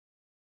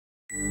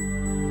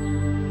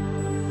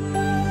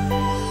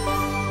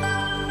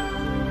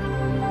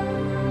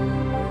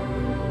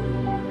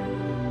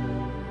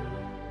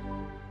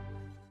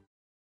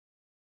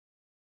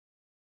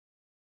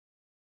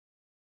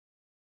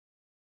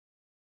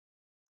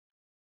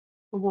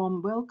A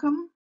warm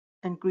welcome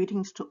and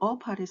greetings to all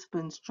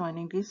participants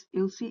joining this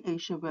ILSI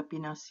Asia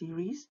webinar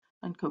series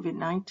on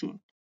COVID-19,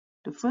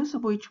 the first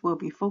of which will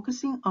be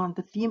focusing on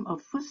the theme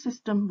of food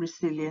system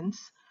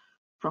resilience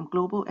from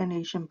global and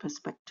Asian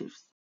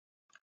perspectives.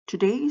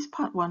 Today is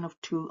part 1 of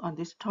 2 on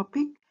this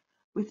topic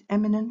with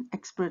eminent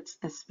experts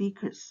as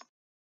speakers.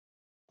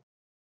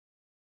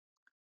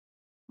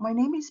 My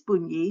name is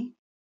Boon Yi,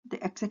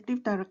 the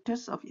Executive Director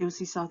of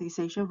ILSI Southeast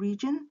Asia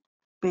region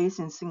based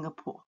in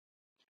Singapore,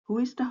 who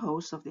is the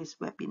host of this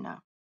webinar.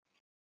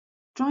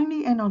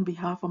 Jointly and on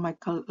behalf of my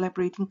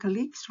collaborating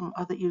colleagues from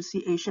other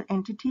ILSI Asia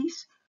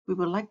entities, we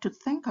would like to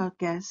thank our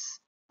guests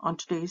on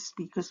today's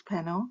speakers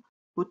panel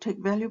who take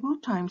valuable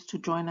times to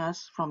join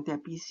us from their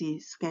busy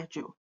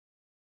schedule.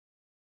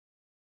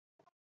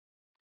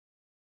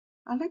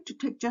 I'd like to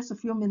take just a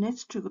few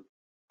minutes to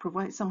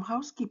provide some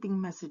housekeeping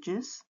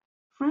messages.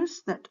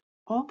 First, that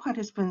all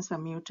participants are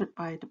muted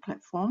by the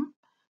platform.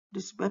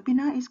 This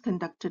webinar is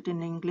conducted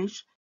in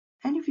English,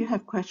 and if you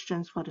have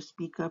questions for the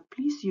speaker,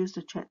 please use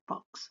the chat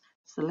box.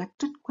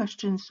 Selected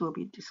questions will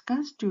be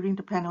discussed during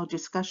the panel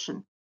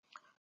discussion.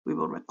 We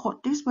will record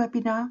this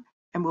webinar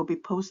and will be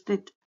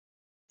posted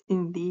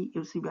in the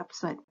ILSI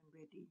website when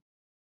ready.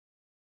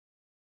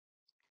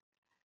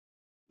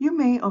 You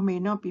may or may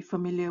not be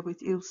familiar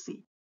with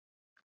ILSI.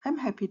 I'm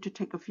happy to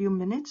take a few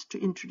minutes to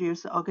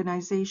introduce the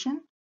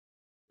organization,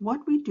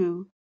 what we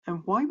do,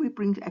 and why we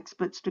bring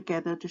experts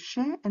together to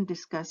share and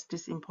discuss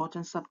this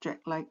important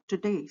subject like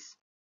today's.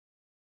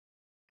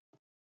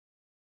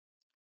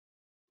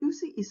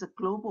 ILSI is a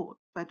global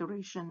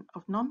federation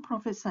of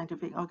non-profit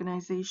scientific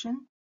organizations,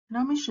 and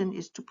our mission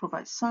is to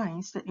provide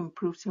science that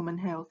improves human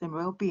health and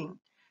well-being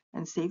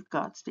and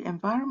safeguards the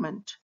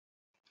environment.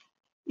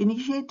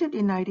 Initiated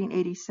in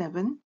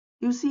 1987,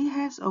 ILSI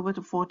has over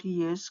the 40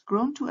 years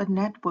grown to a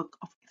network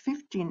of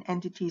 15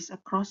 entities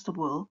across the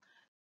world,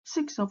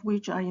 6 of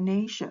which are in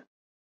Asia,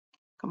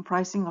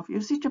 comprising of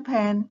ILSI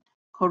Japan,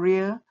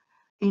 Korea,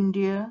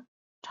 India,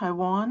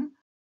 Taiwan,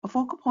 a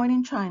focal point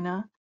in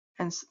China,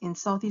 and in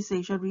Southeast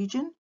Asia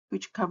region,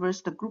 which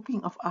covers the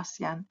grouping of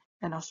ASEAN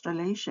and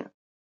Australasia.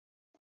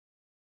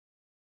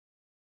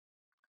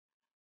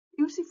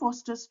 ILSI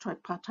fosters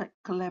tripartite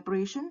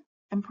collaboration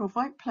and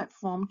provide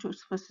platform to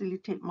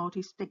facilitate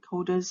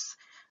multi-stakeholders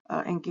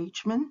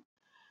engagement,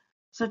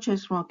 such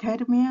as from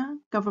academia,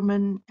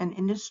 government, and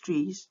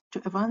industries to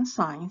advance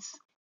science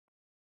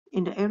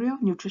in the area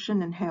of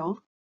nutrition and health,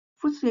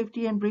 food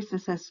safety and risk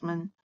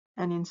assessment,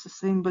 and in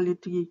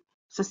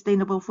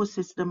sustainable food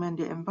system and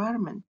the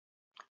environment.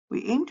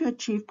 We aim to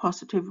achieve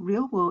positive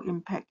real-world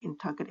impact in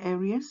target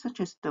areas such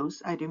as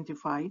those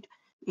identified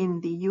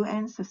in the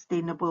UN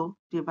Sustainable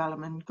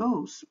Development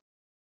Goals.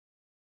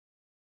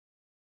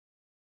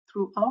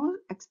 Through our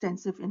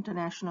extensive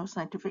international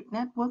scientific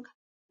network,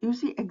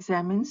 ILSI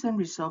examines and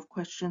resolves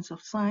questions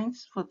of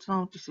science for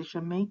sound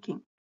decision-making.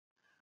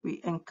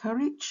 We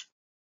encourage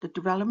the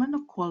development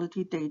of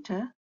quality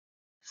data,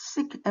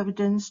 seek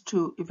evidence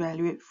to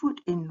evaluate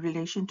food in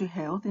relation to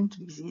health and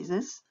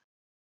diseases,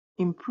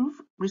 improve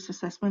risk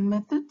assessment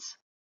methods,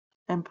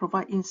 and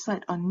provide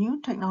insight on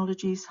new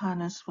technologies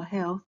harnessed for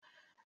health,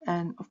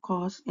 and of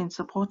course in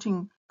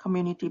supporting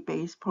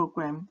community-based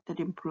programs that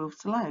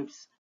improves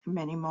lives, and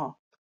many more.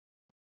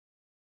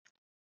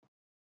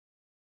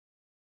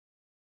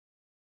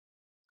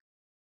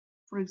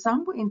 For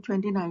example, in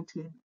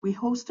 2019, we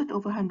hosted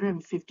over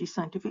 150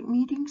 scientific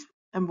meetings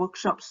and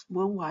workshops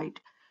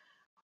worldwide,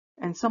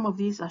 and some of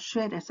these are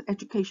shared as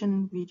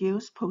education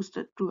videos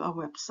posted through our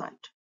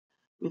website,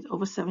 with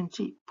over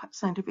 70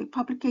 scientific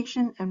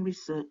publications and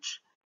research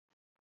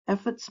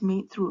efforts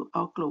made through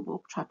our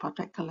global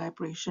tripartite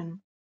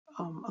collaboration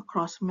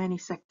across many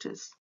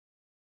sectors.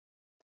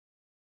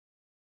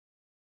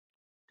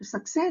 The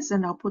success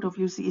and output of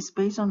ILSI is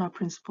based on our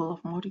principle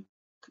of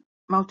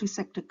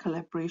multi-sector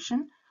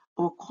collaboration,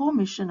 our core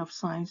mission of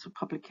science for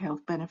public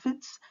health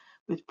benefits,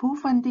 with pool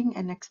funding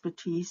and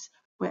expertise,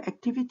 where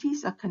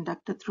activities are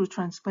conducted through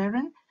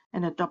transparent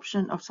and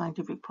adoption of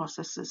scientific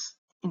processes,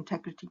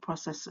 integrity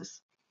processes.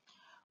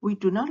 We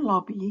do not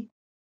lobby,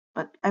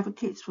 but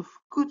advocates for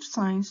good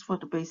science for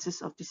the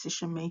basis of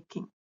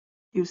decision-making.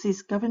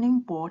 ILSI's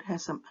governing board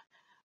has a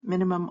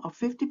minimum of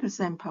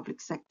 50% public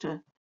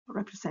sector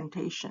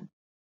representation.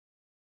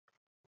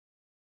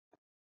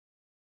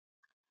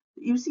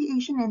 The ILSI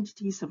Asian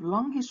entities have a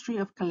long history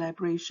of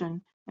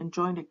collaboration and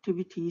joint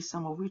activities,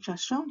 some of which are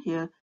shown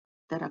here,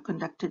 that are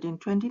conducted in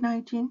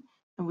 2019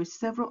 and with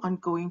several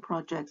ongoing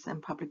projects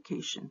and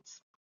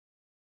publications.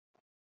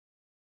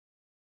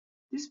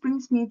 This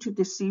brings me to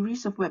this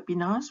series of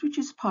webinars, which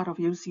is part of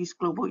ILSI's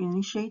global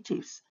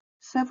initiatives.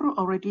 Several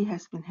already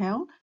has been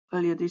held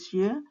earlier this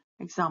year.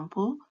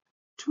 Example,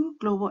 2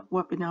 global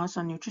webinars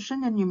on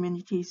nutrition and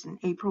immunities in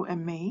April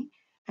and May,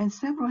 and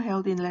several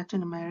held in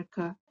Latin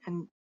America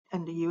and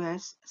the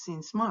US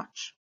since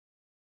March.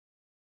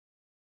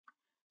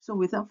 So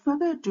without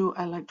further ado,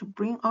 I'd like to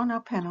bring on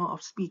our panel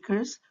of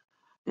speakers.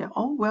 They're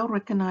all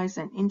well-recognized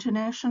and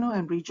international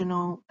and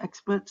regional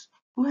experts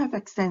who have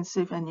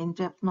extensive and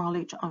in-depth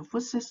knowledge on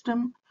food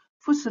system,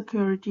 food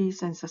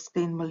securities and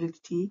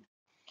sustainability,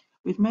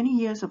 with many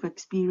years of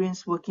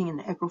experience working in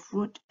the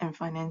agri-food and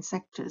finance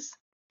sectors.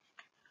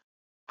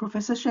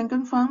 Professor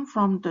Shengen Fang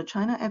from the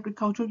China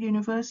Agricultural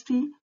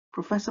University,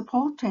 Professor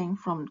Paul Tang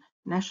from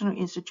National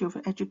Institute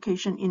for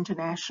Education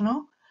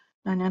International,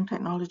 Nanyang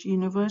Technology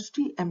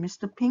University, and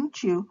Mr. Ping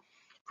Chiu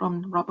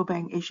from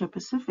Rabobank Asia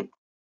Pacific.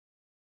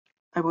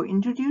 I will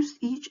introduce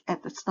each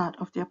at the start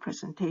of their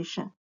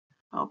presentation.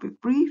 I'll be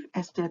brief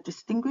as their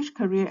distinguished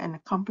career and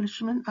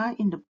accomplishment are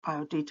in the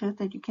biodata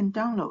that you can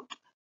download.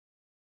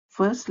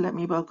 First, let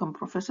me welcome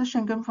Professor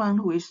Shengen Fang,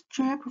 who is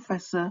Chair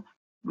Professor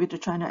with the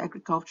China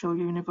Agricultural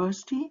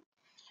University,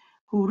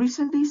 who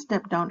recently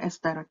stepped down as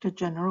Director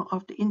General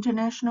of the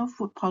International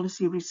Food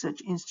Policy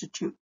Research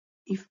Institute,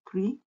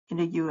 IFPRI, in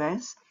the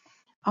US,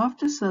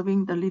 after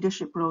serving the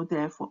leadership role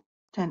there for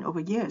 10 over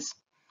years.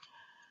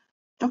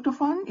 Dr.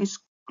 Fang is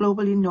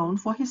globally known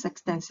for his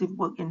extensive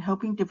work in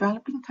helping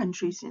developing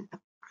countries in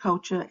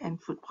agriculture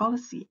and food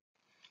policy.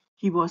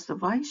 He was the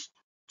Vice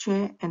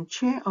Chair and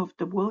Chair of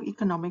the World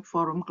Economic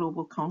Forum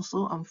Global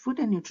Council on Food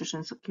and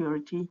Nutrition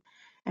Security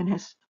and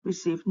has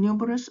received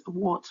numerous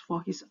awards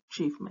for his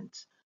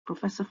achievements.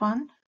 Professor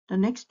Fan, the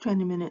next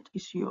 20 minutes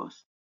is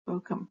yours.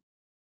 Welcome.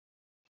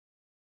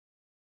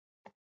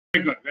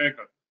 Very good, very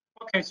good.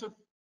 Okay, so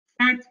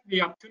thank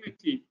the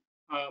opportunity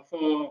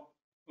for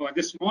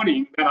this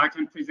morning that I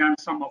can present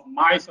some of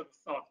my sort of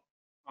thought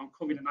on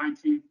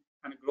COVID-19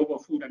 and global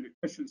food and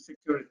nutrition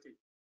security.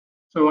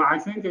 So I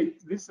think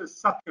this is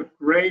such a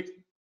great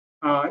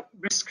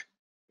risk to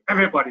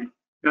everybody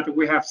that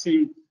we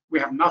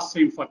have not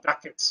seen for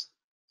decades.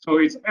 So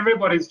it's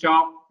everybody's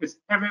job, it's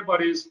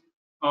everybody's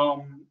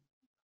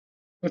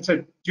it's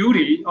a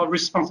duty or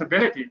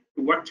responsibility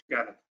to work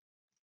together.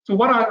 So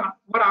what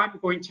I'm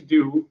going to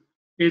do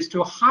is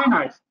to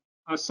highlight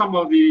some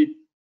of the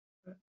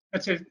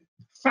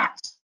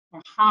facts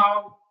on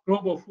how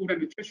global food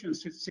and nutrition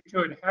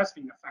security has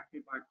been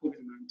affected by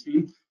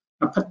COVID-19,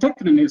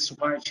 particularly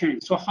supply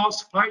chains. So how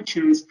supply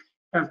chains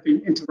have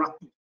been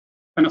interrupted.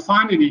 And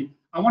finally,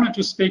 I wanted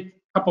to speak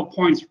a couple of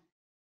points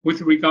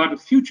with regard to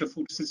future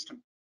food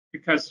system,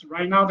 because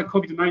right now the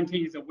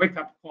COVID-19 is a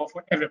wake-up call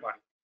for everybody.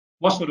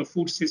 What sort of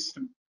food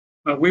system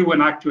we would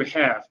like to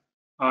have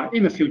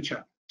in the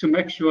future to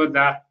make sure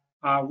that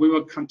we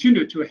will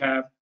continue to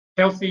have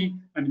healthy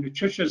and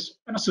nutritious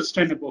and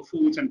sustainable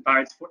foods and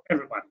diets for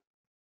everybody.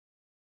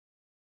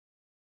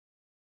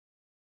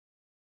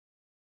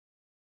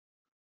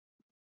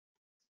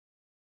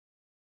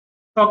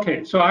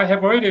 Okay, so I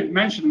have already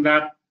mentioned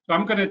that, so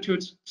I'm going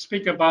to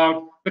speak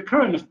about the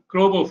current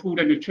global food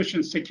and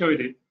nutrition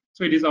security.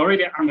 So it is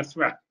already under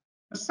threat.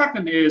 The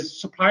second is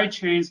supply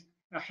chains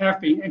have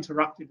been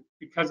interrupted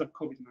because of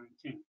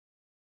COVID-19.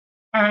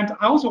 And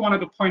I also wanted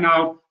to point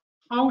out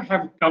how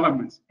have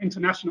governments,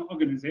 international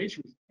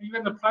organizations,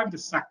 even the private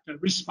sector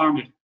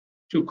responded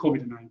to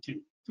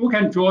COVID-19. So we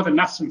can draw the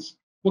lessons,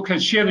 we can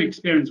share the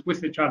experience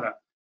with each other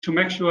to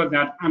make sure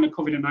that under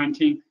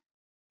COVID-19,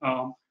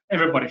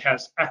 everybody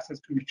has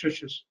access to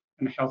nutritious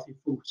and healthy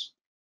foods.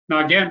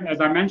 Now, again, as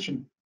I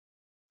mentioned,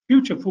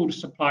 future food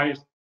supply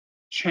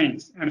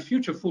chains and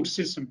future food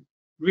system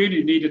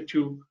really needed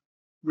to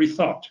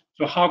rethought.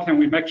 So how can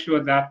we make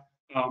sure that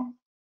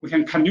we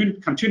can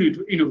continue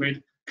to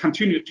innovate,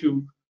 continue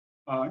to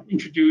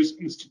introduce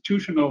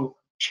institutional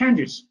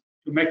changes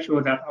to make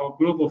sure that our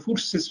global food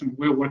system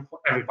will work for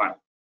everybody.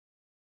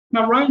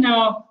 Now, right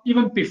now,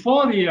 even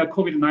before the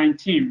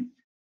COVID-19,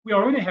 we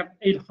already have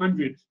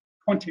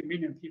 820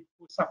 million people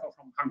who suffer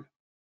from hunger.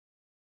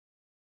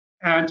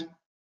 And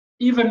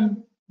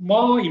even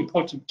more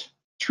important,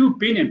 2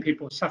 billion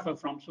people suffer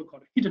from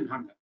so-called hidden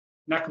hunger,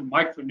 lack of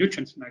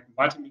micronutrients like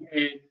vitamin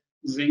A,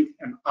 zinc,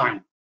 and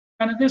iron.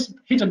 And this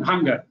hidden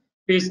hunger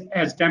is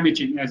as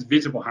damaging as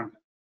visible hunger.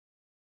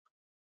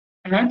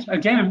 And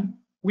again,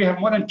 we have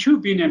more than 2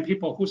 billion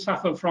people who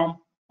suffer from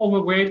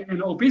overweight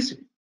and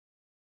obesity.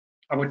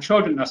 Our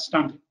children are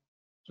stunted.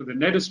 So the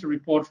latest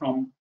report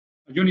from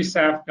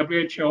UNICEF,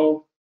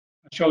 WHO,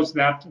 shows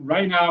that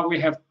right now we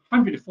have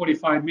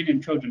 145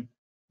 million children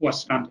who are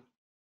stunted.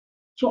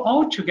 So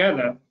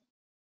altogether,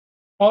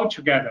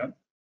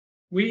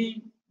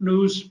 we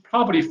lose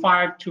probably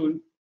 5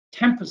 to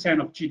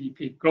 10% of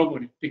GDP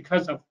globally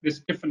because of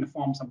these different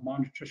forms of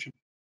malnutrition.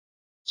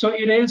 So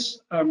it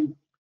is,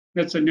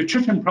 it's a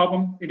nutrition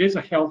problem, it is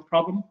a health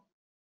problem,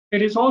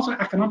 it is also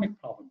an economic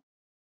problem.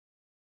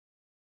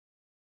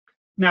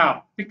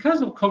 Now,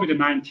 because of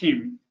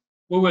COVID-19,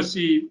 we will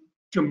see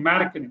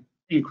dramatically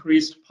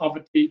increased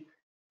poverty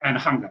and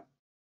hunger.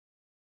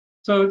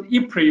 So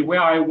IFPRI,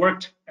 where I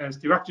worked as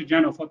Director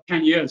General for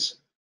 10 years,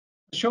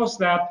 shows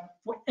that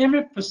for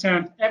every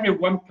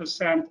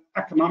 1%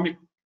 economic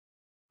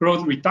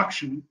growth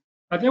reduction,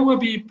 there will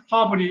be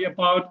probably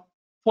about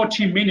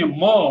 14 million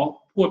more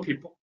poor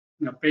people,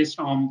 based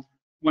on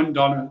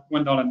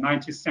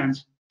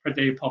 $1.90 per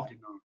day poverty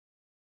line.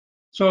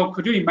 So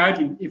could you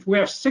imagine if we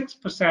have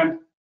 6%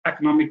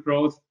 economic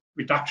growth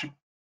reduction?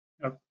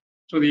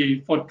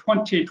 For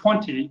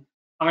 2020,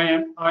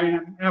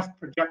 IMF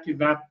projected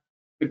that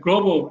the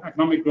global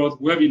economic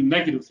growth will be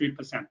negative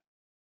 3%,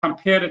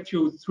 compared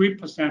to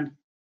 3%,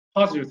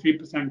 positive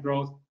 3%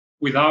 growth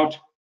without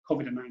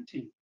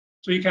COVID-19.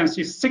 So you can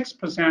see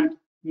 6%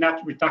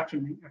 net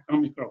reduction in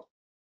economic growth,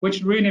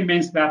 which really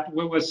means that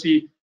we will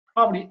see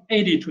probably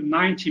 80 to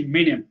 90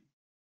 million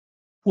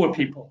poor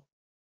people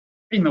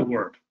in the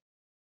world.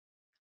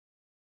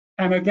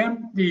 And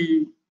again,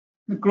 the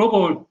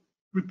global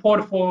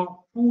report for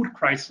food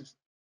crisis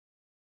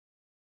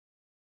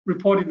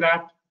reported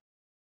that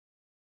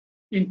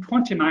in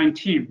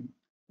 2019,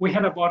 we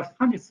had about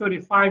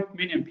 135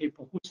 million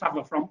people who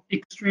suffer from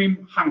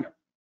extreme hunger,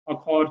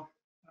 or called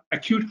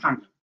acute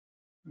hunger,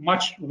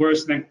 much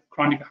worse than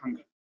chronic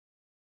hunger.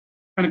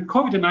 And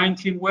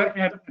COVID-19 will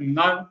add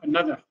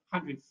another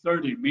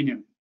 130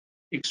 million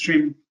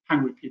extreme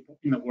hungry people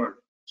in the world.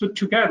 So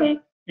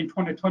together in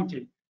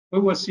 2020, we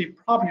will see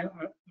probably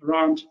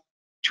around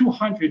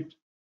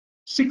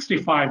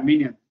 265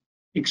 million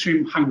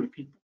extreme hungry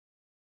people.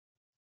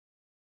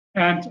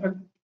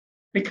 And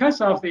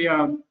because of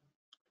the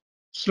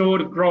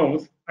slowed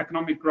growth,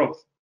 economic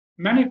growth,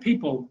 many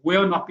people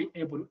will not be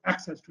able to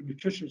access to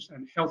nutritious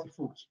and healthy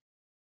foods.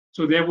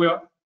 So they will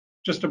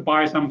just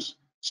buy some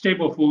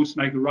stable foods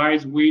like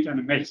rice, wheat,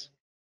 and maize,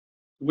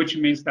 which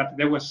means that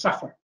they will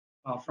suffer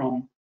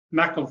from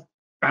lack of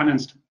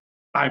balanced,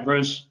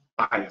 diverse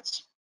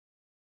diets.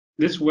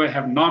 This will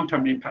have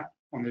long-term impact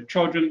on the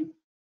children,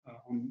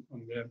 on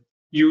the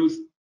youth,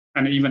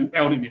 and even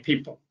elderly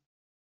people.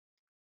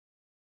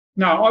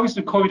 Now,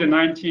 obviously,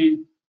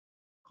 COVID-19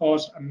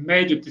 caused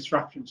major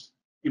disruptions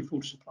in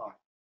food supply.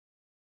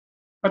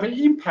 But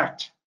the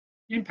impact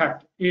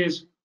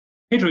is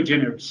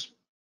heterogeneous.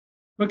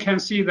 We can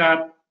see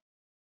that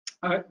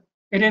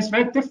it is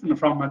very different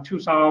from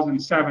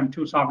 2007,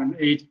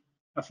 2008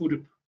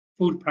 food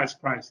price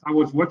crisis. I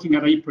was working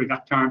at IPRI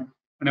that time,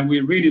 and then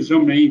we really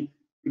zoomed in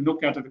to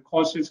look at the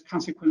causes,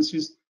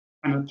 consequences,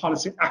 and the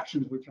policy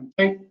actions we can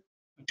take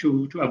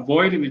to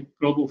avoid the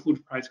global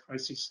food price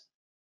crisis.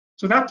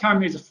 So that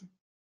time it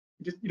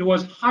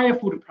was higher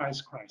food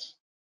price crisis.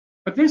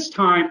 But this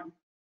time,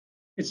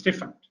 it's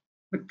different.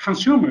 The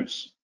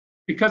consumers,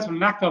 because of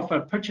lack of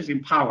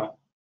purchasing power,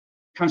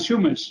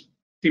 consumers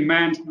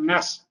demand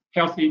less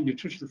healthy,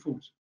 nutritious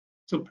foods.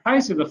 So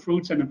prices of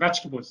fruits and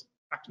vegetables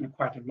actually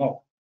quite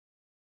low.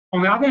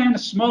 On the other hand,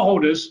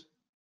 smallholders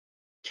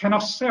cannot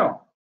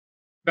sell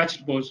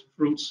vegetables,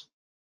 fruits,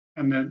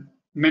 and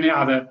many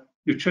other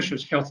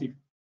nutritious, healthy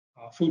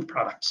food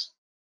products.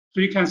 So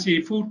you can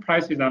see food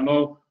prices are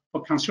low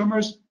for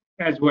consumers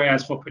as well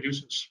as for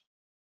producers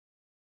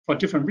for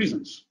different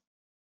reasons.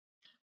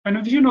 And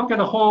if you look at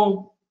the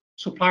whole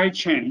supply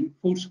chain,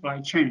 food supply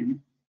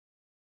chain,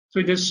 so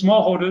it is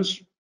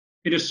smallholders,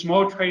 it is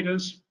small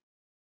traders,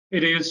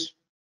 it is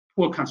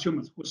poor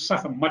consumers who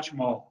suffer much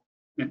more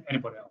than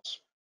anybody else.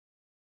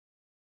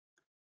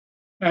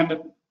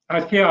 And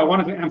here I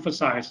wanted to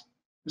emphasize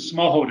the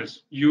smallholders,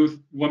 youth,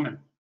 women,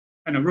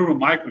 and the rural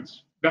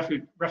migrants,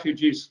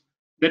 refugees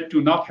that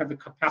do not have the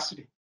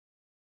capacity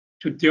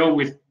to deal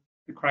with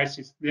the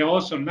crisis. They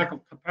also lack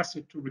of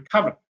capacity to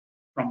recover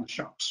from the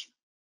shocks.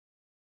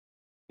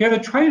 Here, the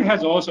trade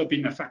has also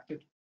been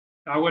affected.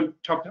 I will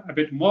talk a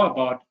bit more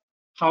about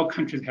how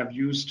countries have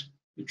used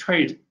the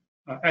trade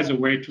as a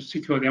way to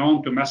secure their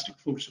own domestic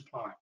food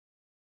supply.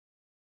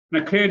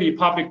 Now, clearly,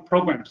 public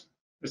programs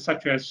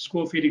such as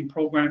school feeding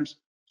programs,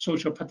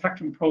 social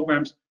protection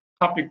programs,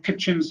 public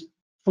kitchens,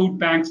 food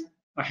banks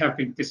have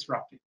been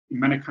disrupted in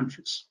many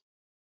countries.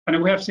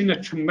 And we have seen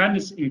a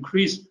tremendous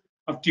increase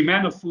of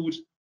demand of food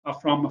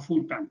from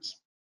food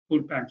banks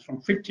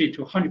from 50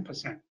 to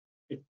 100%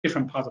 in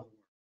different parts of the world.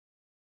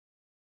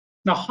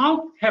 Now,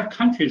 how have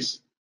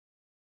countries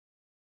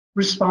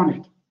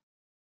responded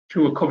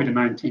to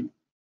COVID-19?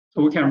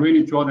 So we can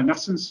really draw the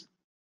lessons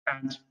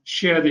and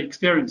share the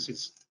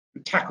experiences to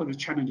tackle the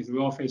challenges we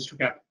all face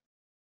together.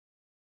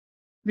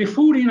 The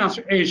food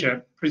industry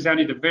Asia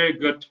presented a very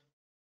good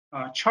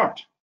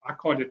chart. I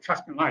call it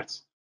traffic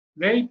lights.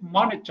 They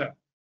monitor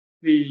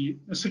the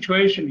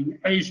situation in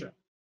Asia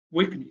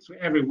weekly, so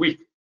every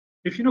week.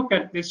 If you look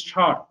at this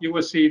chart, you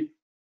will see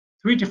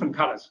three different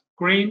colors: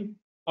 green,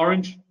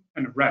 orange,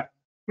 and red.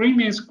 Green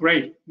means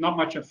great, not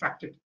much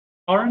affected.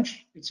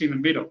 Orange, it's in the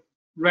middle.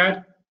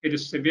 Red, it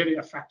is severely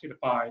affected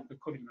by the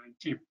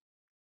COVID-19.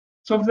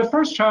 So the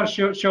first chart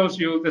shows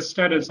you the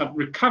status of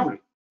recovery.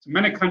 So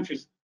many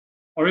countries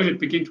already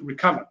begin to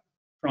recover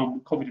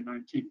from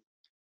COVID-19.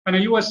 And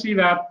you will see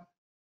that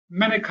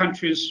many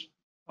countries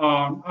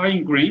are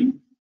in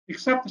green,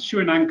 except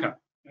Sri Lanka,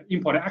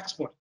 import and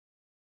export,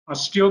 are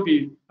still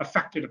being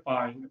affected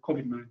by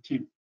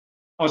COVID-19.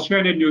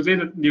 Australia, New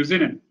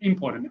Zealand,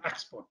 import and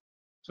export.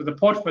 So the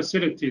port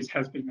facilities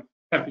have been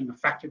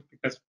affected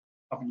because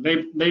of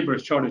labor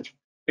shortage,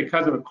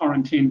 because of the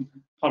quarantine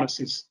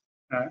policies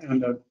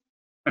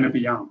and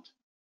beyond.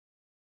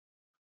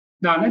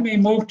 Now let me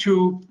move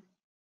to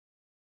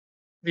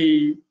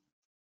the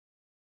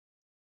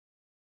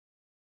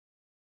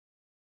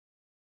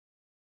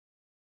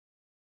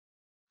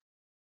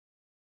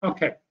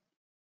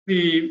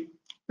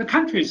the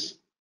countries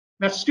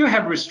that still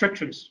have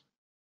restrictions,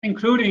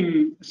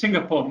 including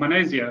Singapore,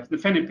 Malaysia, the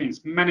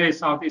Philippines, many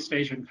Southeast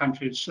Asian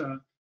countries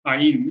are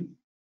in.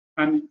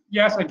 And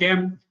yes,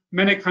 again,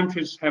 many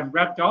countries have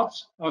red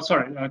dots,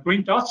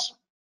 green dots,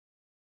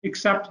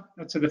 except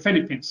let's say the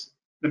Philippines.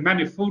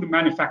 The food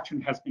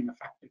manufacturing has been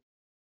affected.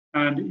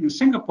 And in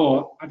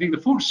Singapore, I think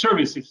the food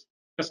services,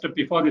 just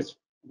before this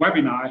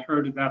webinar, I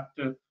heard that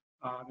the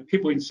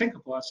people in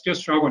Singapore are still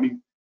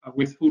struggling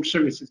with food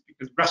services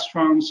because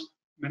restaurants,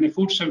 many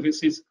food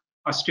services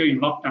are still in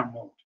lockdown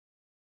mode.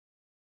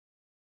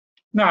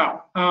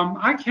 Now,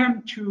 I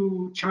came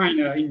to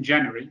China in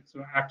January,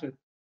 so after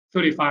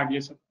 35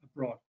 years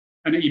abroad,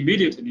 and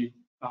immediately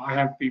I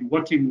have been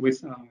working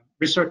with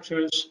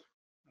researchers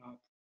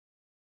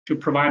to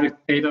provide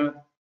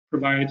data,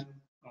 provide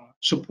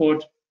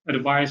support,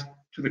 advice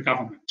to the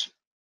government.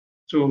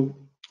 So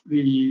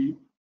the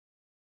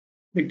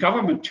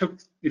government took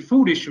the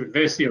food issue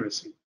very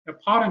seriously,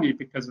 partly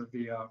because of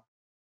the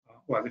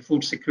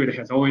food security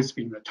has always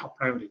been the top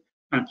priority,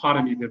 and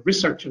partly the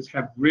researchers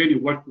have really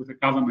worked with the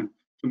government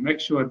to make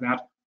sure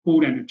that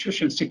food and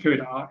nutrition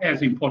security are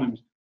as important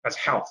as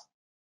health.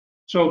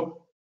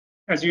 So,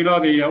 as you know,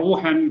 the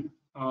Wuhan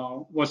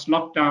was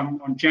locked down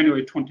on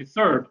January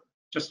 23rd,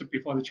 just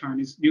before the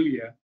Chinese New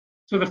Year.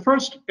 So the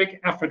first big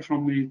effort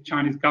from the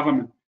Chinese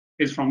government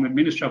is from the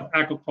Ministry of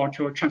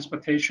Agriculture,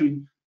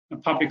 Transportation,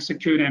 and Public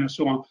Security, and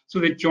so on. So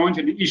they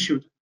jointly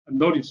issued a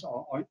notice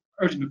or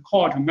urgent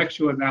call to make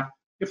sure that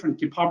different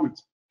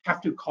departments have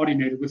to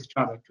coordinate with each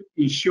other to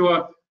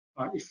ensure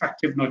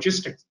effective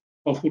logistics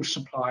for food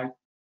supply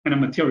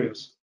and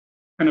materials.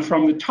 And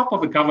from the top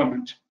of the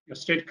government, the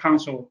State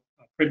Council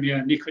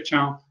Premier Li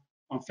Keqiang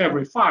on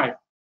February 5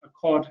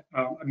 called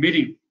a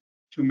meeting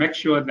to make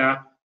sure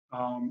that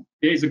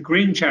there is a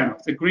green channel.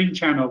 The green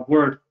channel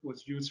word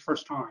was used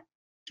first time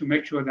to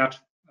make sure that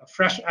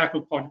fresh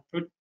agricultural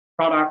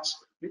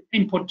products, the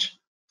input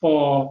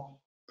for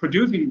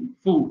producing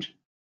food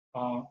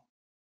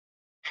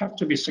have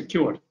to be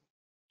secured.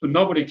 So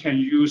nobody can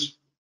use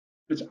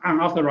these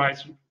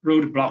unauthorized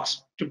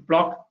roadblocks to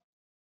block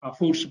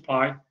food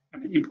supply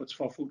and inputs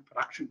for food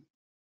production.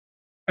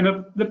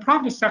 And the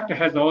private sector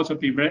has also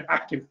been very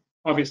active,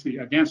 obviously,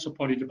 again,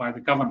 supported by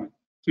the government,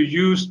 to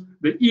use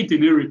the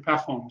e-delivery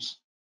platforms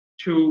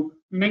to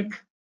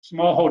link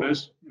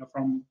smallholders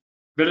from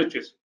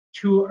villages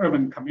to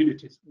urban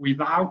communities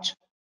without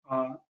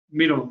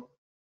middle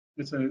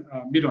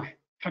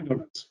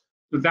handlers.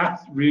 So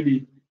that's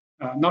really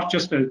not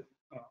just a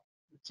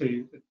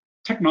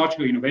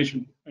technological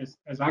innovation,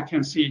 as I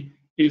can see,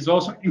 it is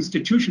also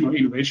institutional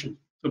innovation.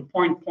 So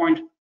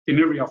point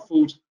delivery of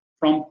food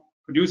from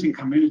producing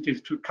communities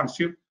to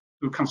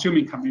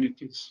consuming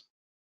communities.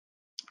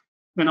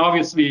 Then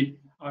obviously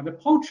the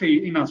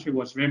poultry industry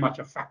was very much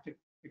affected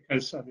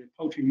because the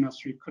poultry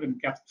industry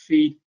couldn't get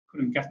feed,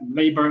 couldn't get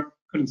labor,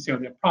 couldn't sell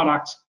their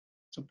products.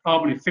 So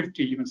probably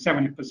 50, even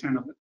 70%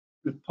 of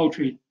the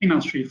poultry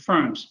industry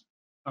firms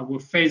were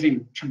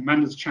facing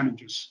tremendous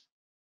challenges.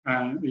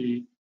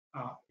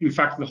 In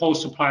fact, the whole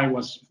supply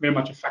was very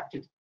much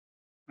affected.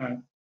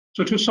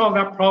 So to solve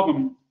that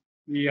problem,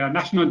 the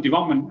National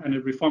Development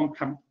and Reform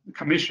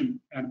Commission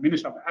and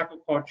Ministry of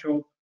Agriculture,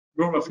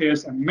 Rural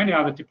Affairs, and many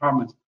other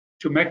departments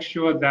to make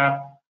sure that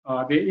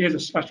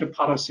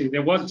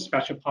there was a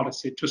special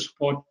policy to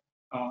support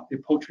the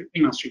poultry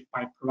industry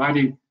by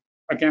providing,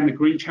 again, the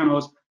green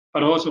channels,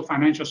 but also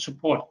financial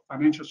support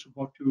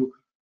to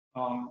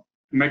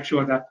make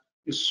sure that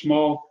the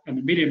small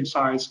and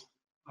medium-sized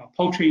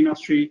poultry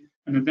industry,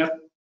 and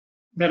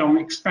that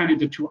only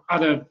expanded to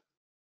other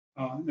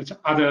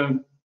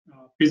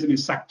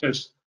business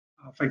sectors,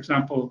 for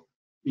example,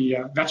 the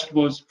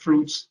vegetables,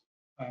 fruits,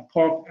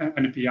 pork,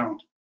 and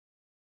beyond.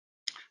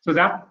 So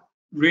that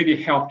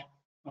really helped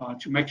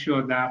to make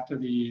sure that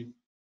the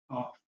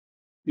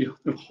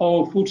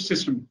whole food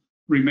system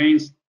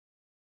remains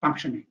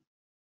functioning.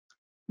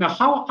 Now,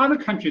 how other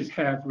countries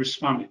have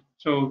responded.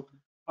 So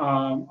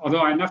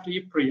although I left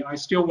IPRI, I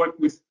still work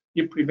with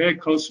IPRI very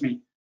closely.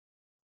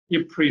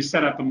 IPRI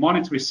set up a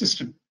monetary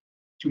system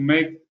to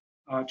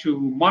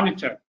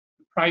monitor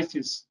the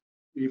prices,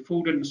 the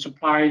food and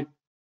supply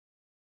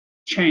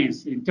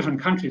chains in different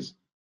countries.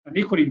 And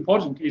equally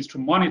important is to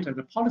monitor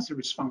the policy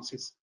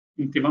responses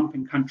in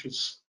developing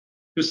countries.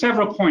 There are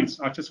several points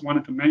I just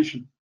wanted to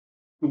mention.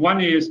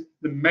 One is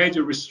the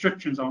major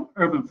restrictions on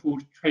urban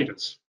food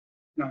traders.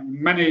 Now,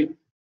 in many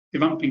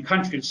developing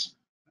countries,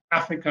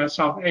 Africa,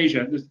 South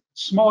Asia, the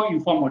small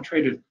informal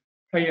traders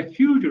play a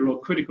huge role,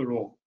 critical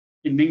role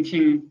in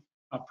linking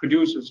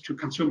producers to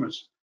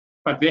consumers,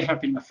 but they have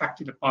been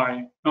affected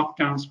by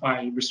knockdowns,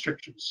 by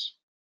restrictions.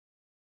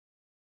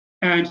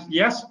 And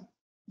yes,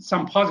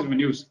 some positive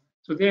news.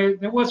 So there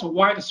was a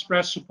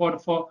widespread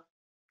support for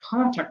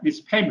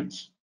contactless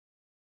payments.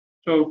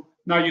 So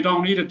now you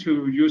don't need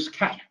to use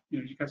cash.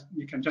 You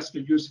can just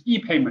use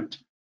e-payment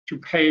to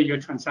pay your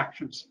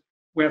transactions.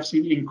 We have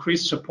seen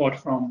increased support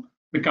from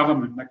the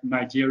government, like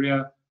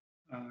Nigeria,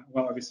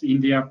 obviously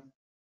India,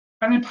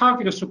 and then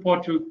targeted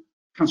support to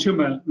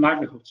consumer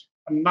livelihoods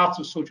and lots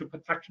of social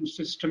protection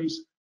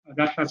systems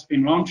that has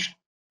been launched,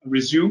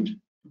 resumed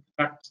to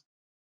protect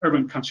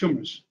urban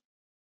consumers.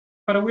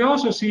 But we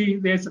also see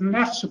there's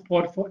less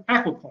support for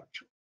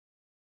agriculture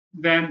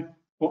than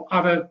for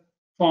other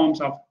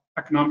forms of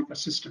economic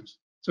assistance.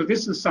 So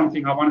this is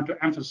something I wanted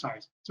to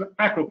emphasize. So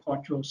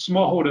agricultural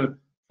smallholder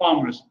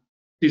farmers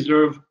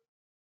deserve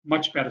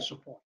much better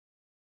support.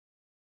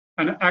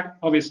 And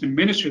obviously,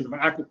 ministries of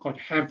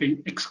agriculture have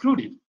been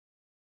excluded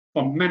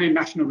from many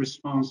national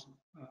response,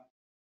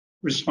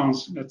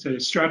 let's say,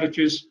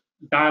 strategies,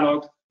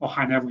 dialogue, or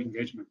high-level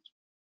engagement.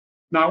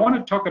 Now, I want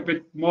to talk a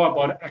bit more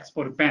about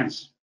export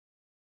bans.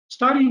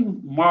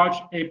 Starting March,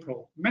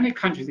 April, many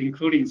countries,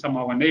 including some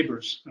of our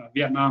neighbors,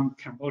 Vietnam,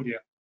 Cambodia,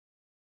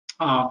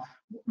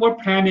 were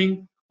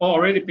planning or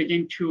already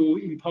beginning to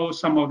impose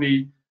some of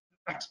the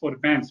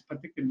export bans,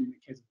 particularly in the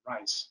case of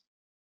rice.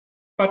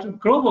 But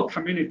global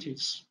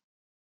communities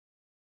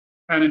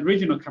and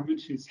regional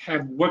communities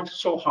have worked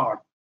so hard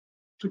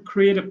to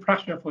create a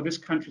pressure for these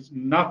countries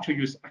not to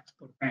use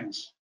export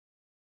bans.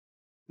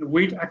 The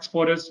wheat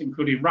exporters,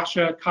 including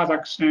Russia,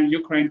 Kazakhstan,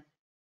 Ukraine,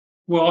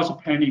 were also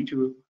planning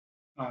to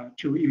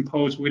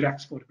impose wheat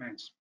export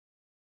bans.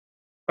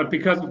 But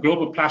because of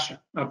global pressure,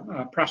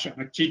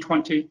 like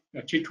G20,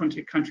 the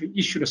G20 country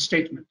issued a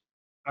statement.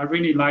 I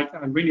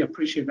really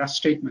appreciate that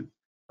statement.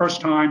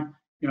 First time,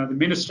 the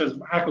ministers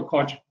of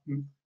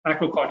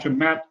agriculture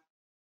met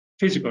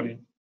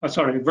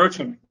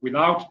virtually,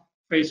 without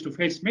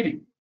face-to-face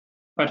meeting.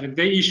 But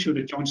they issued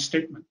a joint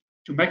statement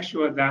to make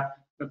sure that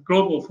the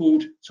global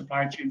food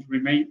supply chains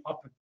remain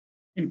open.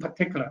 In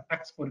particular,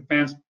 export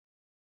bans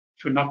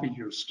should not be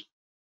used.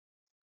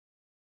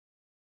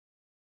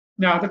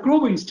 Now, the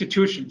global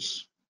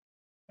institutions,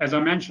 as I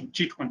mentioned,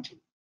 G20,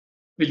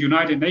 the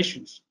United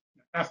Nations,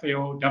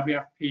 FAO,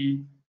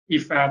 WFP,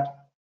 IFAD,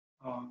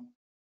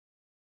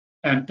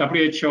 and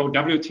WHO,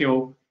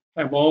 WTO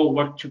have all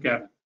worked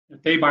together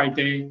day by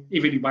day,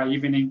 evening by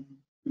evening,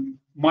 to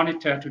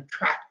monitor, to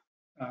track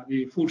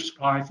the food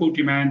supply, food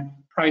demand,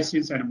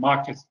 prices, and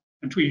markets,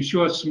 and to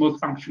ensure smooth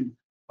function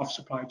of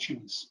supply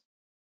chains.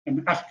 And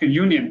the African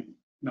Union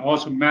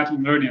also met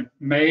in early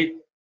May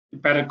to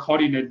better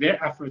coordinate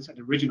their efforts at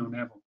the regional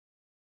level.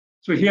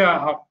 So here,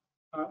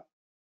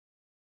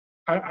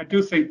 I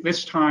do think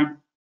this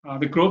time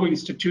the global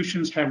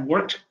institutions have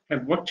worked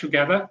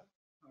together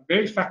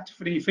very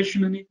effectively,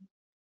 efficiently.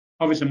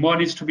 Obviously, more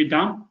needs to be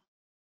done,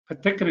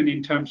 particularly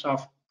in terms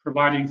of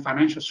providing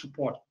financial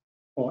support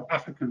for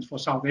Africans, for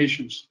South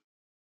Asians,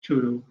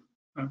 to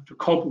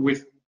cope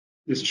with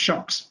these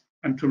shocks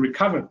and to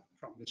recover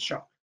from this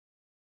shock.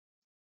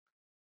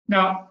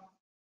 Now,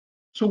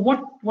 so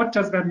what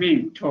does that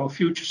mean to our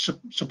future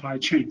supply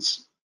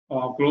chains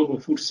or our global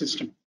food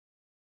system?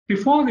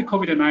 Before the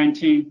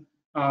COVID-19,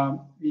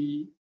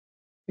 the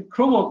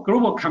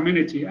global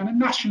community and the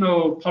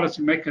national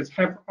policymakers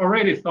have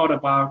already thought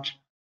about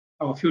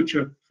our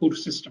future food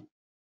system.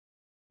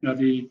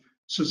 The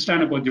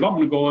Sustainable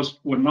Development Goals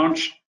were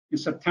launched in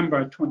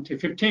September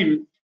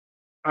 2015.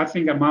 I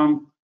think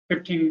among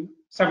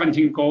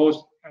 17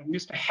 goals, at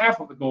least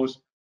half of the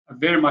goals are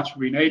very much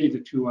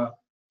related to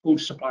food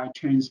supply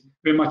chains,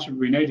 very much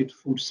related to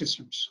food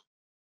systems.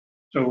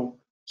 So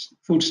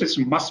food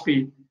system must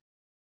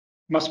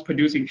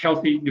producing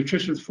healthy,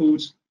 nutritious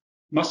foods,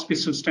 must be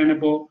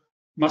sustainable,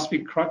 must be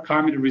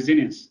climate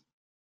resilient.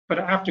 But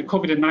after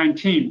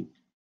COVID-19,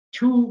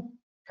 two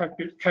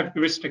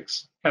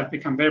characteristics have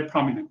become very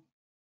prominent.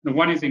 The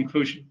one is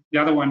inclusion, the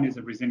other one is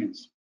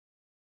resilience.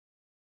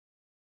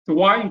 So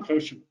why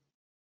inclusion?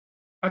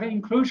 I think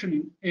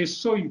inclusion is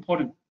so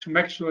important to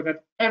make sure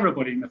that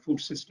everybody in the food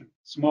system,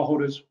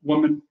 smallholders,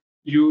 women,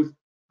 youth,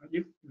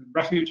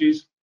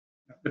 refugees,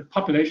 the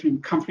population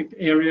in conflict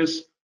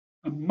areas,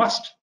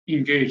 must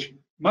engage,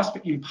 must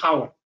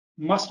empower,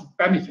 must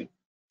benefit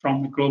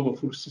from the global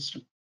food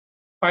system.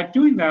 By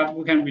doing that,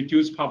 we can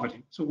reduce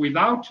poverty. So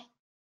without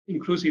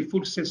inclusive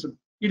food system,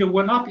 it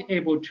will not be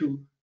able to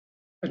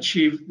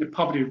achieve the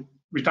poverty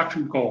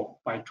reduction goal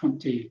by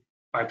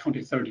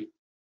 2030.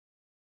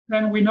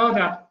 Then we know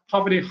that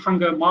poverty,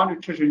 hunger,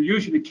 malnutrition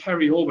usually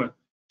carry over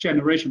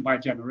generation by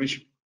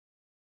generation.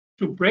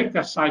 To break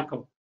that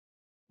cycle,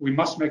 we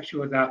must make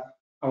sure that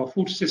our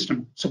food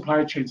system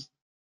supply chains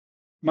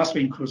must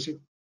be inclusive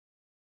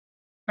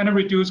and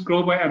reduce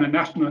global and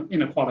national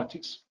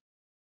inequalities.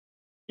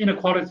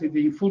 Inequality in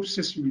the food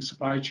system and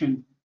supply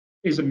chain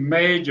is a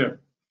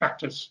major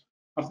factors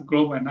of the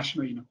global and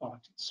national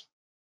inequalities.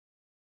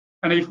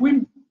 And if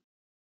we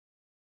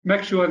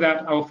make sure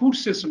that our food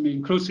system is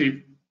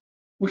inclusive,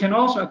 we can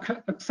also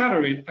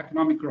accelerate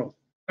economic growth,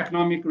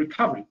 economic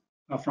recovery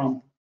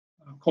from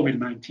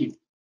COVID-19.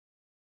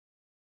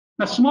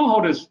 Now,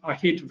 smallholders are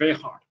hit very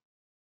hard,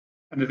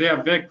 and they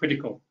are very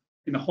critical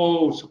in the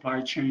whole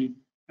supply chain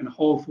and the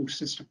whole food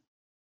system.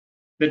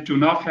 They do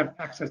not have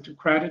access to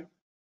credit,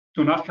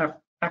 do not have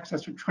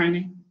access to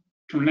training,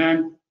 to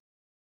land,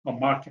 or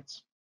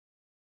markets.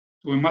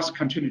 So we must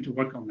continue to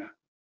work on that.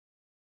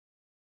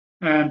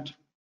 And a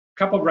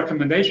couple of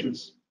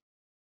recommendations.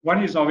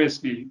 One is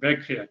obviously very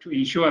clear: to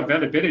ensure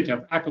availability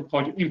of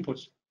agricultural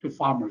inputs to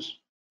farmers,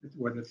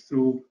 whether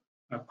through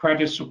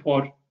credit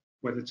support,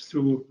 whether it's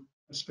through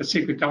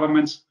specific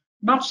governments,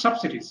 not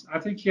subsidies. I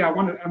think here I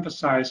want to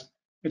emphasize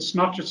it's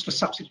not just the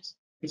subsidies.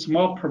 It's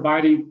more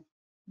providing,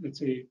 let's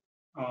say,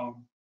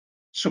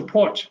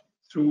 support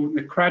through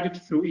the credit,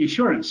 through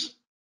insurance,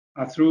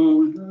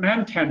 through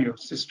land tenure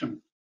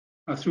system,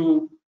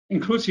 through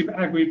inclusive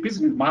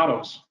agribusiness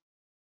models,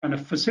 and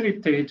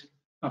facilitate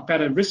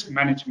better risk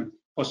management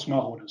for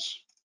smallholders.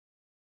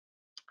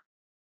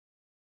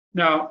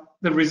 Now,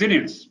 the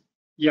resilience,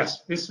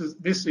 yes, this is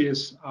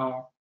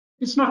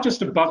it's not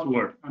just a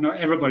buzzword. I know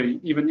everybody,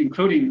 even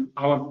including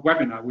our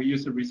webinar, we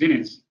use the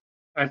resilience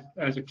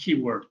as a key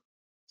word.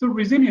 So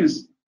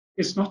resilience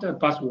is not a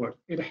buzzword.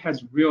 It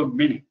has real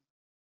meaning.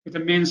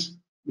 It means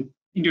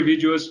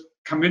individuals,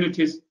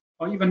 communities,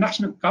 or even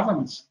national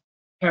governments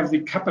have the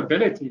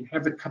capability,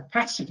 have the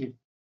capacity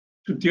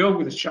to deal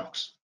with the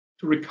shocks,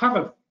 to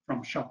recover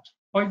from shocks,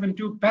 or even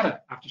do better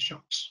after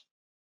shocks.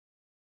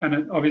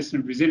 And obviously,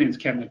 resilience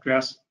can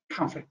address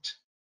conflict.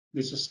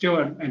 This is still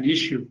an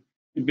issue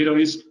in the Middle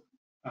East,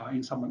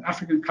 in some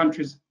African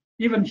countries,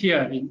 even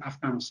here in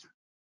Afghanistan.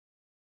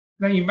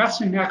 Then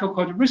invest in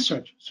agriculture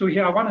research. So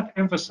here I want to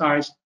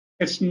emphasize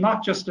it's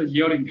not just a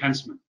yield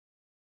enhancement.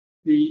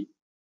 The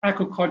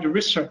agriculture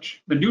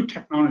research, the new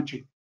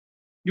technologies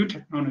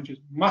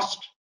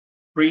must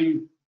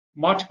bring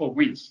multiple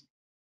wins.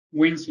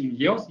 Wins in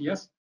yield,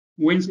 yes.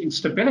 Wins in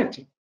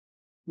stability.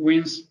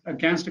 Wins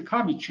against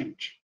climate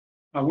change.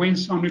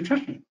 Wins on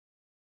nutrition.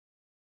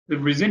 The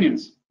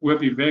resilience will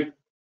be very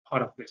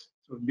part of this.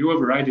 So newer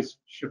varieties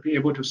should be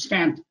able to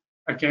stand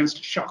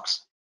against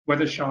shocks,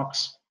 weather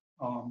shocks,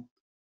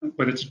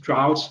 whether it's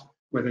droughts,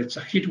 whether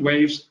it's heat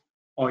waves,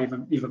 or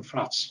even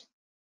floods.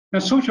 Now,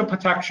 social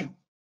protection.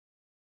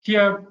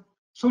 Here,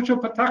 social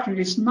protection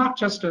is not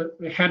just a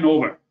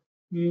handover.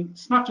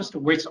 It's not just a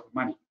waste of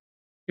money.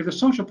 If the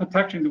social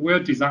protection is well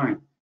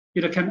designed,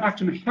 it can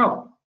actually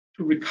help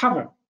to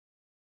recover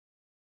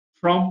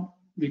from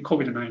the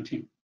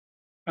COVID-19.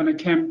 And it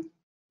can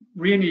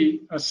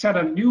really set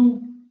a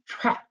new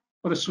track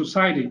for the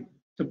society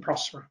to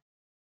prosper.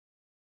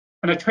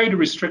 And the trade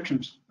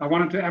restrictions, I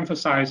wanted to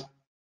emphasize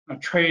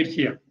trade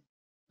here.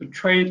 The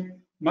trade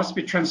must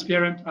be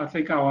transparent. I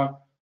think our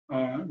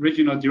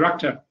regional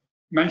director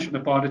mentioned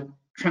about it,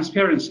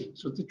 transparency.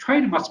 So the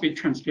trade must be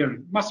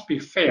transparent, must be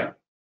fair,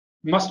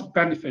 must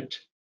benefit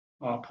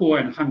poor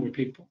and hungry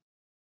people.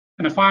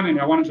 And finally,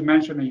 I wanted to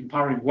mention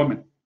empowering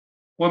women.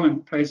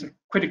 Women plays a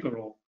critical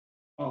role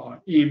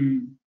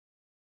in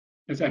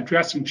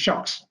addressing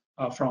shocks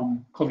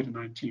from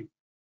COVID-19.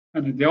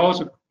 And they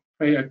also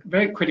play a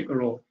very critical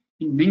role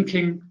in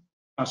linking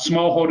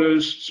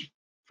smallholders,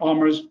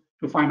 farmers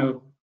to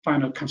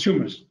final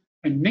consumers,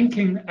 and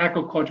linking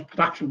agriculture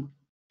production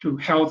to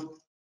health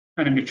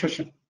and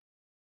nutrition.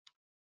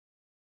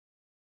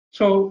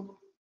 So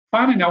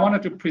finally, I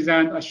wanted to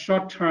present a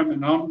short-term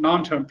and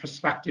long-term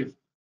perspective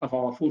of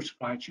our food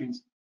supply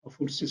chains or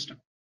food system.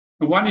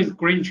 And one is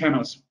green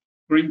channels.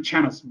 Green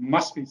channels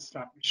must be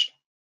established.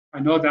 I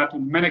know that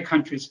in many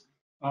countries,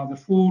 the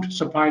food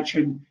supply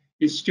chain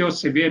is still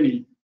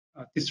severely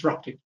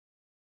disrupted.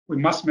 We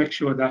must make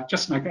sure that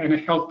just like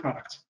any health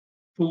products,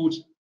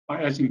 foods are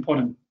as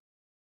important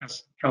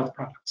as health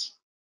products.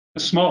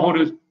 The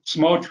smallholders,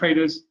 small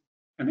traders,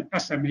 and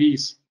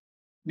SMEs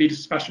need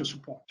special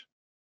support.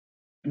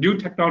 New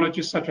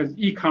technologies such as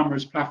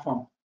e-commerce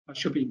platform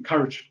should be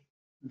encouraged.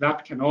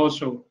 That can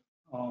also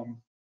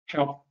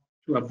help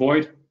to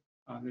avoid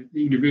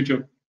the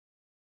individual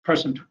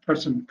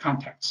person-to-person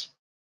contacts.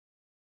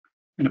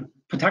 And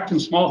protecting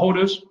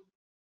smallholders,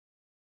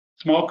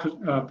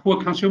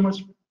 poor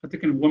consumers,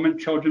 particularly women,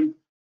 children,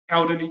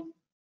 elderly,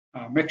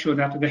 make sure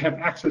that they have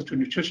access to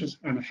nutritious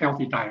and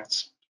healthy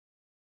diets.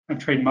 And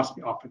trade must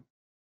be open.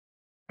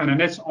 And then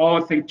let's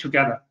all think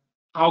together,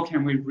 how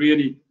can we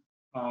really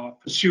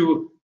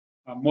pursue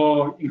a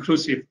more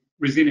inclusive,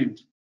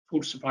 resilient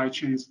food supply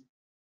chains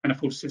and a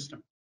food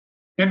system?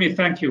 Let me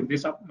thank you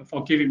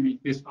for giving me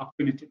this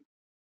opportunity.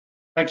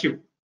 Thank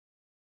you.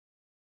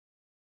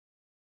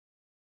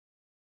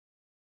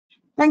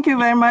 Thank you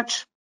very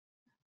much.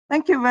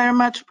 Thank you very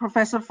much,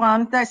 Professor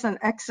Fan. That's an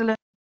excellent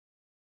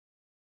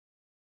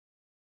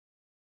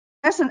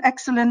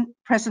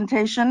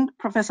presentation,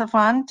 Professor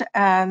Fan.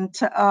 And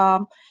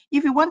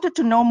if you wanted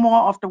to know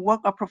more of the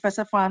work of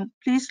Professor Fan,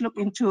 please look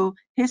into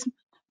his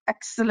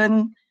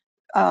excellent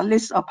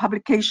list of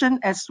publication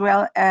as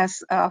well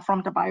as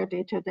from the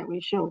biodata that we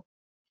showed.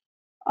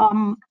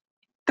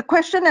 The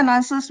question and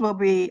answers will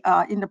be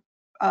in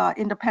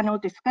the panel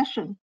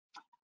discussion.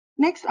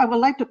 Next, I would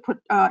like to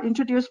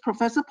introduce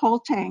Professor Paul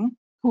Tang,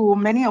 who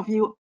many of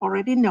you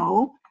already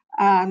know,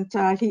 and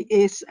he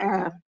is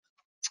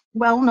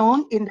well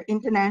known in the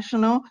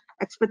international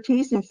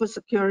expertise in food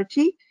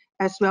security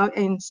as well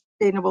in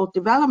sustainable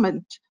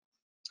development.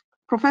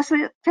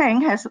 Professor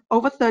Tang has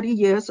over 30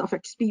 years of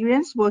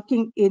experience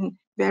working in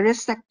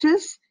various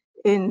sectors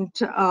in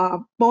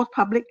both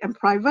public and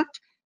private,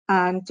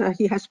 and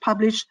he has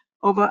published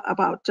over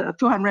about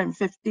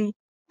 250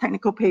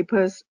 technical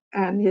papers,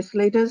 and his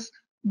latest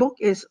book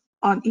is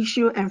on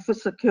issue and food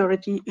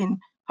security in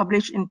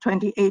published in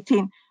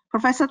 2018.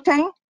 Professor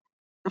Tang,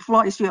 the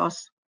floor is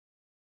yours.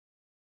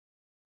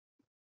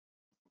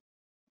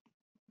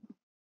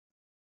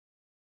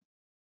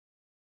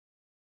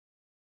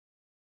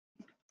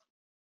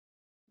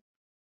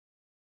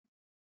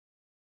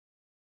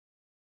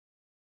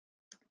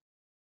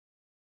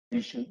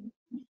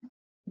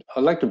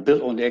 I'd like to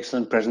build on the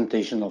excellent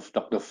presentation of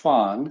Dr.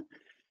 Fan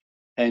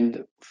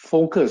and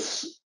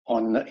focus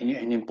on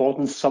an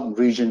important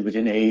sub-region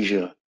within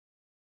Asia,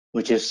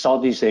 which is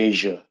Southeast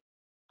Asia.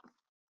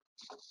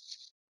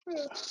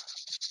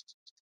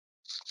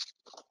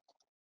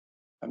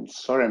 I'm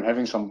sorry, I'm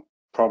having some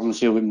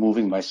problems here with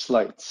moving my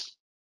slides.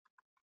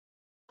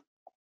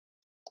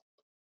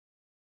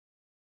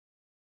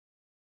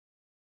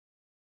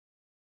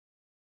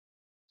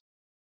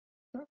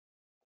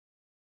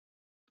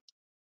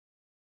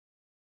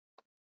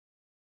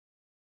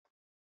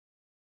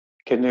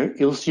 Can the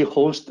ILSI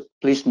host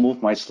please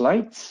move my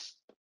slides?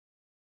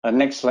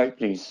 Next slide,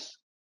 please.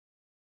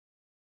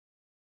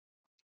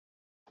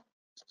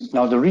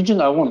 Now, the region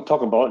I want to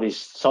talk about is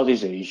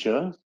Southeast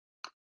Asia,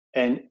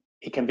 and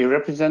it can be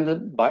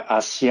represented by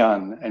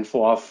ASEAN. And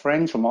for our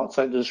friends from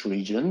outside this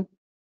region,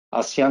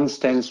 ASEAN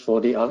stands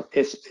for the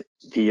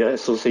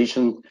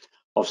Association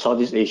of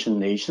Southeast Asian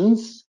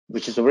Nations,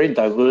 which is a very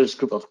diverse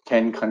group of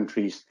 10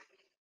 countries.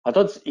 I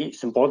thought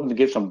it's important to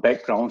give some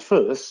background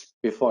first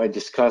before I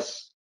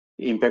discuss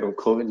the impact of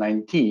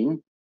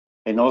COVID-19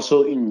 and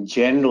also in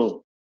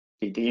general,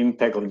 the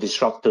impact of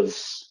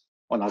disruptors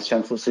on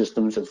ASEAN food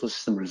systems and food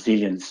system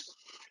resilience.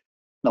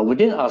 Now,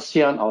 within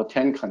ASEAN, our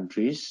 10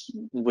 countries,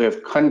 we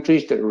have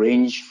countries that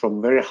range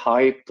from very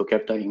high per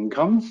capita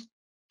incomes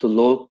to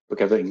low per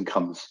capita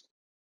incomes.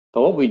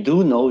 But what we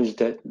do know is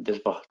that there's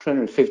about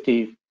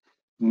 350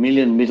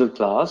 million middle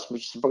class,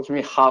 which is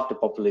approximately half the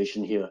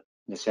population here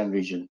in the ASEAN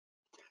region.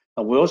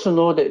 Now, we also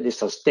know that the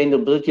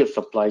sustainability of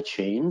supply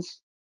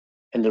chains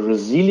and the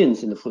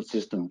resilience in the food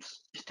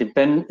systems is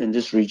dependent in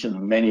this region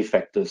on many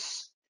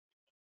factors.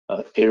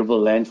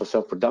 Arable land for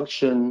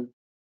self-production,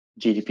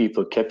 GDP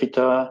per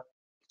capita,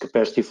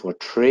 capacity for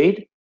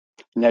trade,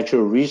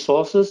 natural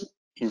resources,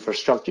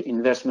 infrastructure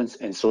investments,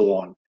 and so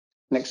on.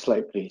 Next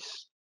slide,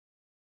 please.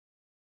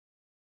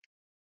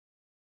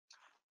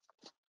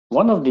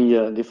 One of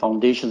the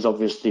foundations,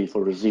 obviously,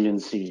 for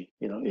resiliency,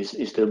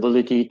 is the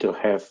ability to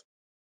have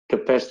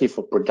capacity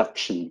for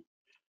production.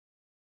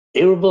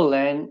 Arable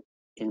land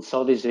in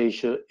Southeast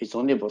Asia is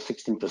only about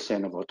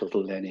 16% of our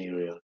total land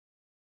area.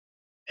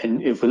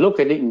 And if we look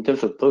at it in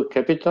terms of per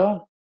capita,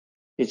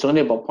 it's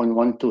only about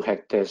 0.12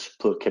 hectares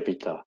per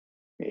capita.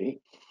 Okay?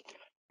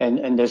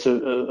 And there's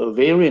a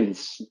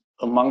variance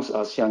amongst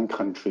ASEAN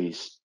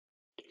countries.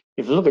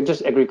 If you look at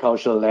just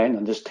agricultural land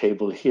on this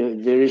table here, it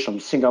varies from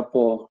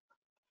Singapore,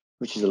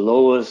 which is the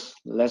lowest,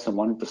 less than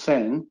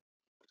 1%,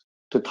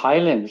 to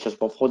Thailand, which has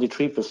about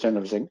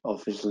 43%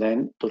 of its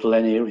land, total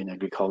land area in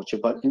agriculture.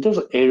 But in terms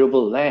of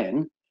arable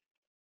land,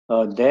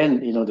 then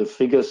the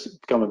figures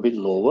become a bit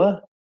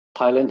lower.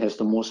 Thailand has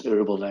the most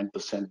arable land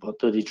percent, about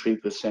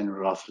 33%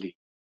 roughly.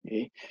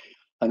 Okay?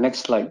 Next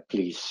slide,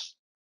 please.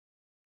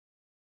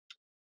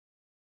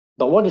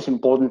 But what is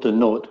important to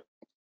note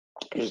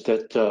is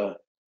that,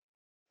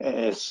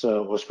 as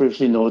was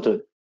previously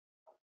noted,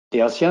 the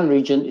ASEAN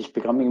region is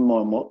becoming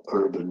more and more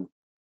urban.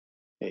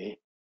 Okay?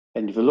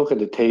 And if you look at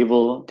the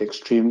table, the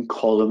extreme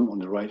column on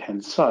the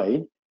right-hand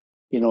side,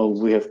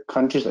 we have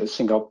countries like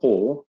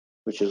Singapore,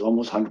 which is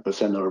almost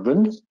 100%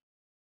 urban,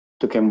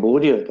 to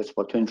Cambodia, that's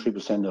about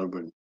 23%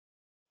 urban.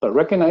 But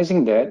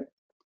recognizing that,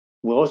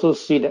 we also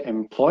see that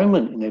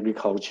employment in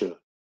agriculture,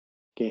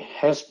 okay,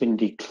 has been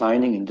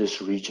declining in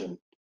this region.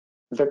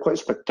 In fact, quite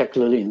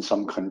spectacularly in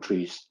some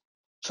countries.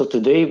 So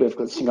today we've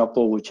got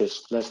Singapore, which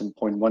has less than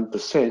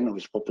 0.1% of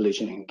its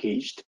population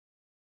engaged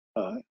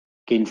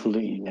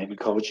gainfully in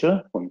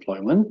agriculture for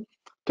employment.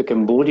 To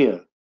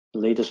Cambodia, the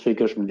latest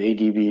figures from the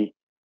ADB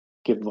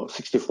give about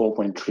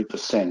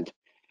 64.3%.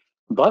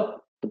 But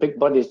the big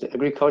but is that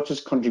agriculture's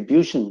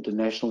contribution to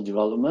national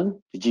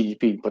development, the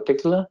GDP in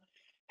particular,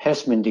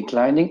 has been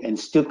declining and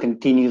still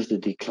continues to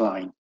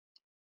decline.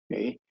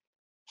 Okay?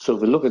 So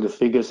if we look at the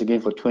figures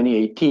again for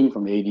 2018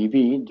 from the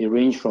ADB, they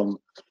range from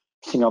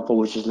Singapore,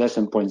 which is less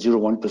than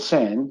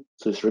 0.01%,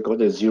 so it's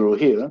recorded as zero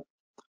here,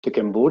 to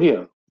Cambodia,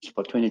 which is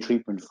about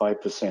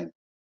 23.5%.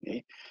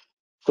 Okay?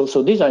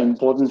 So these are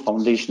important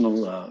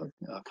foundational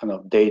kind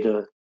of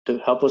data to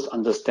help us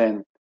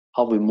understand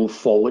how we move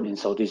forward in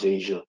Southeast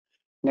Asia.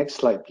 Next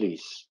slide,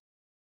 please.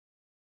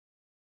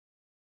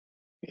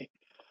 Okay.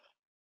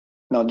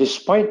 Now,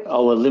 despite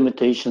our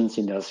limitations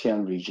in the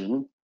ASEAN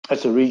region,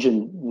 as a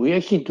region, we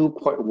actually do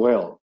quite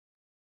well.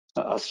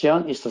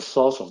 ASEAN is the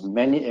source of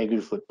many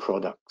agri-food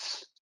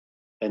products.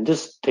 And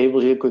this table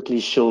here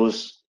quickly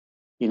shows,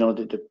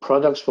 the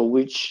products for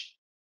which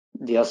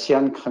the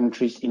ASEAN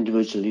countries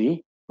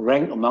individually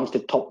rank amongst the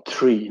top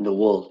 3 in the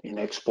world in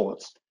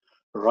exports.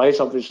 Rice,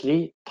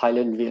 obviously,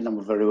 Thailand, Vietnam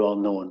are very well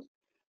known.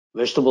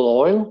 Vegetable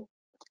oil,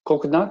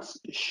 coconuts,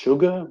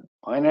 sugar,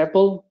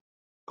 pineapple,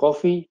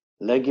 coffee,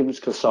 legumes,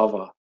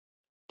 cassava.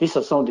 These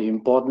are some of the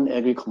important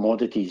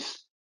agri-commodities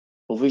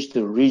for which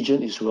the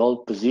region is well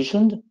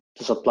positioned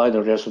to supply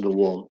the rest of the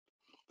world.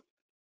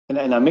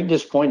 And I make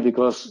this point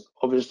because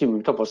obviously when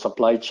we talk about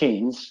supply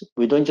chains,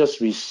 we don't just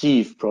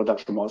receive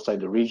products from outside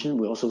the region,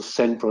 we also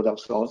send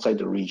products from outside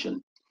the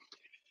region.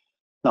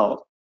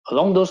 Now,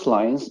 along those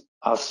lines,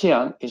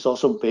 ASEAN is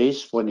also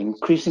based for an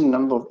increasing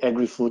number of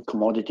agri-food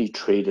commodity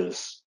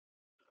traders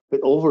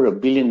with over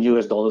 $1 billion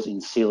in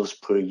sales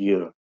per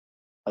year.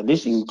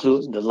 This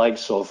includes the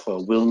likes of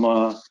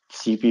Wilmar,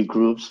 CP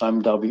Group,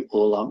 SIMW,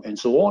 Olam, and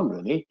so on,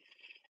 really.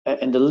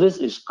 And the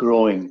list is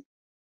growing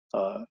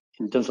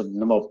in terms of the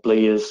number of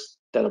players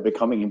that are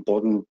becoming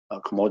important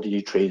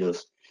commodity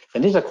traders.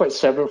 And these are quite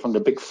separate from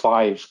the big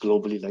fives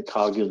globally, like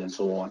Cargill and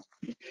so on.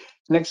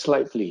 Next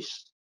slide,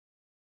 please.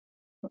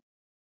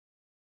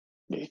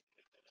 Okay.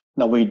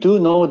 Now, we do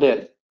know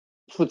that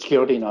food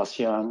security in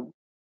ASEAN,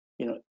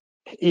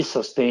 is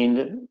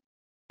sustained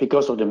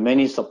because of the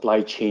many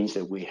supply chains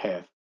that we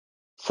have.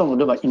 Some of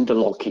them are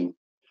interlocking.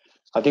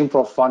 I think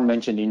Prof. Fan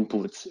mentioned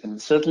inputs, and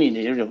certainly in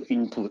the area of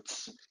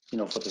inputs,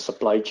 for the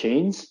supply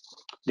chains,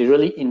 they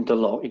really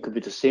interlock. It could be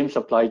the same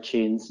supply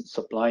chains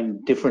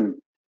supplying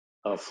different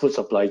food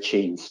supply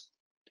chains.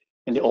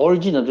 And the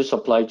origin of the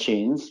supply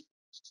chains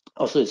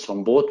also is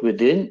from both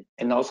within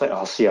and outside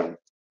ASEAN.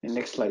 And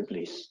next slide,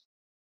 please.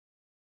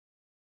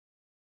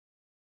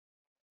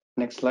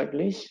 Next slide,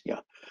 please. Yeah.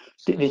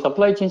 The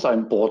supply chains are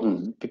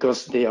important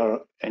because they are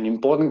an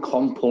important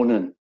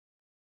component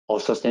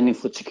of sustaining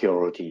food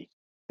security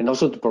and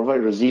also to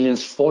provide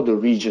resilience for the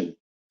region,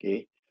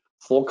 okay,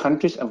 for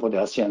countries and for the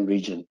ASEAN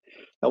region.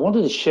 I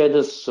wanted to share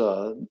this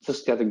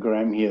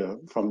scattergram here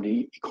from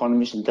the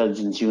Economist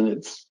Intelligence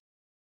Unit's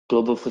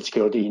Global Food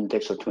Security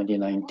Index of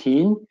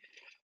 2019.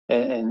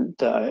 And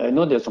I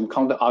know there's some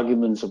counter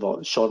arguments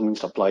about shortening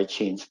supply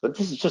chains, but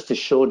this is just to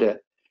show that,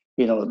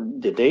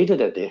 the data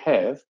that they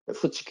have, the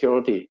food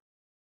security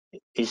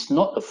is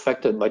not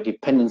affected by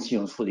dependency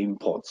on food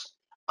imports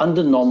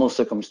under normal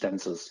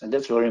circumstances. And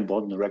that's very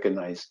important to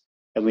recognize.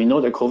 And we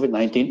know that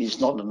COVID-19 is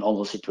not a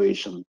normal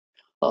situation.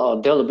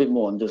 I'll delve a bit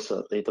more on this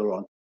later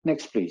on.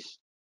 Next, please.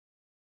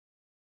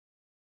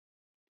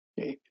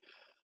 Okay.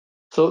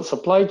 So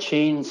supply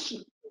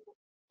chains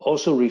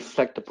also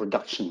reflect the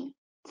production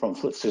from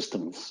food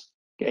systems.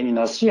 And in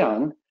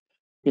ASEAN,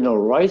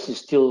 rice is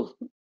still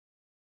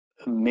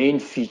a main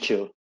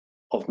feature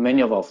of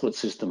many of our food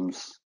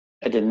systems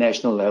at the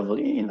national level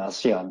in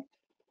ASEAN.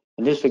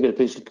 And this figure,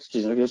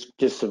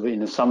 just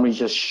in a summary,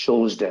 just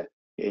shows that.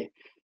 Okay?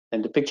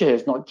 And the picture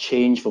has not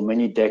changed for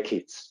many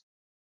decades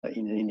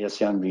in the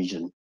ASEAN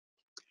region.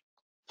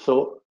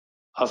 So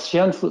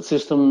ASEAN food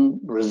system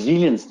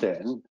resilience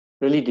then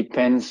really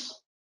depends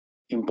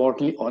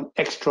importantly on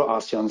extra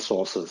ASEAN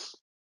sources.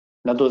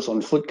 In other words,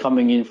 on food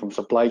coming in from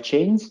supply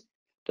chains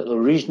that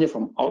originate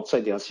from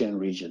outside the ASEAN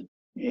region.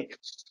 Okay?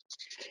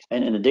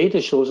 And the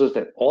data shows us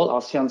that all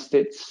ASEAN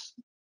states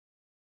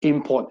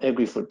import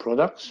agri-food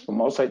products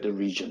from outside the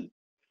region.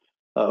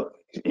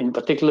 In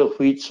particular,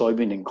 wheat,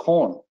 soybean, and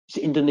corn.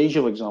 So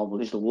Indonesia, for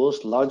example, is the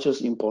world's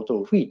largest importer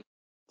of wheat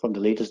from the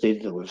latest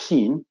data that we've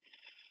seen.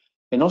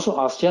 And also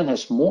ASEAN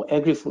has more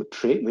agri-food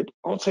trade with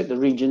outside the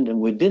region than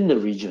within the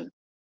region.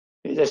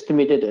 It's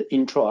estimated that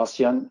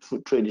intra-ASEAN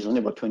food trade is only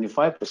about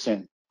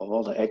 25% of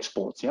all the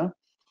exports, yeah?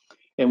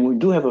 And we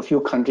do have a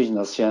few countries in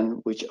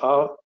ASEAN which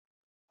are,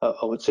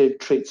 I would say,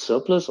 trade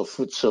surplus or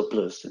food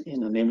surplus,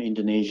 namely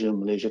Indonesia,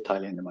 Malaysia,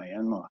 Thailand, and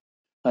Myanmar.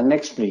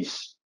 Next,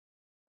 please.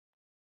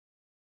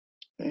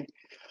 Okay.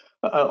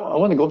 I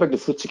want to go back to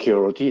food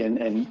security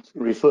and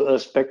refer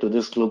us back to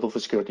this Global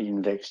Food Security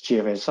Index,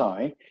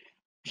 GFSI,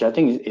 which I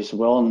think is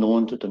well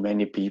known to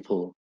many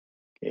people.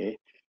 Okay.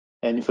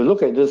 And if you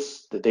look at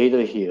this, the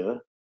data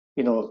here,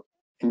 in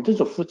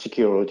terms of food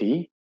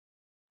security,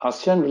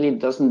 ASEAN really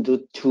doesn't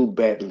do too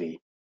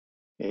badly.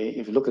 Okay.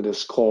 If you look at the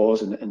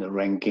scores and the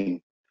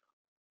ranking.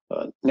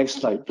 Next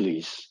slide,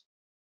 please.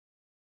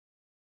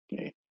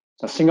 Okay.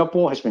 Now,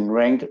 Singapore has been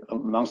ranked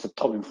amongst the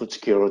top in food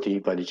security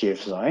by the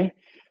GFSI,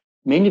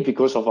 mainly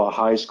because of our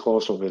high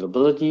scores of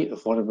availability,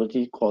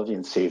 affordability, quality,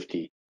 and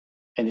safety.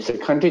 And it's a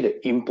country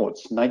that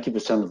imports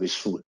 90% of its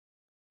food.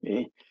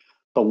 Okay?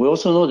 But we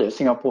also know that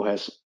Singapore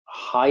has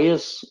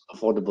highest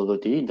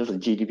affordability in terms of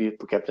GDP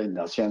per capita in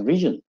the ASEAN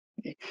region.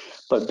 Okay?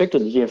 But back to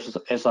the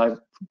GFSI,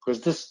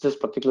 because this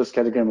particular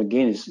scattergram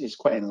again is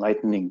quite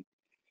enlightening.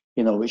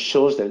 Which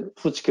shows that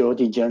food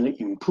security generally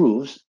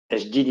improves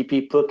as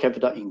GDP per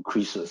capita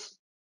increases.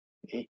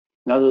 Okay?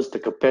 In other words, the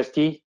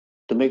capacity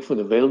to make food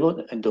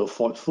available and to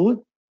afford food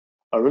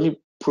are really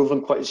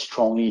proven quite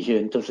strongly here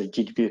in terms of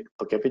GDP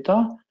per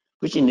capita,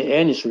 which in the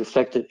end is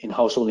reflected in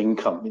household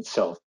income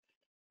itself.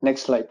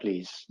 Next slide,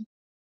 please.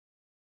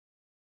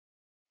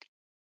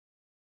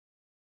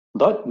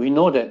 But we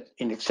know that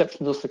in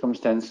exceptional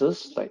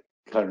circumstances, like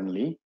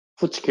currently,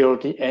 food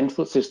security and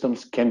food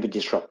systems can be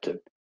disrupted.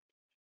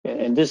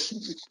 And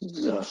this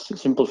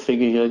simple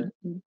figure here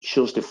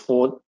shows the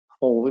four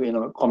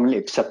commonly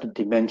accepted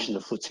dimensions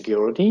of food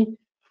security: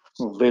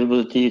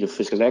 availability, the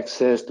physical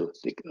access, the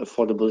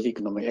affordability,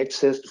 economic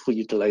access, the food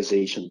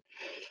utilization.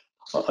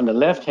 On the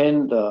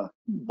left-hand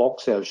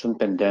box there, I've shown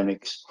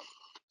pandemics.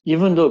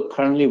 Even though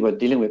currently we're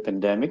dealing with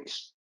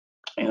pandemics,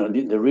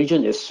 the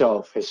region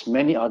itself has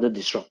many other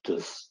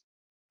disruptors.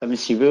 I mean,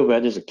 severe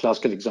weather is a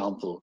classical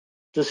example.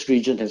 This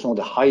region has one of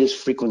the highest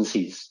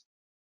frequencies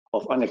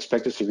of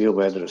unexpected severe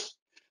weathers.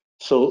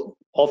 So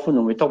often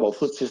when we talk about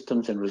food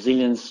systems and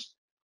resilience,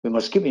 we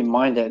must keep in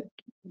mind that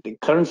the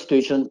current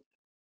situation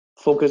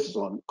focuses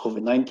on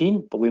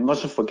COVID-19, but we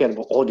mustn't forget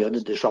about all the other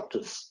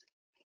disruptors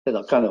that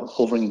are kind of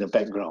hovering in the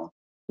background.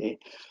 Okay?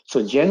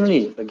 So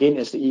generally, again,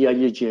 as the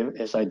EIA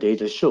GFSI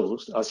data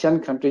shows,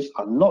 ASEAN countries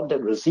are not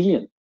that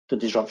resilient to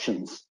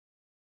disruptions,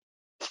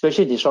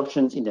 especially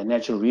disruptions in their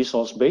natural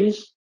resource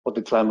base or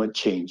to climate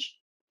change.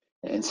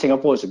 And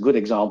Singapore is a good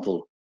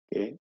example.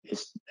 Okay?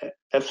 It's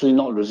absolutely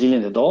not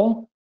resilient at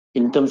all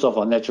in terms of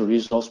our natural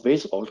resource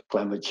base or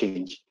climate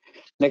change.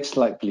 Next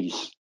slide,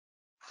 please.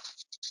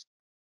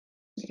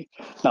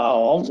 Now,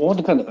 I want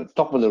to kind of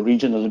talk about the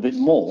region a little bit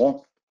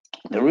more.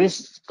 There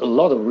is a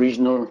lot of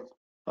regional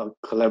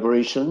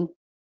collaboration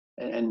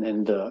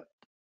and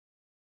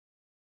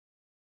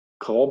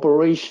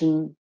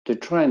cooperation to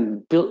try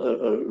and build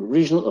a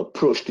regional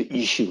approach to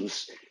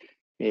issues.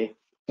 Okay?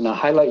 And I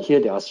highlight here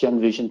the ASEAN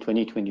Vision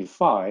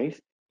 2025,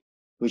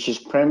 which is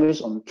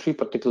premised on three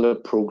particular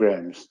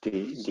programs, the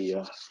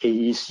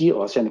AEC,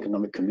 or ASEAN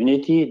Economic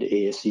Community, the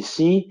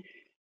ASCC,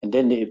 and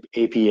then the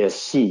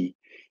APSC.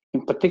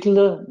 In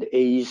particular, the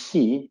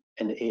AEC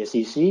and the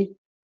ASCC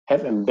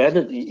have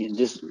embedded in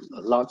these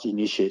large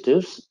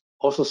initiatives,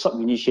 also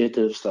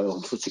sub-initiatives like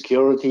on food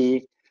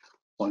security,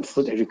 on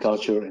food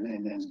agriculture,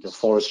 and the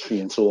forestry,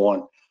 and so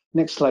on.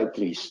 Next slide,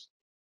 please.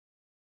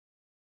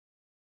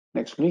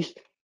 Next, please.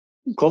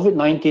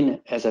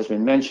 COVID-19, as has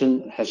been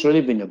mentioned, has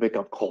really been a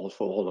wake-up call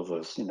for all of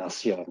us in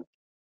ASEAN.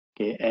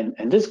 Okay,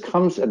 and this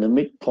comes at the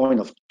midpoint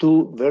of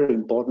two very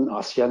important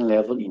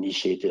ASEAN-level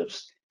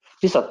initiatives.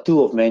 These are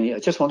two of many. I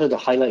just wanted to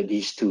highlight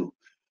these two.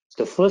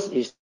 The first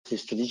is the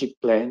strategic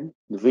plan,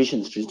 the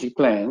vision strategic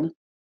plan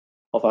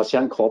of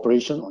ASEAN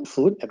cooperation on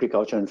food,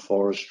 agriculture, and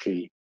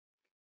forestry,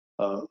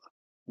 the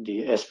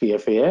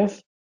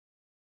SPFAF.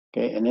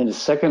 Okay, and then the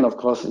second, of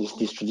course, is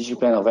the strategic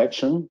plan of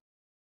action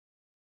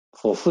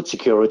for food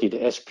security, the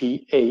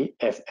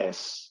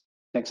SPAFS.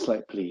 Next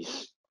slide,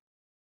 please.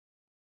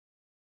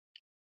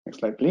 Next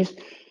slide, please.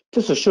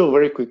 Just to show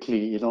very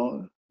quickly,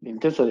 in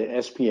terms of the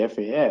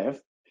SPFAF,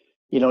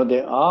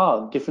 there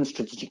are different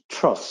strategic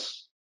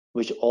trusts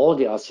which all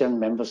the ASEAN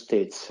member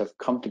states have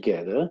come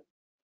together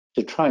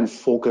to try and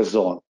focus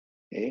on.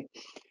 Okay?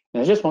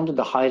 And I just wanted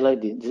to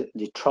highlight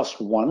the Trust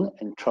 1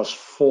 and Trust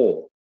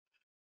 4,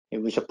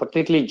 which are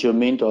particularly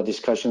germane to our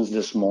discussions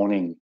this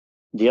morning.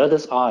 The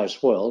others are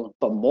as well,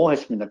 but more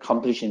has been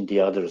accomplished in the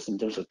others in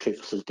terms of trade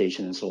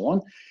facilitation and so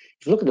on.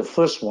 If you look at the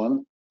first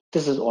one,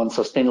 this is on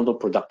sustainable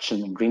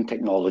production and green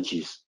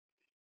technologies.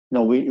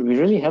 We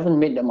really haven't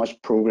made that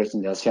much progress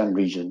in the ASEAN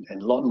region,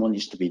 and a lot more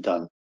needs to be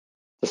done.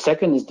 The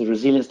second is the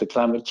resilience to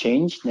climate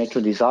change,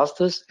 natural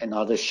disasters, and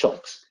other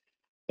shocks.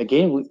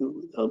 Again,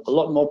 a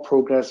lot more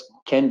progress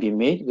can be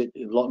made with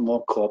a lot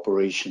more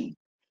cooperation.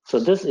 So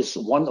this is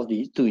one of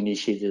the two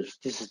initiatives.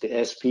 This is the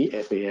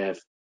SPFAF.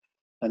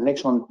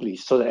 Next one,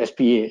 please. So the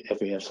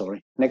SPAFAF,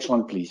 sorry. Next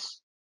one, please.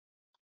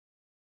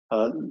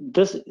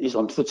 This is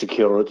on food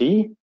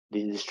security,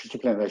 the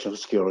strategic plan of action for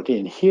security.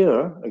 And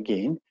here,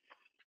 again,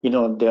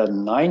 there are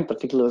 9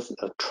 particular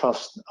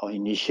trusts or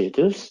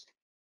initiatives.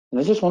 And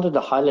I just wanted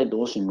to highlight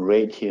those in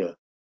red here,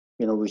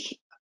 which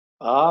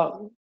are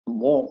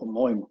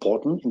more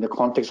important in the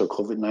context of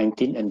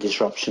COVID-19 and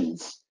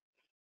disruptions.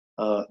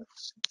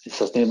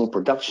 Sustainable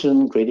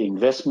production, greater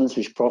investments,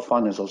 which Prof.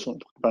 Fan has also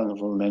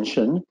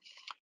mentioned,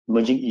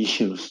 emerging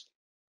issues.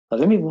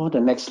 Let me move on to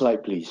the next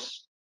slide,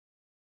 please.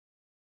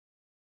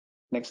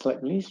 Next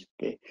slide, please.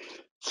 Okay.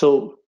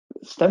 So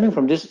stemming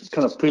from this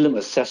kind of prelim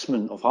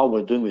assessment of how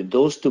we're doing with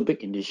those two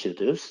big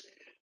initiatives,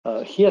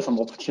 here are some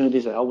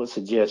opportunities that I would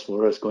suggest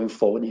for us going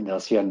forward in the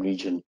ASEAN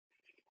region.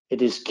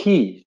 It is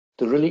key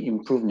to really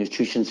improve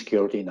nutrition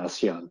security in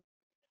ASEAN.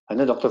 I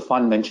know Dr.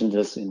 Fan mentioned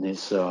this in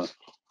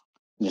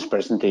his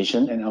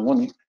presentation, and I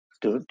want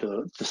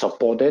to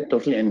support that,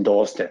 totally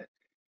endorse that.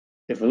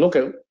 If we look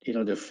at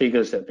the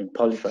figures that have been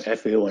published by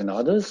FAO and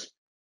others,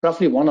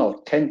 roughly 1 out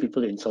of 10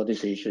 people in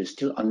Southeast Asia is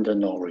still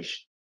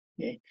undernourished.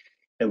 Okay?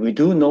 And we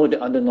do know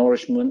that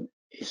undernourishment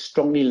is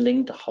strongly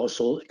linked to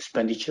household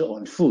expenditure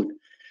on food.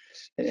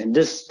 And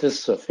this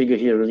figure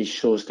here really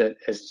shows that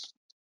as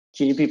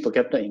GDP per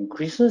capita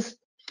increases,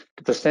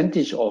 the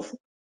percentage of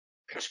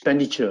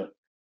expenditure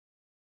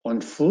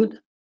on food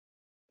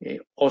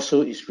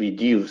also is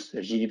reduced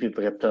as GDP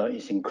per capita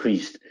is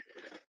increased.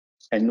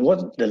 And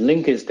what the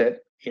link is that,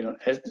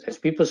 as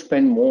people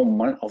spend more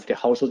money of their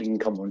household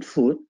income on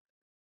food,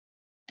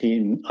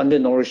 the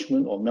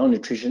undernourishment or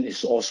malnutrition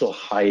is also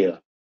higher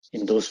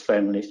in those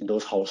families, in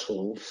those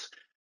households.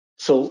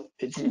 So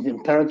it's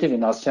imperative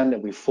in ASEAN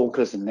that we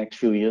focus in the next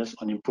few years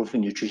on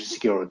improving nutrition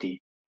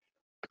security,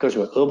 because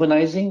we're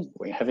urbanizing,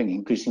 we're having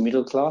increasing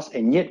middle class,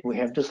 and yet we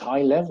have this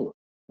high level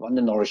of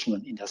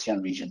undernourishment in the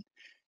ASEAN region.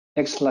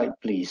 Next slide,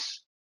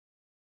 please.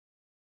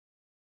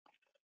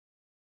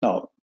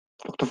 Now,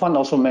 Dr. Fan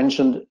also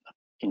mentioned,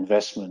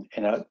 investment,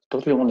 and I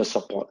totally want to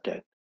support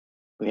that.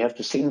 We have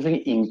to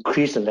significantly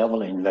increase the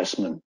level of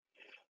investment.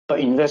 But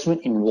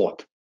investment in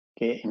what?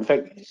 Okay. In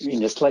fact, in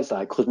the slides that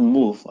I couldn't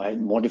move, I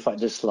modified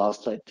this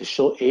last slide to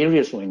show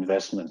areas for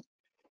investment.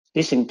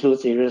 This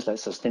includes areas like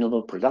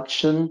sustainable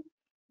production,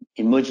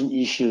 emerging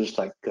issues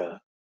like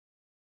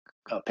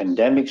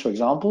pandemics, for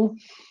example,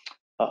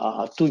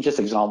 are two just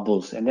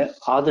examples. And then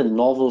other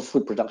novel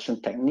food production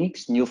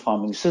techniques, new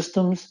farming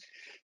systems.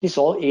 These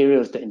are all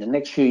areas that in the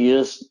next few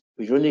years,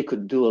 we really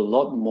could do a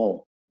lot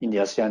more in the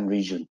ASEAN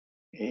region.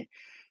 Okay?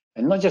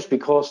 And not just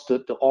because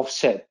to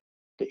offset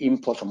the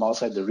import from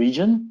outside the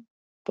region,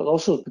 but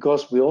also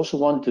because we also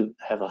want to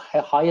have a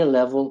higher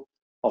level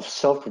of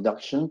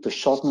self-production to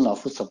shorten our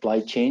food supply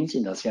chains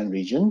in the ASEAN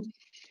region.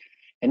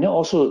 And then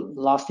also,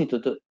 lastly,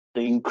 to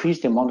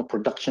increase the amount of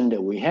production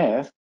that we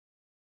have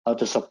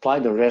to supply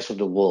the rest of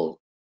the world.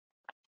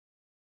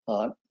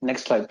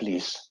 Next slide,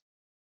 please.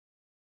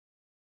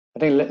 I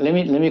think let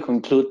me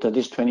conclude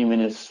these 20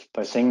 minutes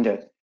by saying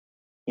that,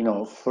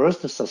 for us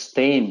to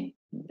sustain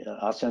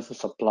ASEAN food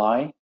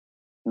supply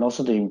and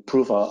also to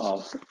improve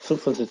our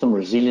food system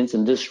resilience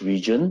in this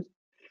region,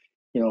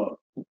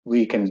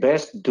 we can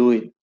best do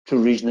it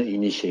through regional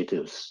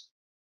initiatives.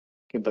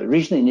 Okay, but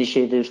regional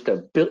initiatives that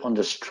are built on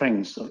the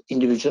strengths of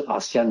individual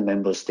ASEAN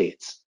member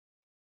states.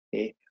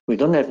 Okay, we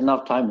don't have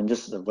enough time in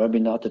this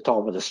webinar to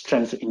talk about the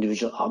strengths of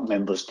individual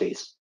member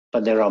states,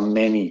 but there are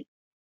many.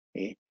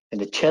 Okay?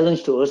 And the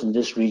challenge to us in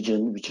this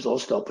region, which is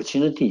also the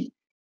opportunity,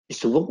 is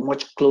to work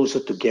much closer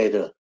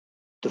together,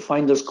 to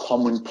find those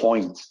common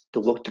points, to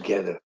work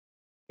together,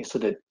 okay, so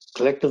that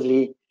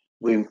collectively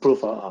we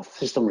improve our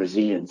system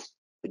resilience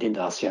within the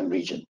ASEAN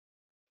region.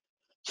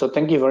 So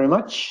thank you very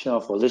much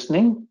for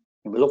listening,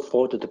 and we look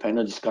forward to the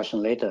panel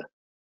discussion later.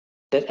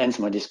 That ends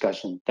my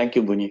discussion. Thank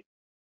you, Bunyi.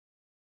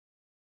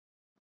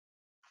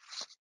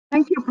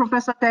 Thank you,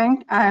 Professor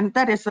Tang, and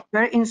that is a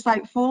very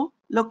insightful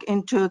look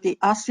into the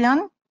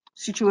ASEAN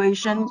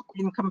situation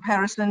in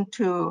comparison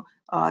to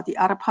the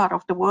other part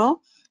of the world.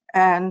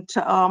 And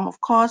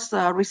of course,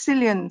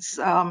 resilience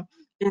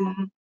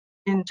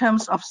in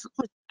terms of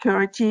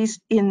securities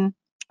in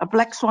a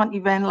black swan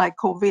event like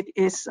COVID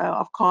is,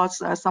 of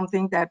course,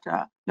 something that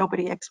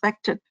nobody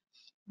expected.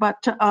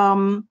 But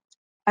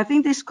I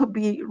think this could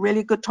be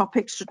really good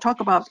topics to talk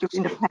about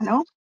in the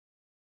panel.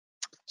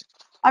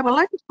 I would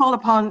like to call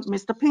upon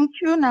Mr. Ping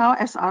Chu now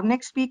as our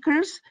next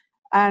speakers.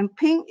 And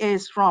Ping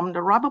is from the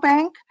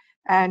Rabobank,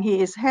 and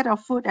he is Head of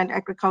Food and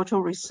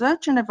Agricultural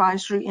Research and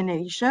Advisory in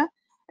Asia,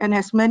 and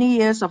has many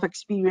years of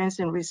experience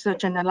in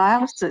research and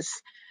analysis.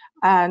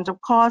 And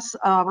of course,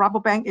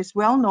 Rabobank is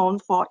well known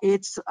for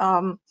its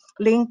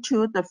link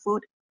to the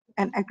food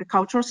and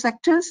agricultural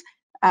sectors,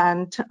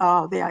 and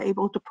they are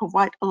able to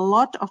provide a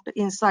lot of the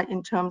insight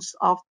in terms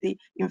of the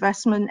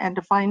investment and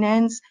the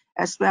finance,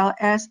 as well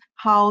as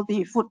how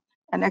the food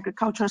and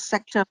agricultural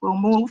sector will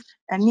move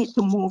and need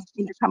to move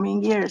in the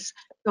coming years.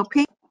 So,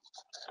 Ping.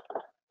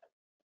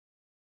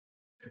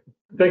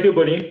 Thank you,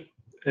 Bunyi.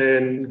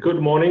 And good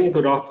morning,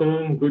 good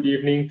afternoon, good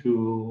evening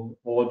to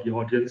all the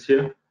audience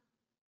here.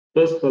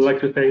 First, I'd like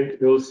to thank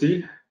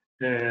ILSI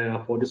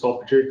for this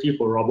opportunity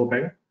for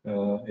Rabobank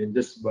in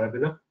this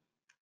webinar.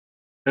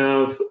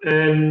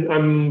 And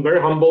I'm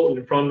very humbled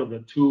in front of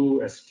the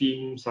two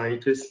esteemed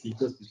scientist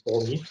speakers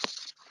before me.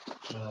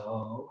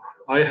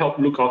 I help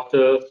look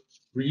after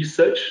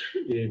research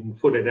in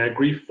food and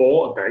agri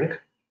for a bank.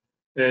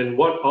 And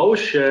what I'll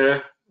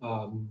share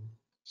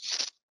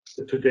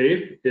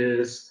today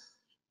is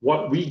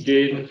what we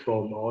gain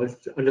from our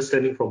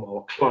understanding from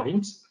our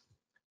clients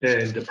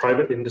and the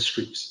private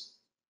industries.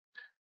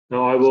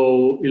 Now, I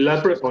will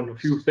elaborate on a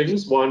few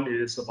things. One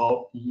is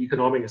about the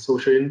economic and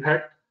social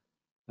impact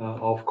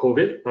of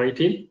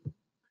COVID-19,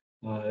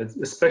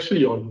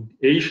 especially on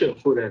Asia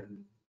food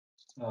and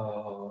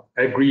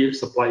agri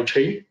supply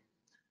chain.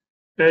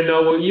 And I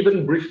will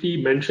even briefly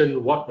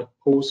mention what the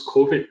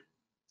post-COVID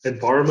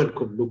environment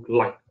could look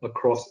like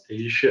across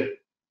Asia.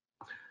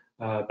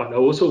 But I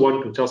also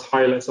want to just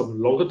highlight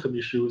some longer-term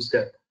issues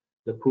that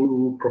the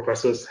two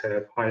professors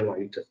have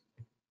highlighted.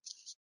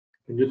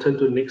 Can you turn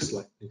to the next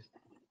slide, please?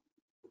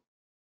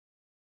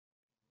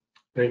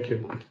 Thank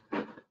you.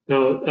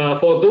 Now,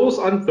 for those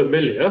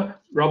unfamiliar,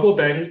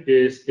 Rabobank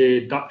is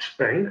a Dutch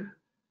bank.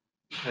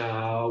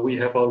 We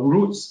have our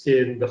roots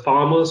in the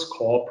Farmers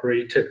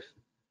Cooperative.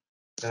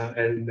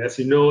 And as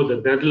you know, the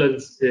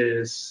Netherlands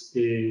is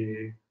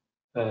a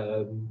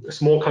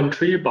small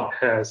country, but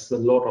has a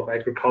lot of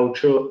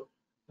agriculture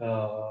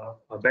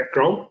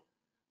background.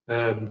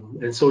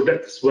 And so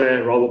that's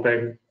where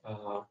Rabobank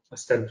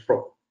stems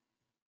from.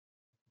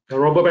 Now,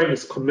 Rabobank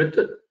is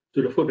committed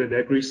to the food and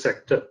agri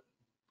sector.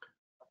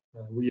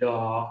 We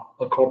are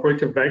a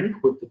cooperative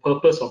bank with the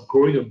purpose of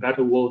growing a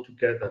better world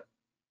together.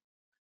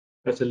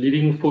 As a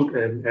leading food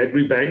and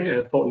agri bank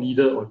and thought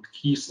leader on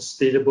key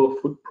sustainable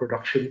food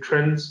production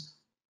trends,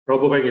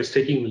 Rabobank is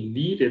taking the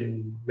lead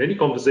in many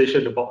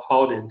conversations about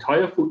how the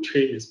entire food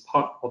chain is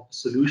part of the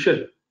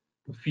solution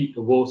to feed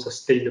the world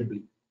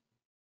sustainably.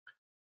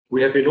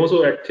 We have been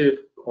also active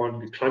on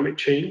the climate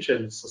change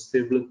and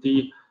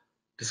sustainability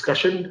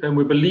discussion, and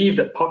we believe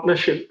that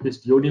partnership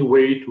is the only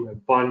way to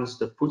advance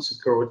the food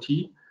security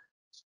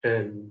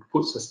and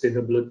food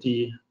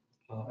sustainability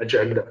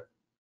agenda.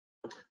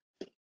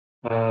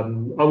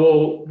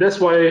 That's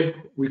why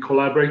we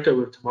collaborated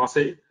with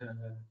Temasek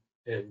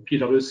and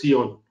PwC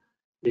on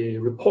a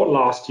report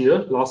last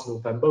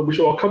November, which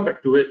I'll come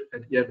back to it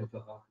at the end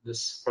of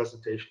this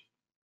presentation.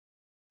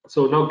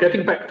 So now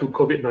getting back to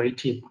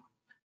COVID-19.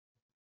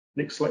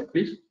 Next slide,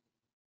 please.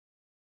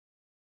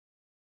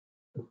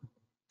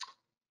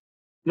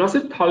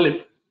 Nasir Talib,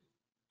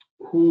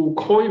 who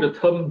coined the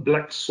term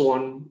black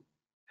swan,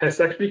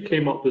 has actually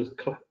came up with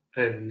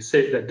and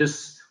said that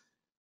this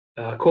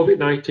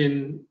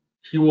COVID-19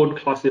 he won't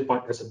classify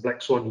as a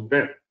black swan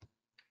event.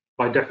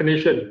 By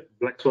definition,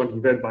 black swan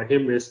event by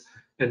him is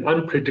an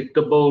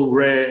unpredictable,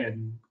 rare,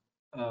 and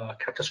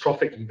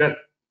catastrophic event.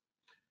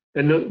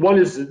 And one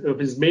of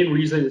his main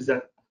reasons is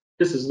that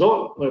this is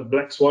not a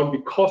black swan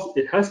because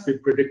it has been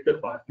predicted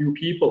by a few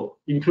people,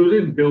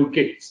 including Bill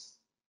Gates.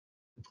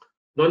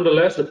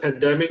 Nonetheless, the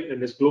pandemic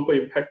and its global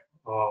impact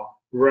are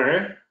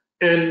rare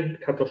and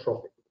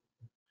catastrophic.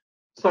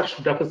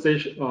 Such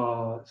devastation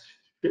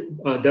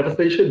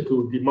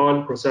to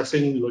demand,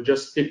 processing,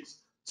 logistics,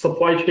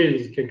 supply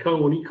chains can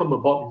only come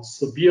about in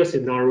severe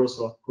scenarios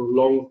of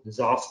prolonged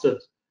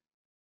disasters.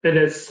 And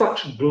at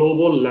such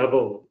global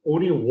level,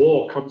 only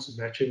war comes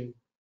to matching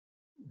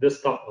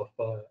this type of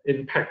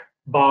impact,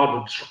 bar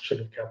the destruction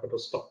of capital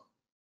stock.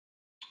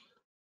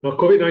 Now,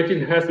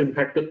 COVID-19 has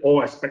impacted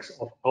all aspects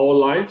of our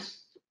lives,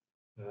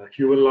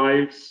 human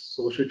lives,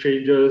 social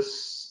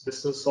changes,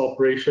 business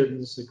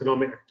operations,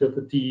 economic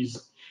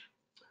activities,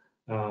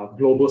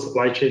 global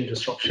supply chain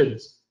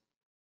disruptions.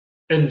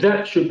 And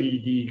that should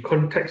be the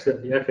context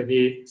that the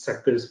F&A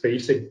sector is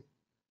facing,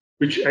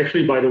 which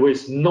actually, by the way,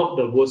 is not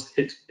the worst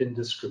hit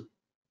industry.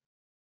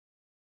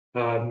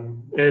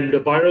 And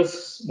the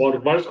virus, while the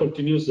virus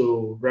continues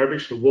to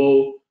ravage the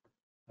world,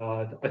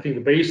 I think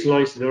the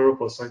baseline scenario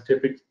for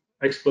scientific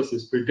experts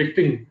is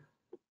predicting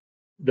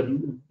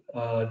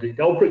the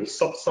outbreak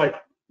subside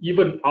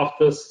even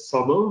after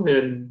summer,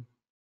 and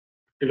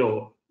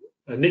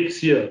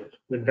next year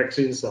when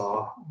vaccines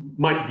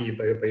might be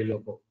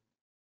available.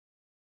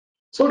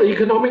 So the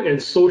economic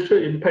and social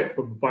impact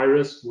from the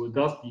virus will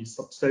thus be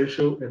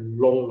substantial and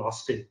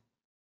long-lasting.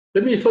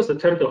 Let me first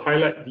attempt to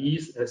highlight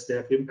these as they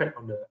have impact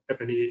on the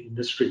F&A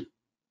industry.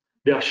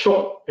 They are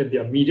short and they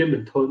are medium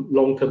and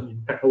long-term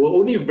impact. I will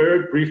only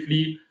very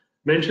briefly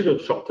mention the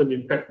short-term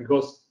impact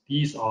because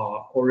these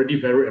are already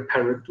very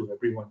apparent to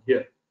everyone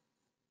here.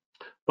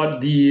 But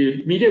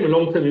the medium and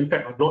long-term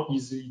impact are not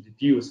easily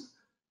deduced,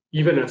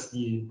 even as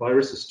the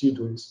virus is still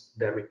doing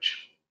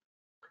damage.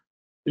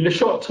 In the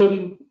short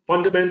term,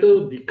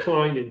 fundamental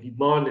decline in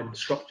demand and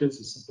disruptions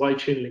in supply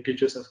chain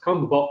linkages has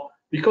come about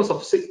because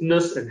of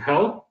sickness and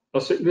health,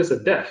 or sickness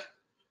and death,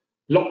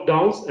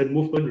 lockdowns and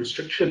movement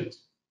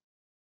restrictions.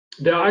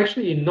 There are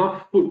actually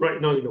enough food right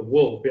now in the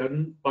world,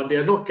 but they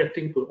are not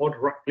getting to all the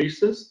right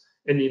places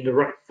and in the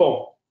right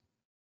form.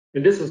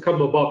 And this has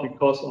come about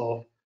because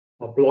of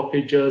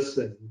blockages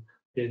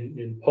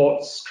in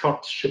ports,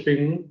 trucks,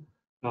 shipping,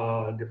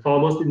 the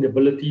farmers'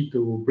 inability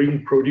to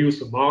bring produce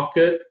to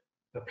market,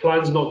 the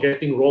plants not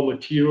getting raw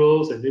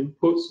materials and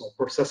inputs, or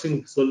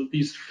processing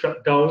facilities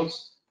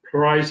shutdowns,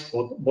 price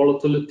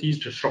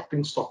volatilities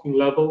disrupting stocking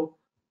level,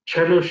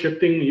 channel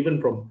shifting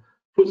even from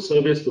food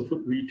service to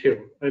food retail.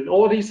 And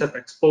all these have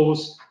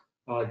exposed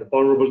the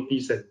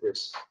vulnerabilities and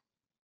risks.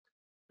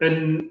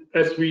 And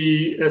as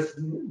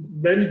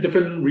many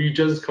different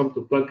regions come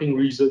to planting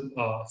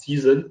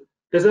season,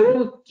 there's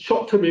another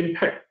short-term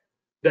impact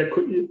that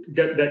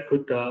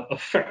could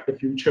affect the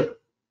future.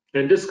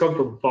 And this comes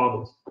from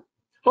farmers.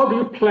 How do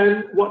you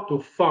plan what to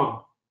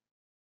farm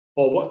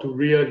or what to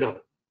rear now?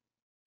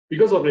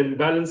 Because of the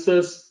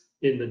imbalances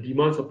in the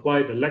demand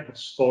supply, the lack of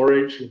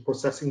storage, the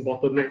processing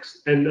bottlenecks,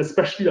 and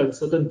especially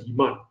uncertain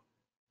demand.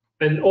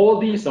 And all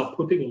these are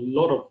putting a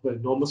lot of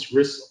enormous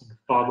risks on the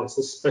farmers,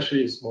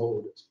 especially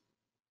smallholders.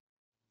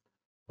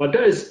 But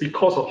that is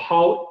because of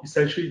how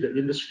essentially the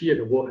industry and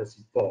the world has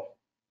evolved.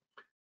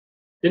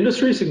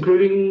 Industries,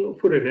 including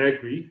food and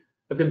agri,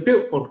 have been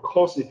built on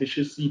cost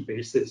efficiency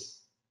basis.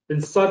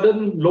 And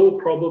sudden, low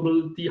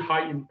probability,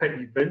 high impact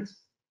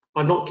events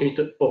are not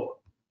catered for.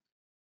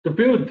 To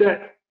build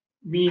that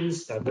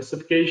means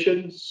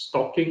diversification,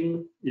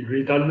 stocking,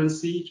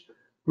 redundancy,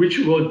 which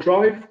will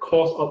drive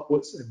costs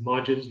upwards and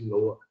margins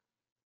lower.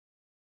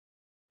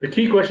 The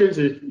key question is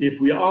if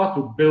we are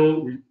to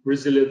build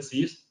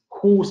resiliencies,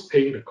 who's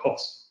paying the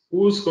cost?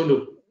 Who's going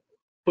to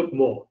put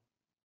more?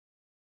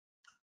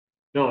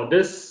 Now,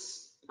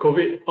 this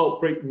COVID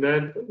outbreak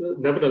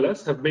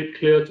nevertheless have made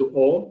clear to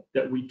all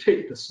that we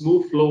take the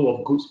smooth flow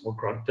of goods for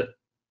granted.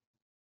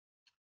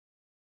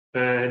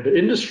 And the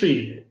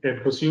industry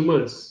and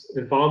consumers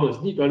and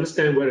farmers need to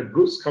understand where the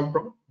goods come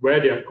from,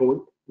 where they are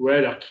going,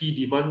 where there are key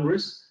demand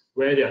risks,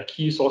 where there are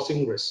key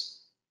sourcing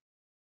risks.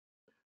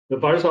 The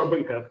virus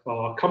outbreak have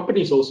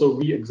companies also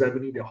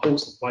re-examining their whole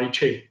supply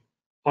chain.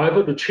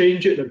 However, to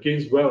change it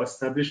against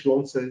well-established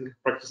long-standing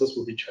practices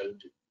will be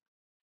challenging.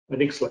 The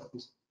next slide,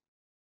 please.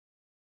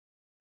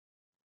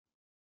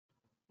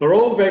 The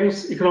Royal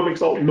Bank's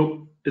economic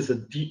outlook is a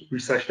deep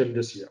recession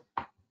this year.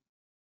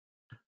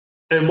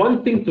 And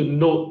one thing to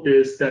note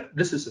is that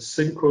this is a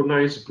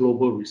synchronized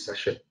global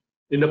recession.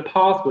 In the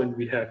past, when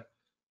we have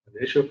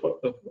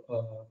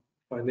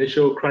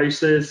financial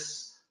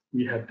crisis,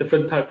 we have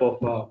different type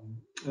of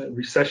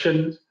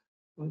recessions.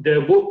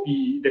 There will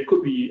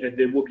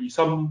be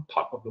some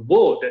part of the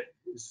world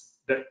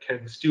that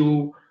can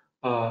still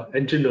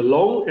engine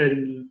along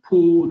and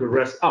pull the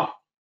rest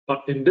up.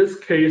 But in this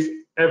case,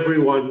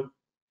 everyone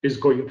is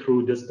going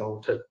through this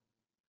downturn,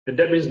 and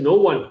that means no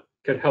one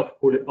can help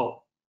pull it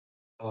out,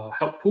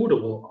 help pull the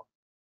world out,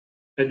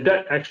 and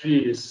that actually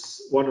is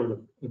one of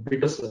the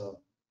biggest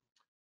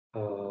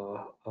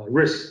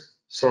risks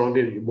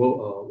surrounding the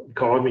world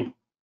economy.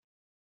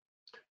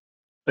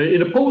 In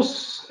the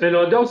post, and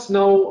I'll just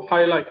now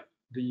highlight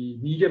the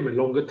medium and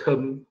longer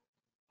term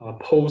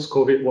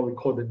post-COVID, what we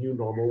call the new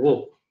normal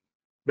world.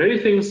 Many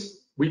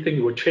things we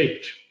think will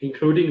change,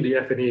 including the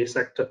F&A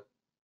sector.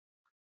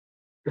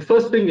 The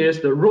first thing is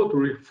the road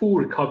to full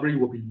recovery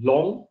will be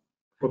long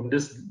from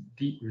this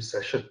deep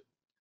recession.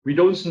 We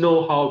don't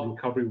know how the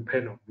recovery will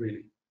pan out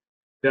really.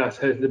 There has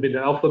been an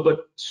alphabet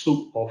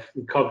soup of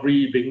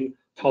recovery being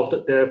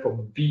touted there,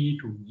 from V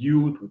to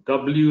U to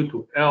W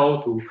to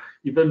L to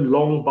even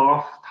long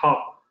bathtub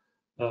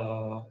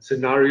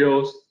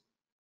scenarios.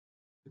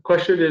 The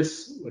question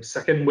is the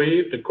second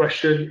wave. The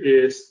question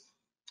is,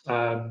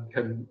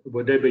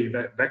 will there be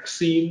a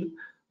vaccine?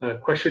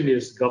 Question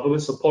is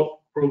government support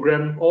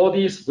program. All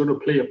these are going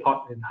to play a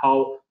part in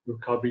how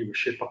recovery will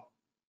shape up.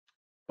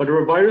 But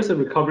the virus and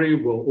recovery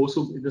will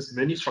also witness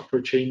many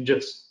structural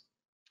changes,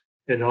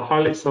 and I'll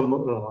highlight some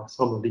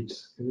of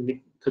these. Can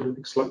we turn to the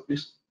next slide,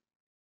 please?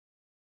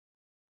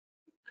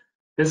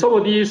 And some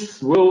of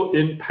these will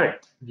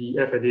impact the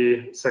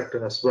F&A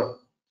sector as well.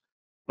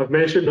 I've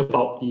mentioned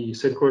about the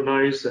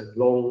synchronized and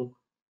long,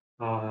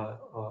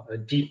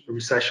 deep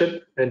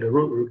recession and the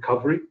road to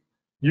recovery.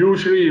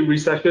 Usually,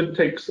 recession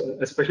takes,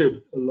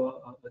 especially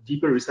a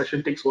deeper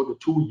recession, takes 1 to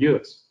 2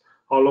 years.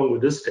 How long will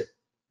this take?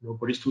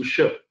 Nobody's too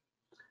sure.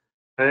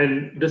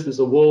 And this is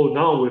a world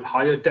now with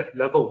higher debt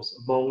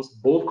levels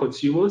amongst both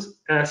consumers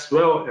as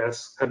well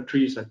as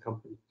countries and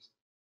companies.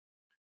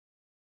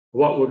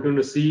 What we're going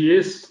to see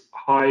is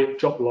high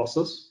job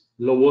losses,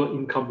 lower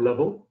income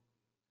level.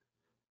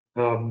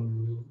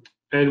 And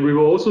we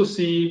will also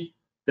see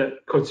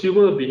that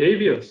consumer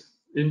behaviors,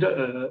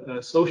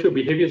 social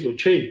behaviors will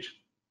change.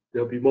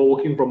 There'll be more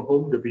working from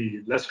home, there'll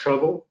be less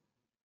travel,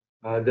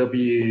 there'll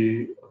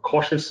be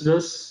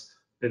cautiousness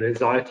and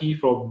anxiety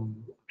from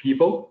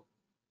people.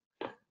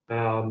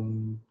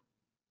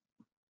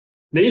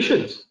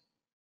 Nations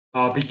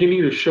are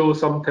beginning to show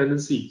some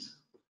tendencies.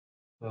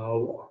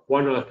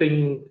 One of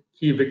the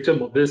key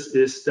victim of this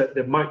is that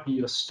there might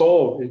be a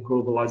stall in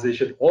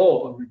globalization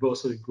or a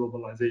reversal in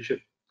globalization.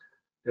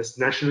 There's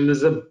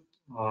nationalism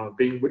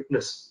being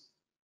witnessed.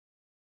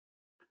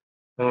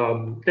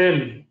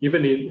 And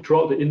even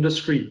throughout the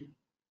industry,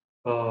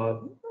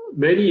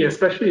 many,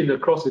 especially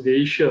across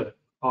Asia,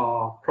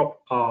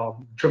 are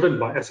driven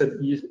by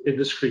SME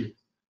industry.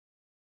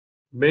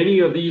 Many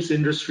of these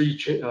industry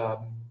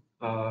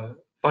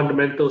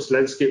fundamentals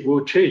landscape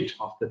will change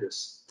after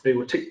this. It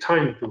will take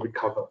time to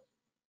recover.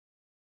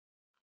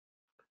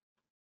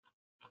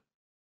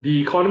 The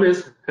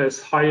Economist has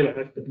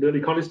highlighted, the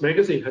Economist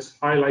magazine has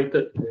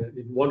highlighted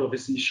in one of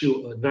its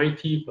issues a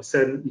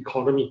 90%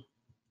 economy,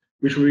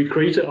 which will be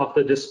created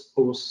after this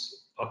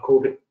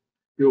post-COVID.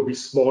 It will be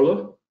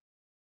smaller,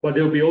 but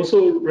there will be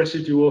also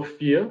residual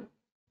fear,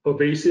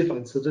 pervasive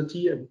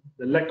uncertainty, and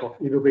the lack of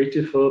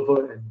innovative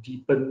fervor and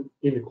deepened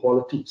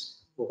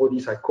inequalities. All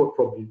these I quote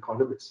from The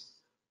Economist.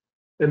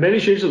 And many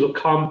changes will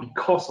come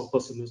because of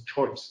personal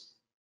choice.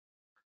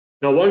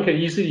 Now, one can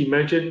easily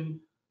imagine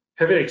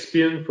having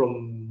experience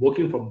from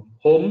working from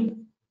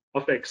home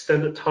after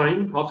extended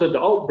time. After the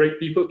outbreak,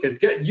 people can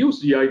get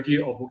used to the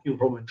idea of working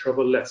from home and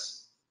travel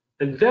less.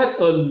 And that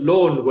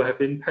alone will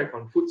have impact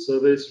on food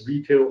service,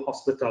 retail,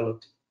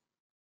 hospitality.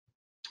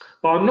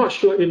 But I'm not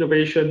sure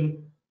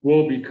innovation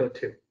will be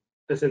curtailed.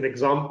 As an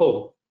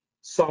example,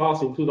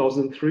 SARS in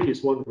 2003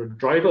 is one of the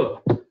drivers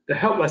that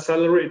helped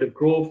accelerate the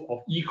growth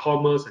of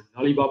e-commerce and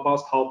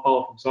Alibaba's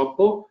Taobao, for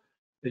example,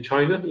 in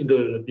China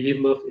into the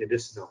behemoth it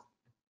is now.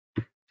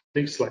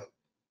 Next slide.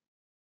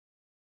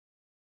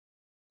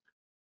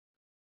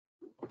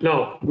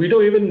 Now, we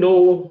don't even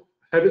know,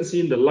 haven't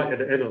seen the light at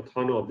the end of the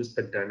tunnel of this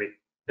pandemic.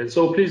 And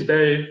so please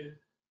bear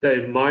that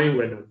in mind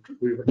when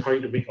we were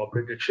trying to make our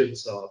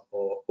predictions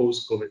for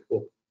post-COVID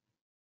world.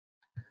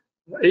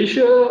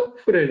 Asia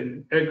food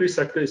and agri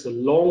sector is a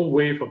long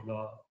way from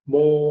the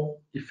more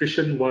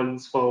efficient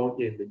ones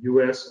found in the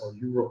US or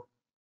Europe.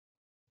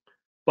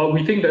 But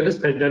we think that this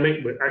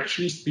pandemic will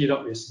actually speed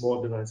up its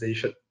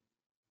modernization.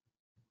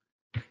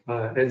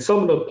 And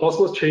some of the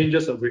possible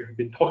changes that we've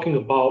been talking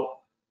about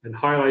and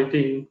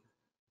highlighting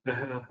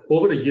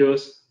over the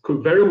years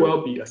could very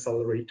well be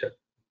accelerated.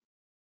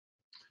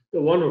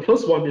 The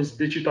first one is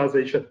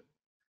digitization.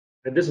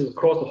 And this is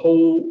across the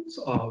whole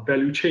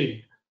value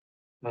chain.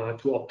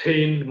 to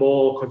obtain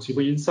more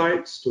consumer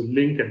insights, to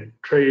link and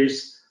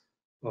trace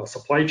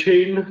supply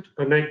chain, to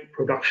connect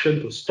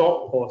production to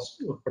stock or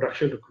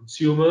production to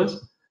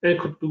consumers, and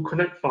to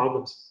connect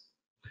farmers.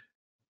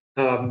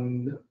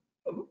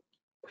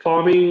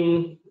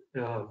 Farming,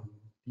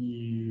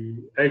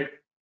 the ag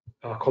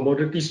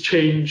commodities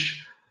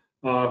change,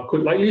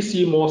 could likely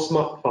see more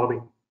smart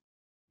farming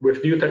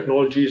with new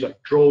technologies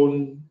like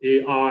drone,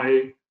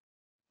 AI,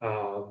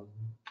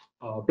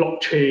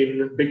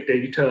 blockchain, big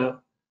data,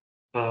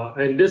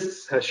 and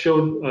this has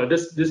shown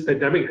this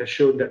pandemic has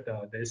shown that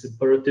there is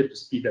imperative to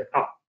speed that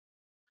up.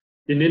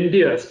 In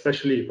India,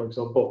 especially, for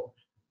example,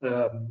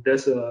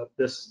 there's a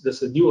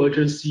new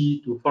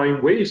urgency to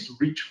find ways to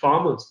reach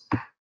farmers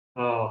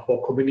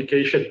for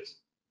communications.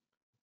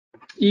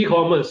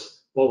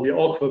 E-commerce, while we're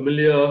all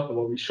familiar,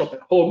 while we shop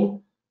at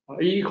home,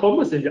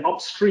 e-commerce in the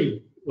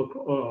upstream,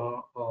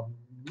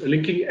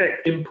 linking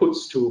ag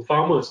inputs to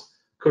farmers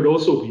could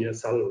also be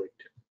accelerated.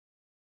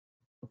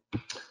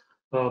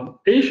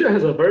 Asia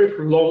has a very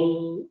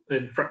long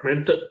and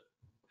fragmented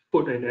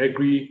food and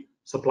agri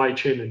supply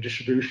chain and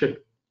distribution.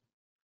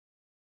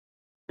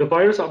 The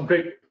virus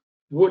outbreak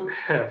would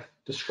have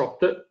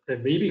disrupted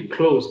and maybe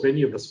closed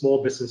many of the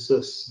small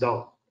businesses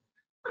down,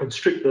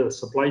 constrict the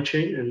supply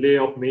chain, and lay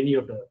off many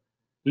of the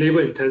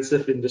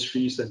labor-intensive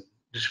industries and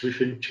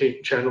distribution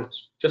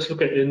channels. Just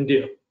look at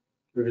India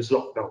with its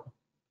lockdown.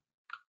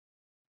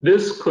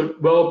 This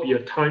could well be a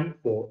time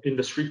for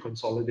industry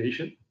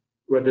consolidation,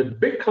 where the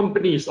big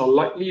companies are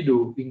likely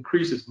to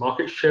increase its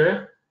market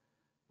share,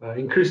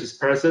 increase its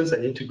presence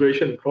and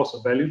integration across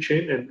the value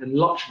chain, and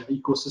enlarge their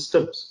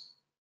ecosystems.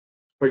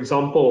 For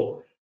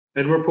example,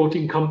 animal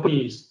protein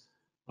companies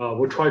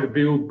will try to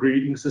build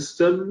breeding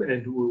system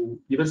and will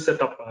even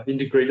set up an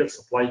integrated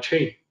supply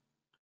chain.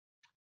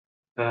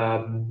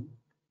 In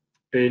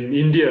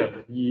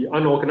India, the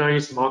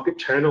unorganized market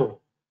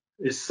channel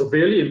is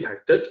severely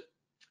impacted,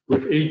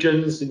 with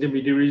agents,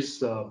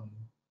 intermediaries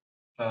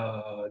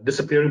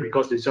disappearing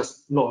because there's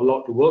just not a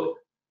lot to work.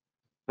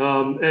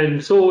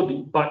 And so,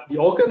 but the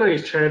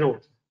organized channel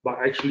will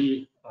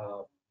actually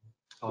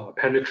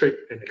penetrate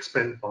and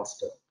expand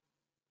faster.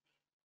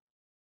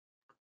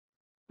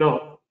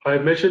 Now, I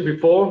mentioned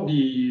before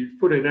the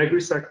food and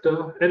agri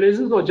sector, and this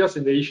is not just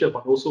in Asia,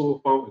 but also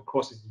found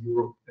across in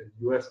Europe and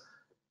US,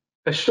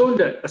 has shown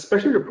that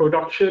especially the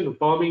production and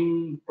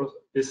farming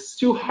is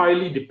still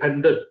highly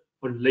dependent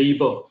on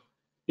labor,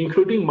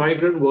 including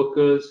migrant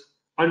workers,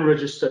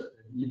 unregistered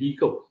and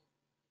illegal.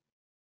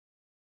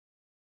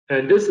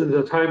 And this is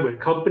a time when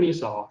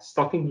companies are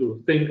starting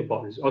to think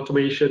about this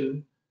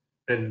automation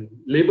and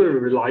labor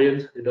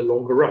reliance in the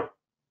longer run,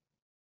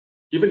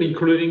 even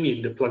including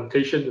in the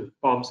plantation and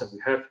farms that we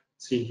have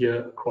seen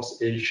here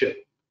across Asia.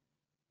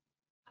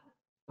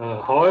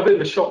 However, in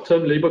the short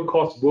term, labor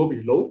costs will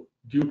be low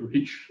due to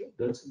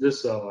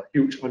this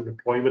huge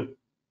unemployment.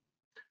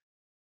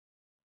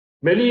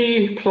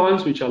 Many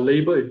plants which are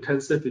labor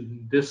intensive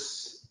in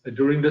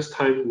during this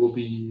time will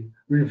be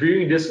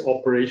reviewing these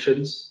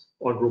operations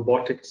on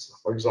robotics,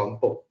 for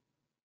example.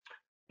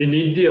 In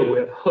India, we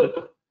have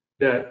heard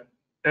that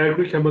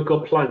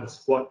agri-chemical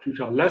plants, which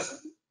are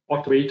less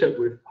automated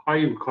with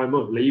high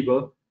requirement of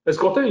labor, has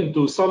gotten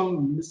into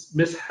some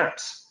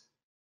mishaps.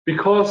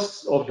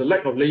 Because of the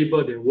lack of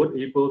labor, they weren't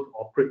able to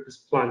operate these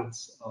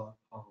plants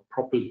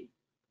properly.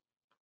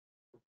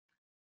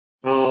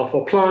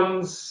 For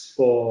plants,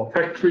 for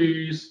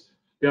factories,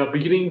 they are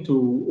beginning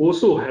to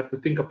also have to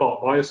think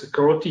about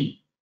biosecurity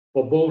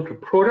for both the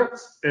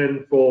products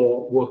and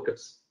for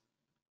workers.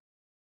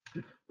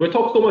 We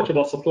talk so much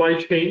about supply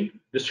chain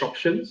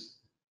disruptions,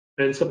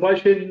 and supply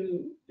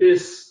chain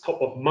is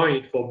top of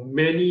mind for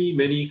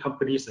many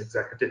companies'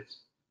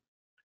 executives.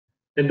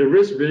 And the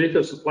risk related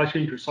to supply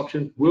chain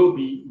disruption will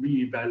be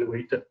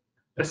reevaluated,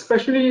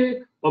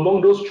 especially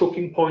among those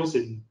choking points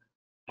in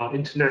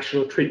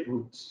international trade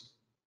routes.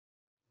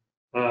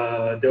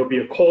 There will be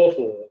a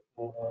call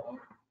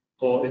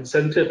for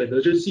incentive and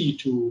urgency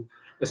to,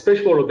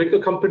 especially for the bigger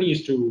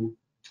companies, to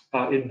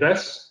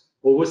invest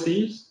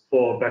overseas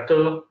for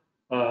better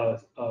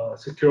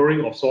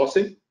securing of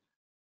sourcing.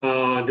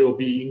 There will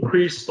be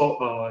increased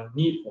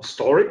need for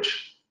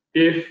storage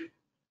if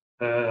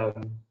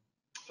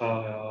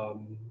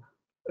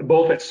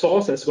both at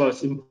source as well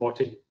as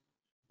importing.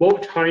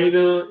 Both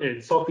China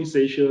and Southeast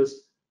Asia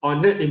are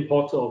net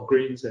importers of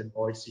grains and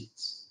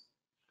oilseeds.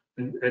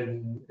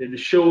 And it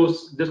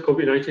shows, this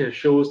COVID-19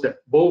 shows that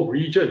both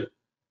region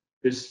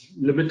is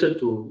limited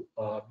to,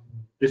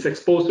 is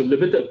exposed to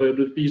limited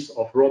availabilities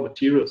of raw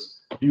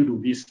materials due to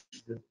these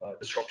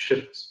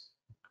disruptions.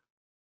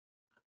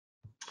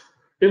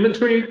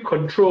 Inventory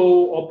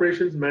control,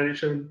 operations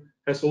management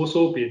has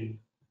also been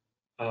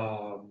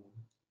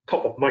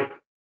top of mind.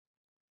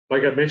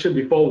 Like I mentioned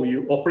before, we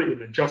operate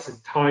in a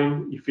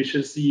just-in-time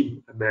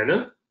efficiency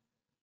manner.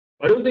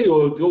 I don't think it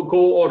will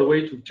go all the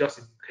way to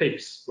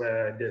just-in-case,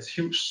 where there's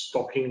huge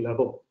stocking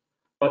level,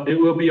 but there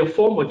will be a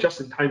form of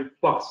just-in-time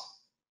plus.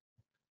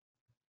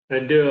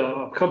 And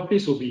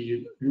companies will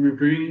be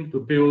reviewing to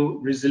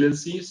build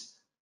resiliencies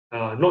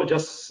not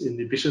just in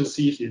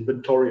efficiencies,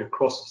 inventory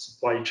across the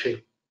supply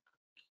chain.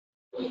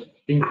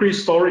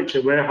 Increased storage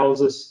and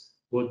warehouses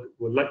would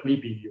likely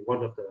be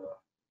one of the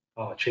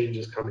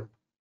changes coming.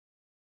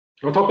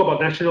 I'll talk about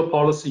national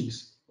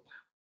policies.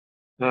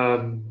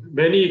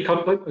 Many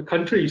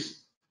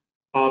countries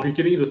are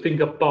beginning to think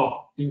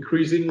about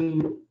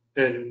increasing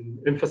and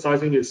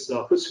emphasizing its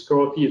food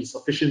security and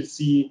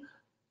sufficiency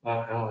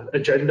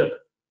agenda.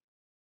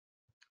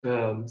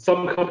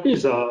 Some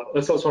countries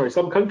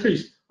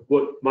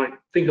might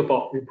think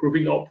about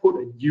improving output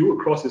and yield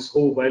across its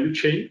whole value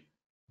chain,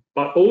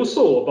 but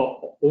also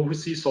about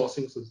overseas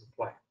sourcing and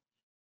supply.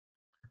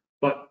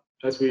 But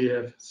as we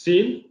have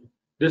seen,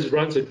 this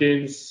runs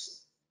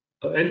against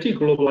an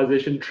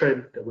anti-globalization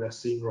trend that we are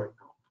seeing right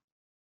now.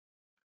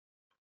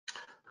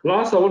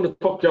 Last, I want to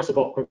talk just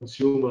about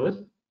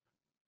consumers.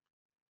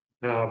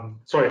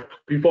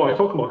 Before I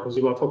talk about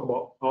consumer, I'll talk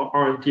about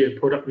R&D and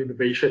product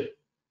innovation.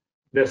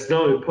 There's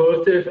now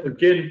imperative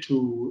again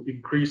to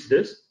increase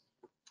this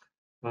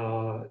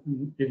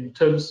in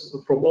terms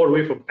from all the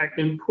way from ag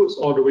inputs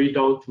all the way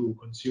down to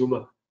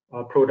consumer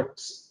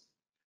products.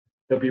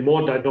 There'll be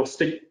more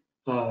diagnostic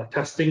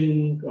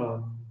testing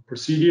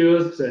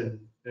procedures, and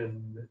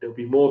there'll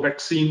be more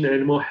vaccine,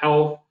 animal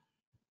health,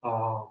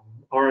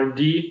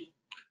 R&D,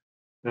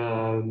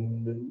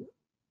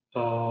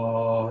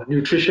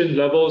 nutrition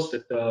levels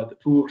that the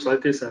two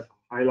scientists have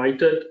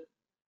highlighted,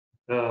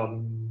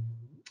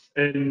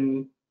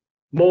 and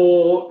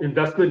more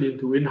investment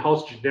into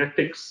in-house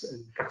genetics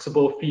and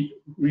flexible feed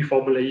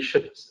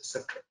reformulations,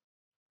 etc.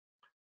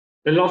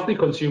 And lastly,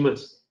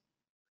 consumers.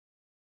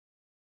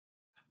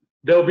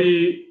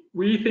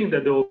 We think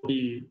that there will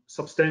be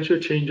substantial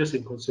changes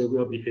in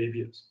consumer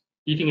behaviors.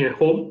 Eating at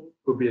home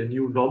will be a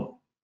new norm.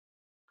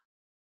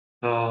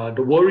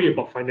 The worry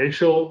about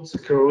financial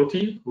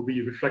security will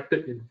be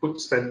reflected in food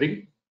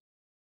spending.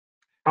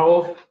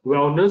 Health,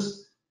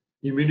 wellness,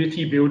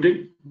 immunity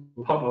building,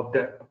 part of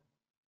that.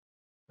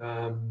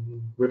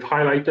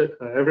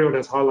 Everyone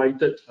has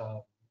highlighted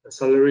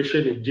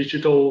acceleration in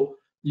digital,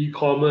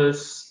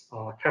 e-commerce,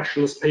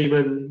 cashless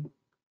payment.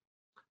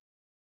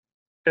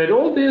 And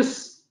all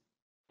this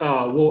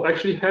will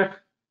actually have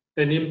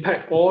an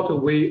impact all the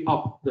way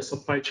up the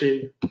supply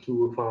chain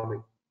to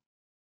farming.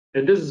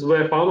 And this is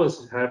where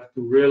farmers have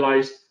to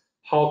realize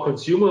how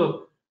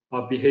consumer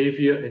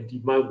behavior and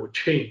demand will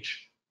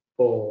change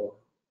for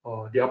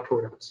their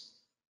products.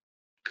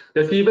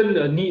 There's even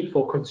a need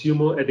for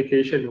consumer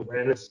education and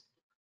awareness.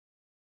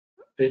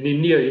 In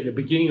India, in the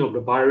beginning of the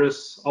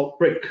virus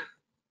outbreak,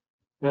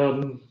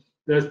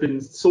 there's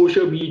been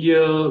social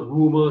media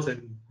rumors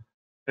and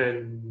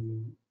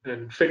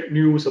fake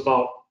news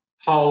about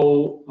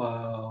how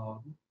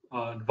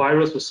the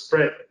virus was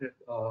spread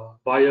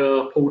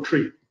via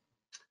poultry.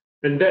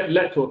 And that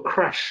led to a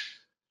crash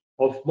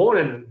of more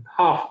than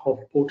half of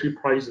poultry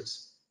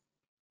prices.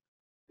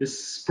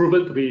 It's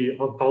proven to be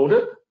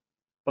unfounded,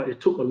 but it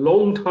took a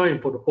long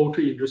time for the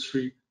poultry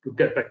industry to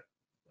get back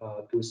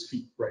to its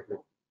feet right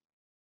now.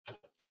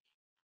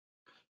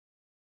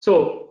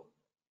 So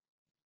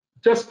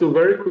just to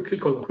very quickly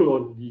conclude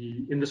on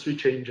the industry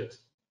changes.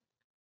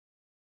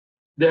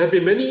 There have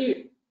been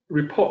many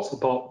reports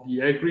about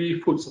the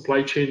agri-food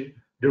supply chain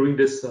during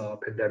this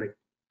pandemic.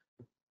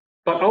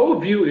 But our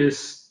view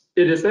is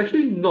it is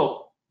actually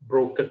not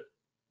broken.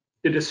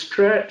 It is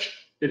stretched,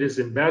 it is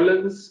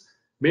imbalanced,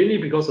 mainly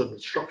because of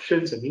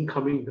disruptions and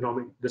incoming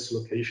economic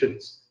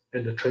dislocations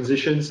and the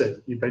transitions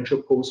and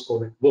eventual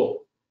post-COVID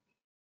world.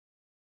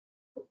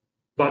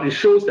 But it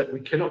shows that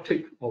we cannot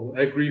take our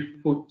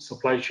agri-food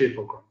supply chain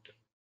for granted.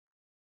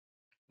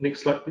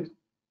 Next slide, please.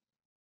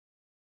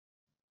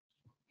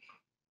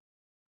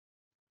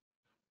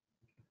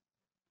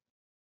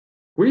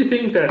 We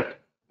think that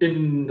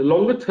in the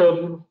longer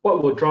term,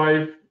 what will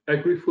drive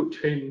agri-food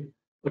chain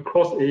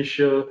across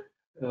Asia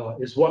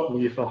is what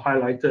we've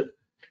highlighted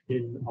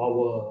in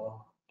our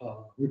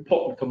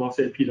report with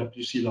Temasek at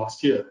PwC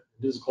last year.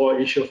 This is called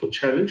Asia Food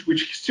Challenge,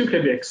 which still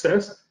can be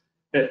accessed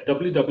at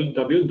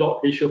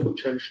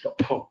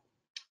www.asiafoodchallenge.com.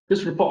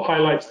 This report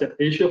highlights that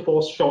Asia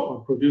falls short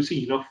on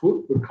producing enough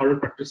food with current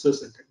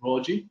practices and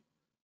technology.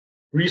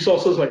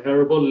 Resources like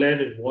arable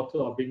land and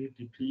water are being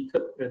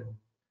depleted and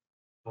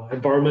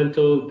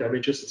environmental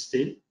damages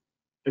sustained.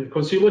 And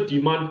consumer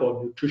demand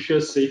for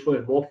nutritious, safer,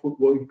 and more food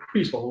will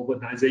increase from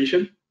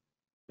urbanization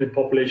and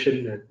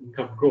population and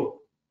income growth.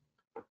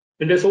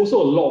 And there's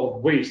also a lot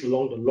of waste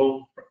along the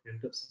long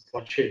fragmented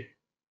supply chain.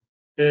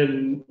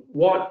 And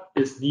what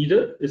is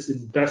needed is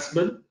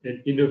investment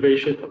and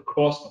innovation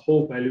across the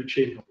whole value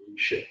chain of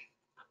Asia.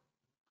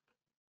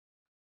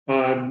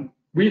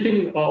 We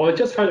think, I'll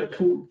just highlight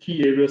two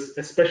key areas,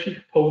 especially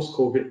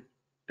post-COVID,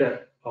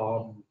 that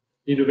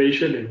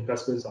innovation and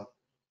investments are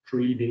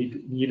truly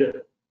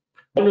needed.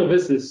 One of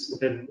this is,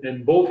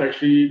 and both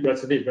actually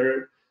resonate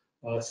very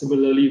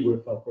similarly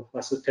with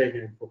Professor Teng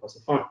and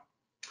Professor Fan.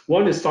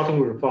 One is starting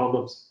with the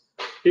farmers.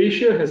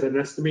 Asia has an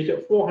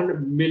estimated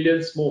 400 million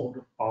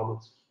smallholder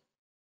farmers.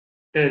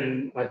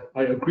 And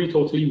I agree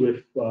totally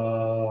with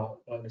the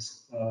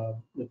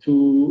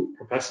two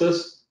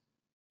professors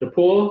The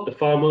poor, the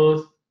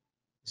farmers,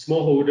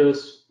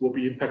 smallholders will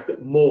be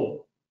impacted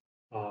more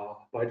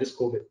by this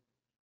COVID.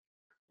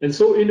 And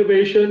so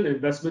innovation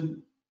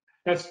investment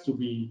has to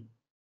be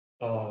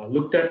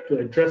looked at to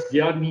address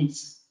their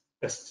needs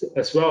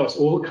as well as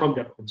overcome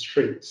their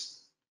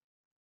constraints.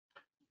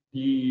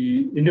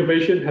 The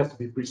innovation has to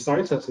be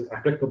precise as it's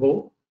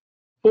applicable.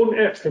 Phone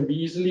apps can be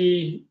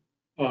easily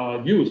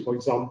used, for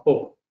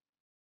example,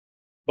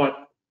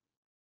 but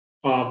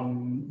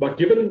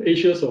given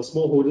Asia's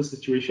smallholder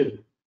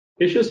situation,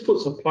 Asia's food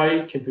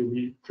supply can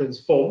be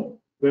transformed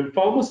when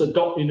farmers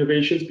adopt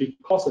innovations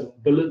because of the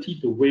ability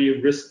to weigh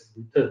risks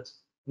and returns,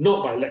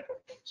 not by lack of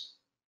funds.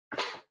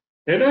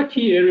 Another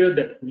key area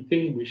that we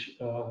think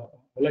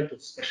I'd like to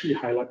especially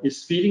highlight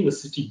is feeding the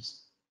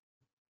cities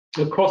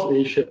across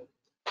Asia.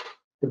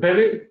 The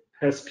pandemic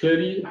has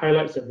clearly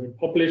highlighted that when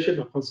population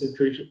are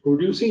concentrated,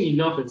 producing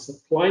enough and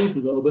supplying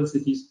to the urban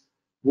cities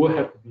will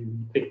have to be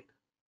rethink.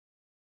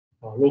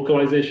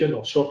 Localization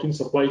or shortening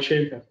supply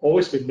chain have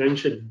always been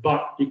mentioned,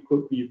 but it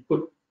could be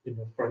put in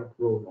the front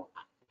row.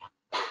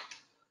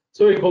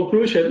 So in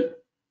conclusion,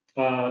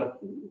 I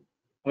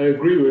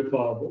agree with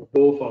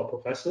both our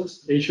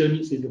professors. Asia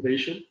needs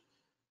innovation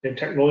and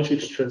technology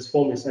to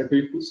transform its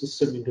agri-food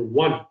system into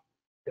one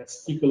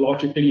that's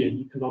ecologically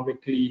and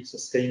economically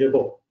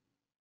sustainable.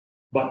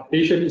 But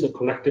Asia needs a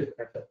collective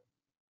effort.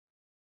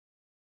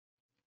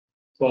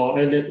 So I'll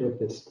end it with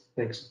this.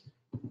 Thanks.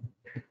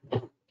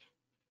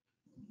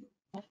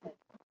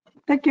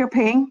 Thank you,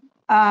 Ping.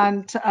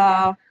 And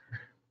a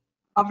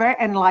very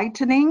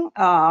enlightening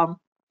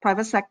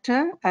private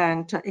sector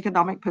and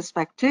economic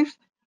perspective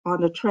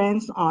on the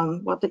trends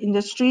on what the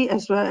industry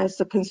as well as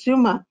the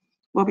consumer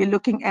will be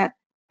looking at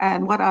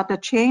and what are the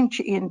change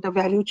in the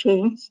value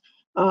chains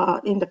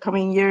in the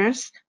coming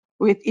years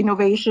with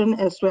innovation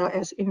as well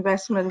as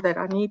investment that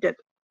are needed.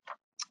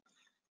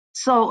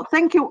 So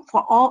thank you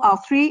for all our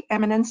three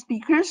eminent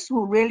speakers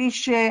who really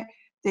share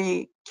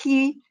the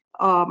key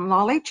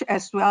knowledge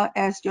as well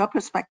as your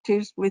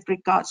perspectives with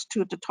regards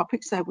to the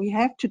topics that we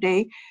have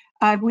today.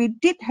 And we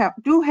did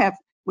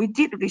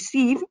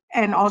receive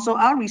and also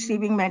are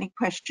receiving many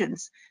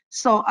questions.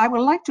 So I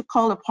would like to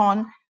call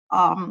upon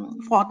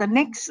for the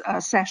next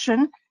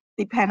session,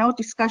 the panel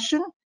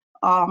discussion,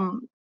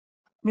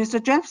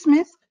 Mr. Jeff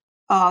Smith,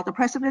 the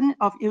president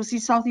of ILSI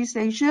Southeast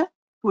Asia,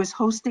 who is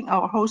hosting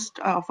our host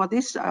for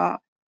this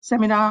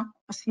seminar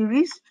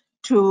series,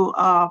 to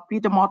be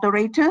the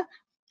moderator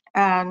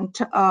and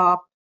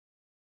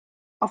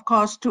of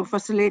course to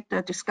facilitate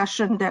the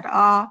discussion that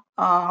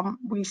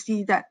we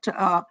see that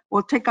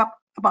will take up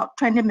about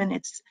 20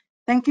 minutes.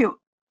 Thank you.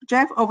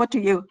 Jeff, over to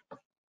you.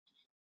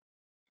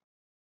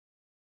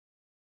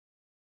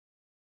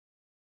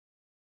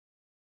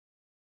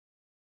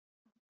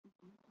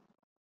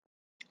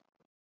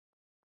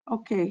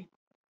 Okay.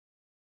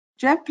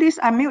 Jeff, please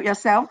unmute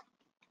yourself.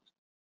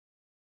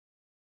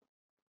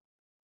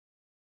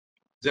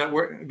 Does that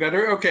work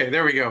better? Okay,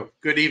 there we go.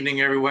 Good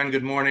evening, everyone.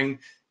 Good morning.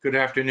 Good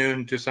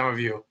afternoon to some of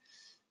you.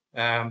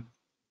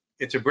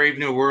 It's a brave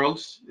new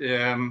world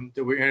that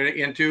we're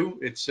into.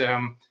 It's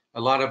a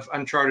lot of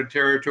uncharted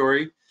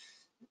territory.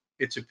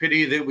 It's a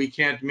pity that we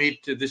can't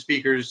meet the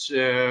speakers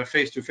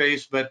face to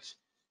face, but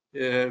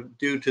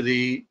due to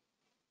the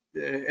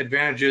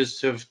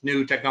advantages of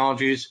new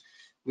technologies,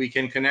 we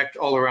can connect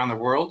all around the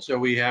world. So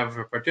we have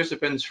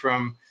participants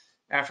from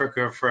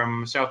Africa,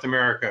 from South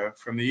America,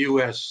 from the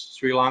US,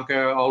 Sri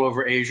Lanka, all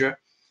over Asia.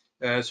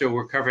 So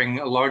we're covering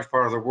a large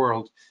part of the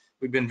world.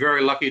 We've been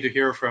very lucky to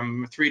hear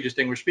from three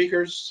distinguished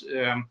speakers.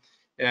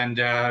 And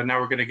now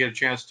we're going to get a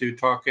chance to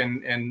talk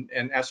and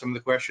ask some of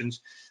the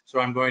questions. So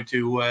I'm going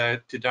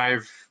to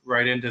dive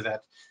right into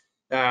that.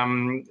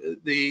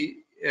 The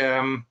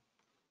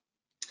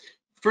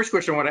first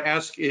question I want to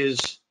ask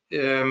is,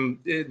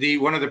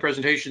 one of the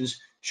presentations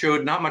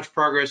showed not much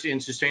progress in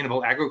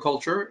sustainable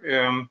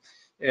agriculture.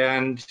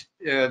 And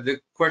the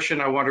question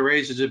I want to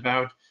raise is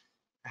about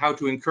how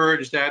to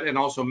encourage that and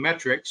also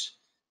metrics.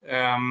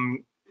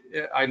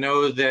 I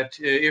know that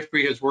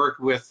IFPRI has worked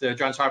with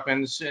Johns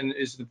Hopkins and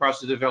is in the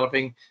process of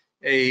developing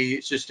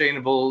a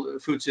sustainable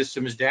food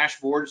systems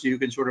dashboard so you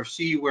can sort of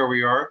see where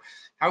we are.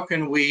 How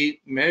can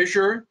we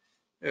measure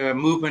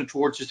movement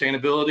towards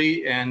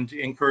sustainability and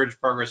encourage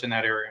progress in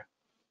that area?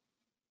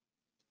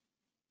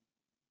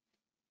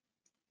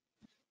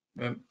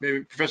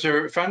 Maybe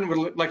Professor Fan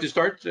would like to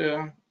start.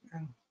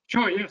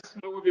 Sure, yes,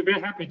 I would be very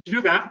happy to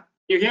do that.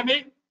 You hear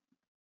me?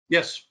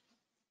 Yes.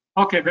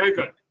 Okay, very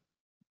good.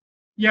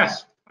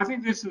 Yes, I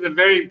think this is a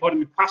very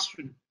important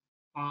question,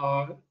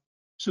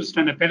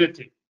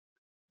 sustainability.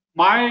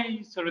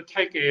 My sort of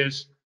take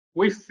is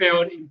we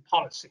failed in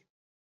policy.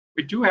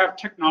 We do have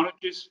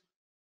technologies,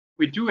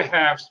 we do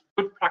have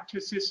good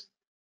practices,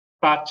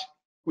 but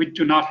we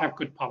do not have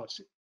good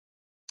policy.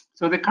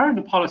 So the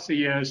current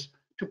policy is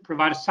to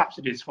provide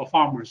subsidies for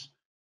farmers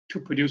to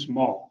produce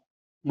more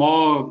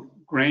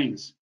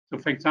grains. So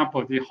for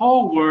example, the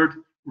whole world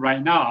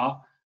right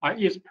now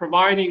is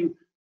providing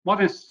more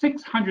than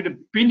 $600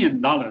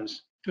 billion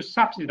to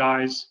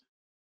subsidize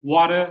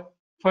water,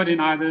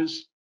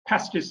 fertilizers,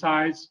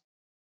 pesticides,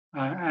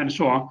 and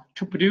so on,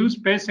 to produce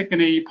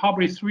basically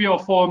probably 3 or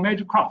 4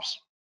 major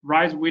crops,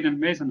 rice, wheat, and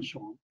maize, and so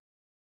on.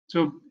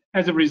 So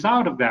as a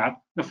result of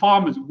that, the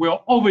farmers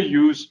will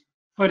overuse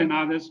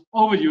fertilizers,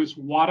 overuse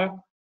water,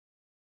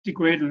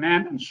 degrade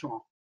land, and so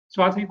on.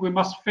 So I think we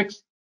must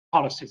fix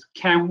policies.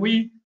 Can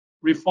we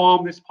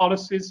reform these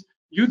policies,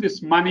 use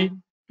this money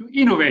to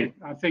innovate?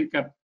 I think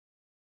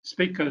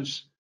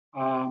speakers,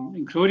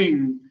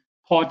 including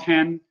Paul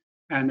Tan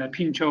and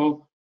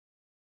Pincho,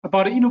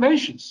 about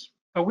innovations,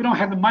 but we don't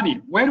have the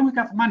money. Where do we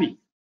get the money?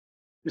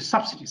 The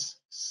subsidies,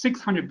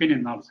 $600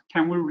 billion.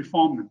 Can we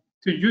reform them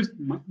to use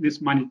this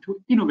money to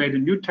innovate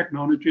new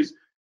technologies,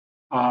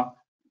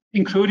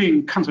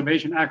 including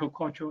conservation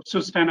agriculture,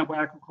 sustainable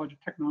agriculture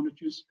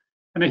technologies?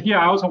 And here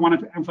I also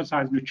wanted to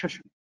emphasize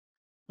nutrition.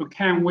 So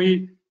can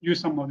we use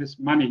some of this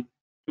money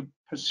to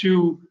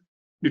pursue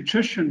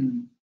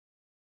nutrition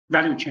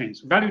value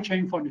chains, value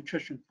chain for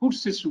nutrition, food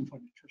system for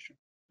nutrition,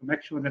 to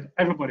make sure that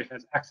everybody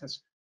has access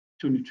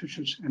to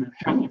nutritious and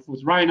healthy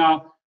foods. Right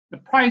now, the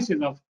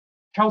prices of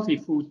healthy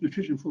foods,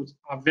 nutrition foods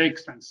are very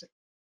expensive.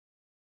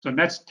 So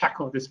let's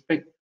tackle this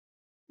big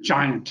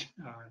giant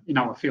in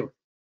our field,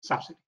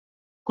 subsidy.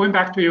 Going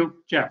back to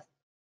you, Jeff.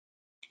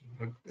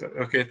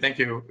 Okay, thank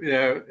you.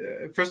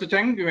 Professor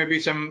Teng, maybe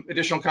some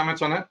additional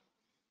comments on that?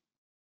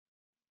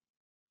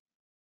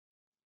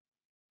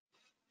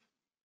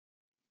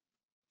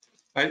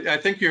 I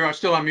think you're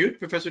still on mute,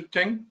 Professor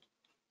Teng.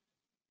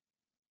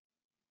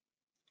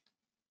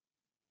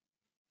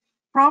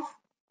 Prof,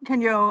 can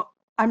you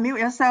unmute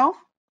yourself?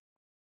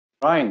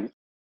 Ryan.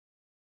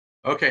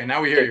 Okay,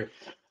 now we hear you.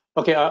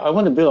 Okay, I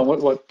want to build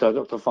on what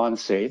Dr. Fan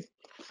said.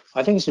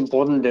 I think it's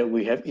important that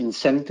we have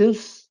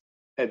incentives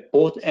at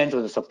both ends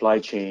of the supply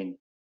chain,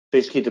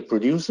 basically the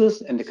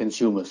producers and the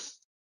consumers.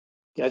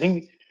 I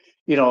think,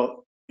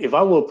 if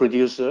I were a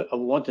producer, I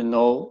would want to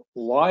know,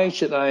 why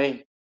should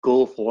I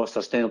go for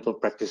sustainable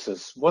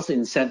practices? What's the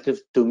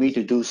incentive to me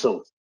to do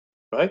so,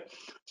 right?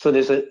 So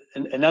there's an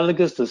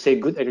analogous to, say,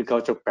 good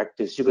agricultural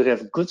practice. You could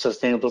have good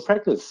sustainable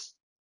practice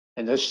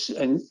and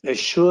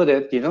assure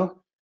that,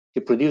 the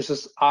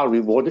producers are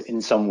rewarded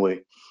in some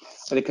way.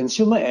 At the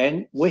consumer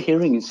end, we're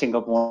hearing in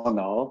Singapore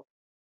now,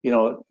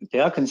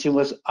 there are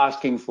consumers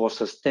asking for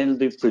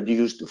sustainably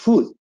produced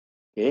food,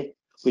 okay,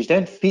 which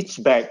then feeds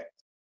back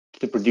to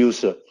the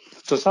producer.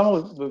 So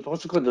we've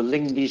also got to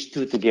link these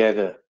two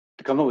together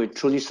to come up with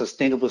truly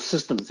sustainable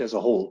systems as a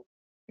whole.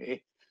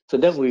 Okay, so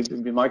that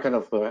would be my kind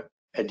of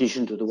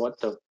addition to what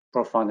the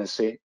Prof. Fan has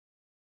said.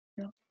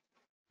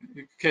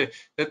 Okay,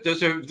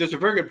 there's a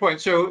very good point.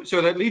 So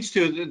that leads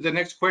to the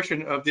next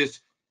question of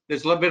this.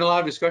 There's been a lot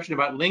of discussion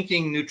about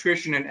linking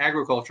nutrition and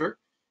agriculture.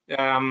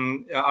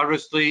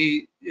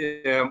 Obviously,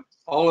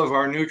 all of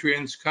our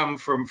nutrients come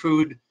from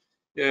food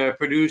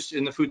produced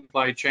in the food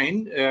supply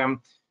chain,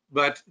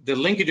 but the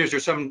linkages are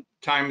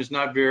sometimes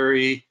not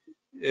very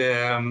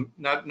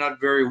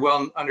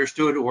well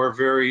understood or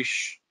very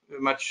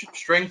much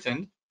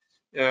strengthened.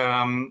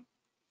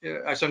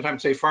 I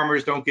sometimes say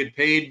farmers don't get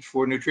paid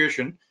for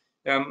nutrition.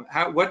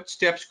 What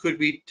steps could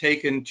be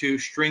taken to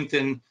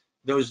strengthen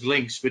those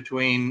links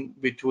between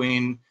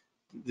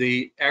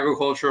the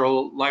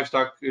agricultural,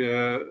 livestock,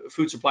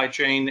 food supply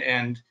chain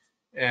and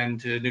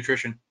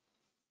nutrition?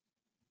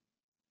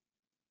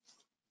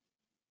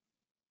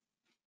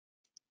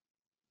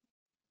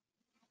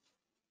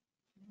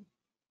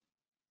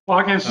 Well,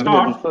 I can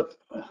start.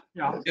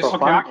 Yeah, it's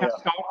okay, I can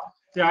start.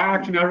 Yeah,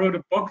 actually, I wrote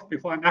a book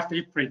before and after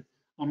April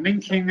on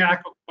linking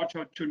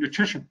agriculture to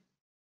nutrition.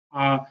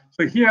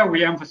 So here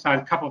we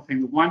emphasize a couple of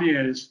things. One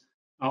is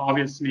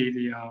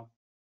obviously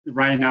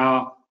right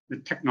now the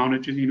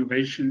technology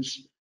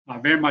innovations are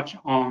very much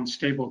on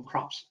stable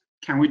crops.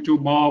 Can we do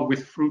more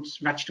with fruits,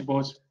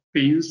 vegetables,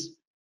 beans?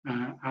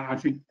 I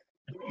think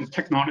the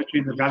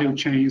technology, the value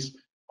chains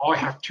all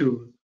have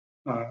to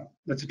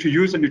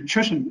use the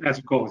nutrition as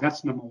a goal.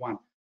 That's number one.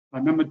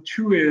 Number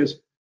two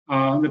is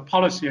the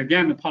policy.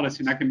 Again, the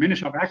policy, like the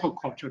Ministry of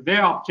Agriculture,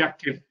 their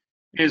objective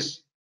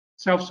is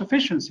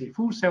self-sufficiency,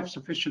 food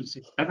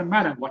self-sufficiency. Doesn't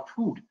matter what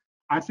food.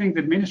 I think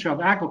the Ministry of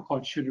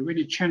Agriculture should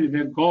really change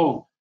their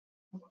goal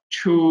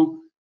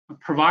to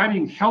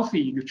providing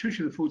healthy,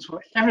 nutritious foods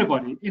for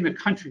everybody in the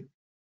country.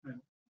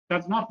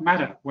 Does not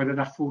matter whether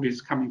that food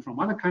is coming from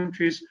other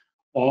countries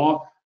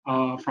or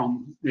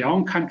from their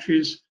own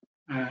countries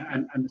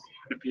and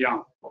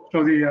beyond.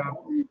 So the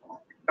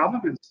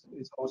governance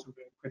is also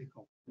very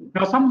critical.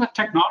 Now, some of the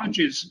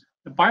technologies,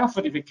 the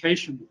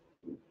biofortification,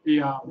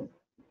 you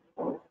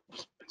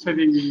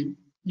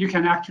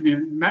can actually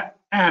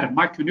add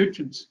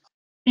micronutrients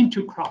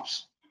into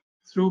crops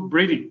through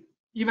breeding,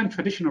 even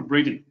traditional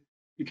breeding.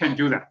 You can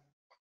do that.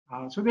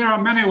 So there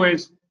are many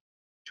ways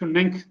to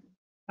link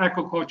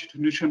agriculture to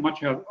nutrition much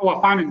health.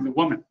 Finally, the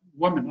woman.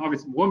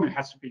 Obviously, woman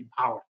has to be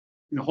empowered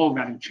in the whole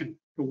value chain.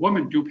 The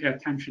women do pay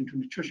attention to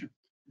nutrition.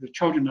 If the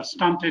children are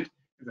stunted,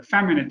 if the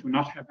family do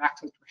not have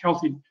access to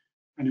healthy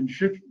and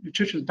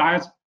nutritious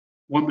diets,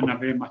 women are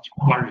very much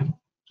worried.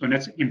 So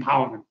let's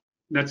empower them.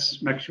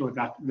 Let's make sure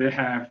that they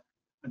have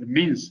the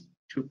means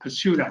to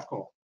pursue that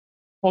goal.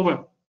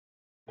 Over.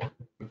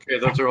 Okay,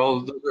 those are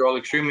all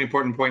extremely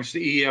important points.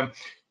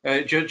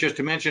 Just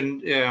to mention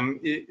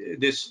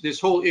this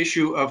whole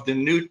issue of the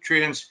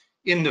nutrients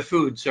in the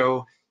food.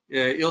 So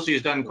ILSI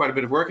has done quite a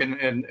bit of work,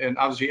 and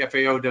obviously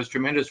FAO does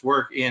tremendous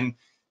work in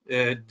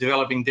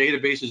developing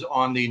databases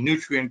on the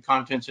nutrient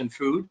contents in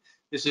food.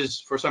 This is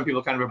for some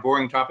people kind of a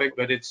boring topic,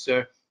 but it's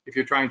if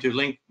you're trying to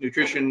link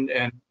nutrition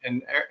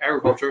and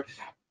agriculture,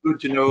 good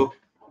to know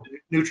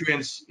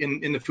nutrients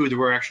in the food that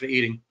we're actually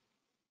eating.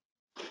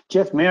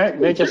 Jeff, may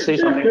I just say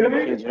something? Can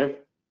I- Here, Jeff?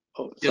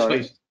 Oh, Yes, sorry.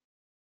 please.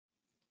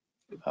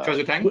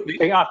 Professor Tang, please.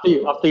 Ping, after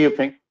you,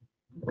 Ping.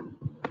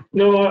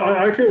 No,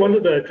 I actually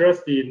wanted to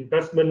address the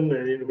investment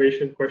and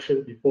innovation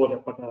question before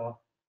that, but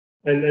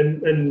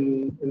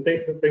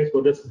thanks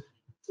for this.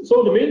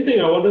 So the main thing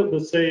I wanted to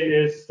say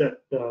is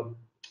that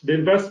the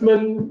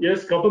investment,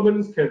 yes,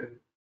 governments can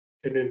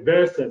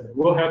invest and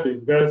will have to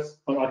invest,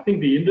 but I think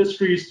the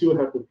industry still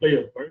have to play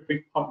a very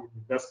big part in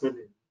investment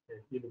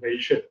in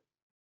innovation.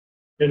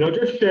 And I'll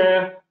just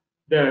share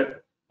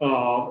that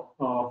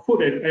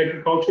food and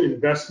agriculture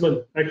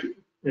investment actually,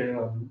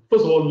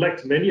 first of all,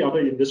 lacks many other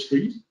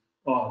industries.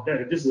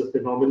 This is a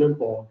phenomenon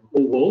for the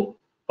whole world.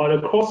 But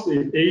across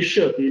in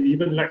Asia, it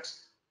even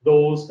lacks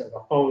those that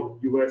are found in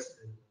the US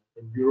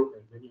and Europe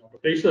and many other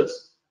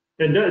places.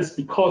 And that is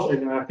because,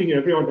 and I think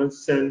everyone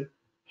understands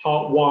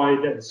why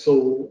that is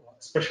so,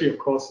 especially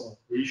across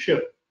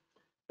Asia.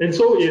 And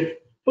so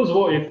first of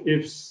all, if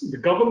the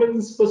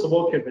governments, first of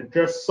all, can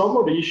address some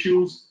of the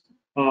issues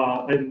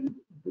and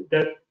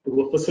that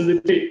will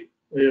facilitate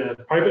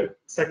private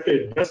sector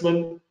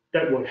investment,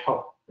 that will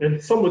help.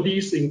 And some of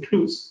these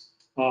includes,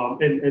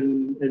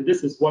 and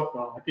this is what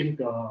I think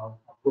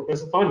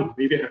Professor Tan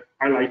maybe have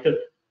highlighted,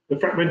 the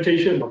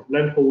fragmentation of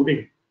land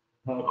holding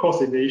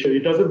across in Asia.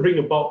 It doesn't bring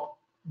about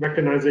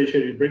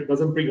mechanization, it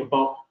doesn't bring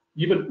about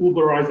even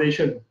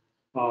Uberization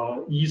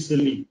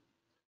easily.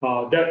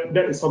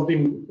 That is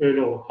something,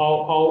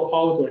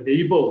 how to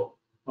enable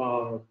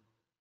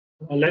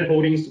land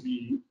holdings to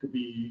be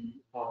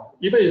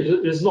even if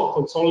it's not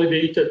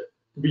consolidated,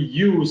 to be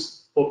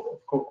used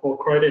for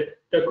credit.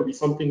 That could be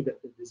something that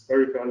is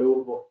very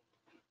valuable.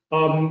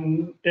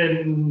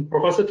 And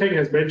Professor Tang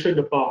has mentioned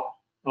about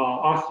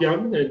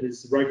ASEAN and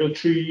its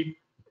regulatory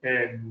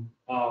and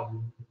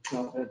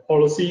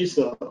policies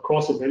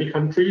across many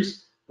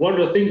countries. One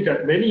of the things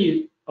that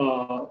many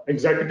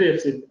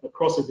executives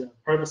across the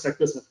private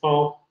sectors have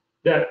found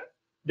that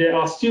there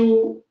are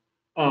still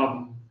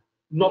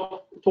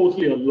not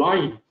totally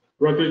aligned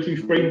regulatory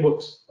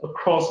frameworks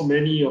across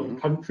many of the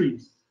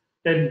countries,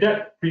 and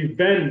that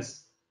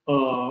prevents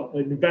an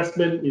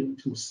investment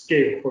into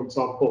scale, for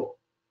example.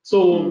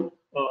 So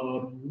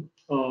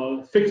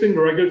fixing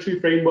the regulatory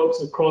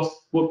frameworks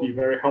across would be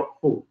very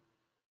helpful.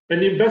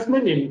 And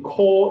investment in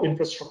core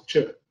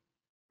infrastructure.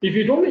 If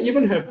you don't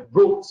even have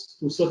roads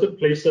to certain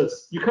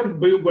places, you can't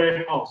build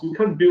warehouse, you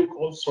can't build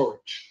cold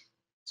storage.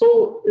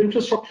 So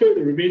infrastructure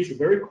remains a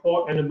very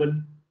core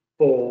element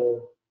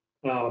for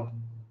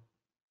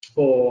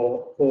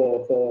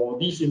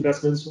these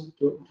investments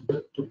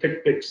to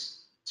take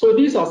place. So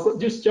these are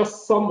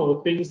just some of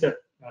the things that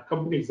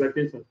company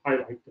executives have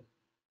highlighted.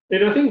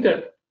 And I think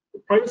that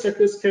private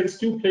sectors can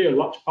still play a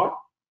large part,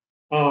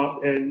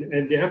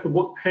 and they have to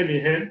work hand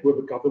in hand with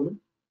the government,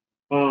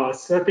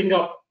 setting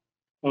up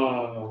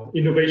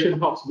innovation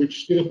hubs,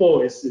 which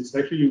Singapore is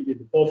actually in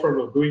the forefront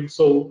of doing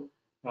so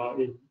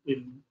in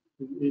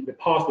the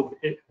past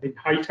in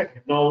high tech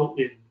and now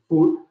in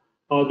food.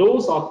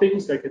 Those are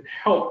things that can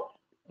help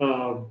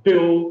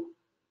build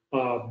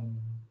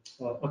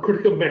a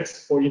critical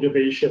mass for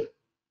innovation.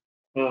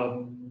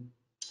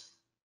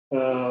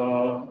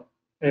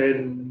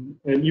 And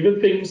even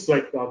things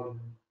like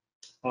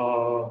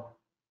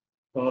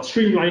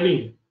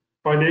streamlining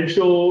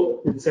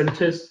financial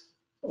incentives,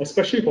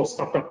 especially for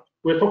startups.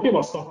 We're talking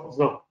about startups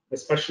now,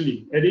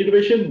 especially, and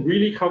innovation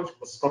really comes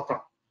from a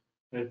startup.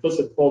 And first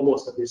and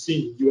foremost, that we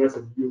see in the US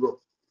and Europe.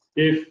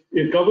 If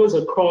governments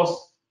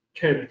across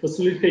can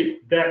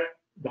facilitate that,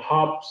 the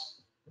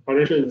hubs, the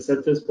financial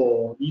incentives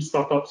for these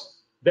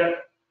startups, that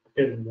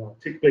can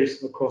take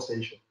place across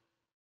Asia.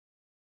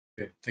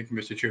 Okay, thank you,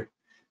 Mr. Chu.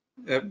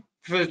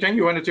 Professor Tang,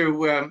 you wanted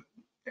to add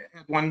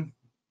one?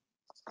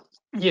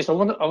 Yes, I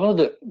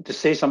wanted to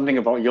say something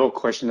about your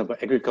question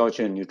about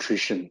agriculture and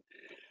nutrition.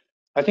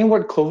 I think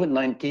what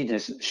COVID-19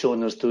 has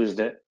shown us too is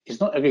that it's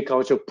not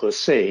agriculture per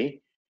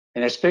se,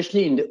 and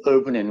especially in the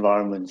urban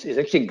environments, it's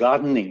actually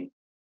gardening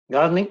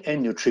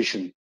and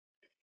nutrition.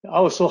 I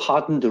was so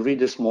heartened to read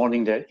this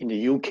morning that in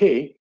the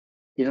UK,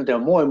 there are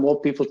more and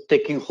more people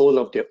taking hold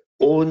of their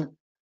own,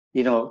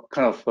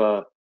 kind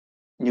of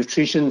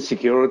nutrition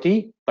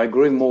security by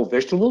growing more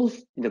vegetables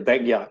in the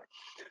backyard.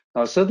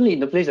 Now, certainly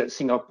in a place like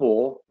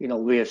Singapore,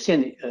 we have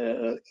seen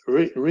a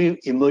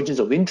re-emergence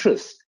of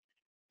interest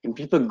in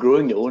people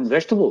growing their own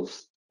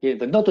vegetables,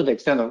 but not to the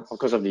extent of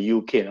course, of the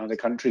UK and other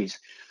countries.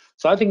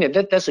 So I think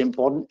that's an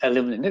important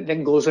element, and that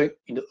then goes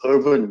into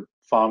urban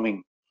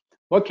farming.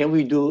 What can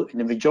we do? And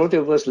the majority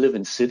of us live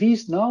in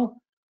cities now.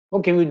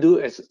 What can we do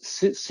as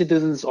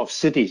citizens of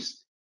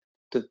cities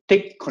to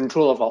take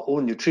control of our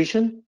own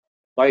nutrition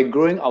by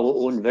growing our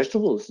own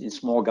vegetables in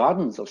small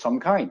gardens of some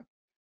kind.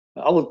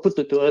 I would put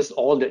it to us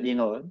all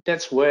that,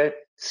 that's where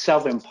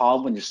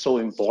self-empowerment is so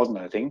important,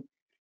 I think,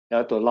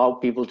 to allow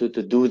people to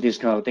do these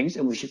kind of things,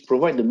 and we should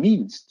provide the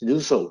means to do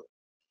so.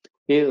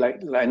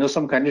 Like I know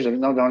some countries are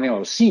now running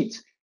out of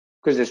seeds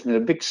because there's been a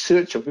big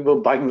surge of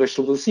people buying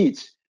vegetable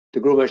seeds to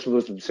grow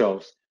vegetables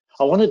themselves.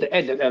 I wanted to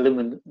add that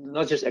element,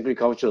 not just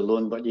agriculture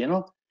alone, but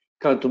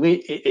kind of to me,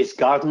 it's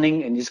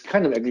gardening and it's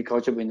kind of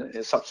agriculture in a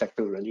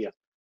subsector really.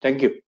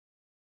 Thank you.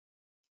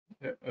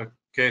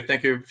 Okay,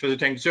 thank you for the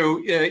thing. So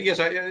yes,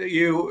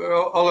 you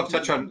all have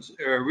touched on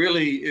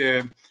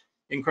really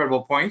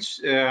incredible points.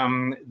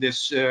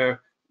 This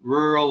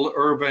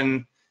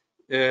rural-urban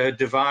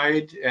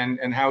divide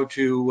and how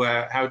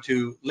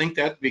to link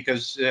that,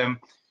 because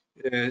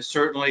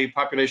certainly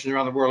populations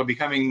around the world are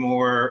becoming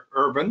more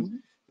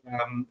urban,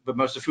 but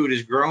most of the food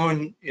is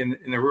grown in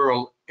the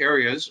rural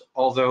areas,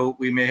 although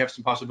we may have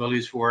some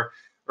possibilities for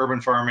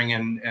urban farming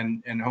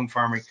and home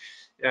farming.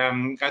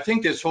 I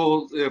think this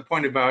whole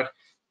point about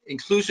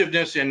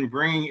inclusiveness and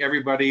bringing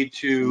everybody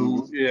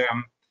to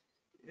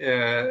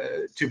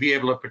be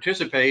able to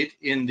participate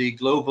in the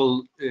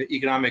global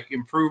economic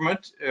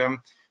improvement.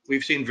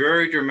 We've seen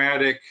very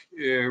dramatic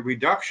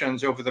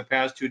reductions over the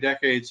past 2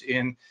 decades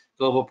in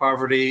global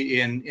poverty,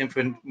 in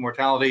infant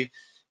mortality.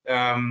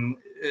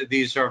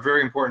 These are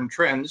very important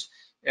trends,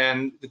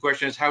 and the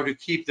question is how to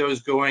keep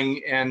those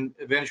going and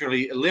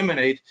eventually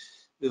eliminate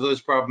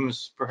those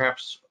problems,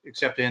 perhaps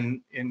except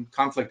in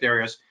conflict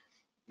areas,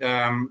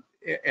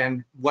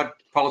 and what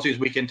policies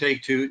we can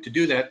take to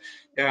do that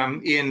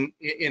in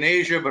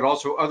Asia, but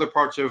also other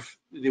parts of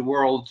the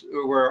world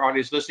where our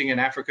audience listening in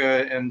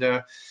Africa and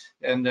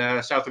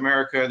South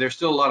America. There's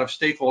still a lot of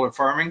stakeholder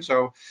farming.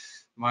 So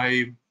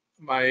my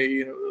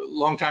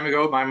long time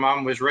ago, my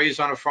mom was raised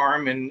on a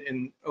farm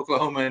in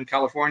Oklahoma and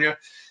California.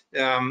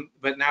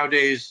 But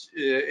nowadays,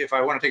 if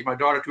I want to take my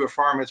daughter to a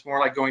farm, it's more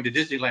like going to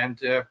Disneyland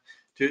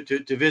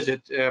to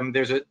visit.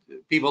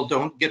 People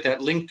don't get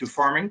that link to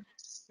farming.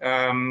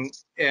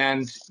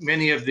 And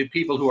many of the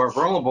people who are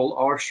vulnerable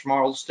are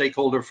small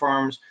stakeholder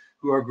farms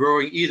who are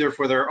growing either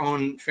for their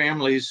own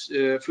family's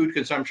food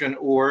consumption,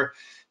 or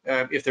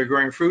if they're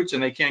growing fruits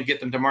and they can't get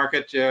them to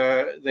market,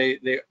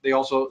 they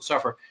also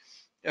suffer.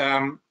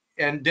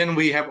 And then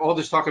we have all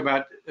this talk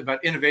about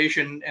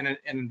innovation and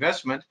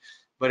investment,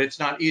 but it's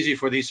not easy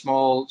for these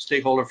small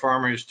stakeholder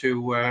farmers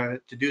to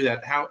do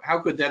that. How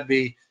could that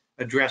be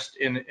addressed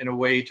in a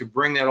way to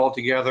bring that all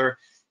together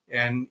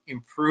and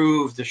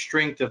improve the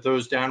strength of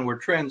those downward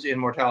trends in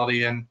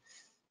mortality and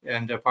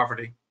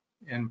poverty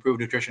and improve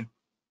nutrition?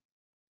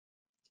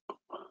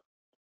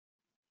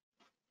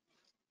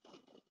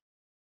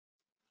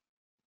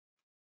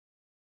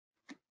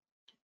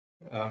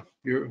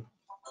 You're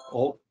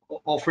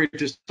all free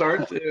to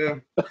start.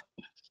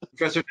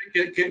 Professor,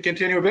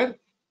 continue a bit.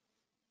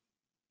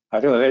 I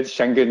don't know, let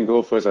Shangen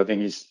go first. I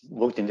think he's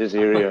worked in this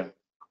area.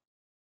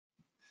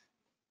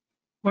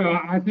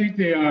 Well, I think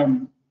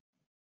the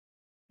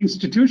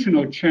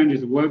institutional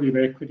changes will be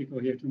very critical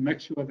here to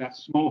make sure that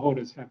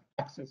smallholders have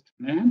access to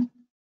land.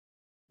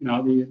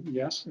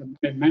 Yes,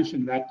 I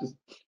mentioned that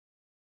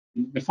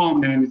the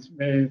farmland is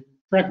very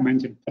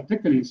fragmented,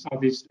 particularly in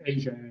Southeast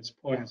Asia, as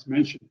Paul has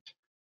mentioned.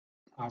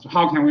 So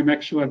how can we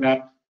make sure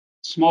that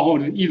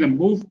smallholders either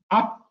move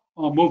up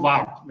or move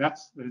out?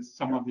 That's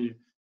some of the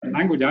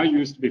language I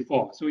used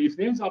before. So if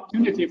there's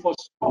opportunity for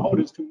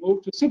smallholders to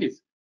move to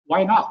cities,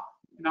 why not?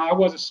 I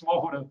was a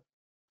smallholder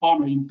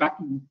farmer back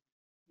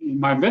in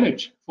my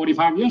village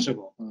 45 years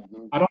ago.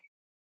 I don't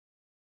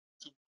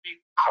to move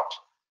out.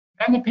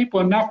 Then the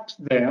people left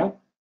there,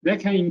 they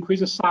can increase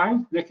the size,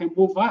 they can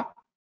move up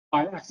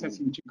by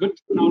accessing to good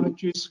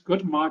technologies,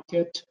 good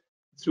market,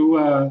 through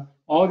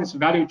all these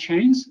value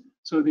chains.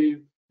 So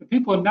the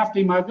people left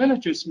in my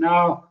villages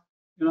now,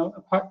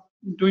 are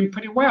doing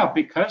pretty well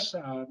because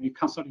the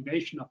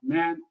consolidation of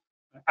land,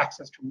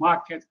 access to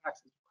markets,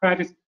 access to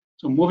credit.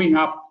 So moving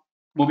up,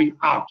 moving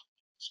out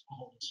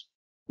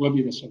will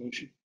be the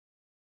solution.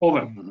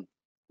 Over.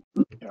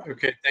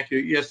 Okay, thank you.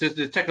 Yes,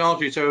 the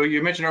technology. So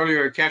you mentioned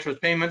earlier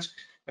cashless payments.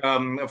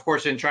 Of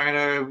course, in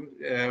China,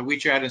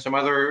 WeChat and some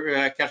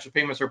other cashless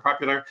payments are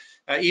popular.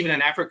 Even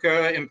in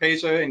Africa,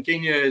 M-Pesa in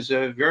Kenya is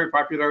very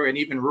popular, and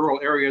even rural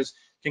areas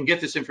can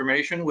get this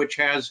information, which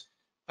has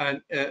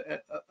an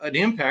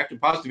impact, a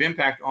positive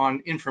impact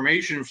on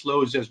information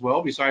flows as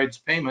well, besides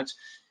payments.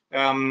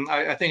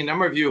 I think a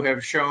number of you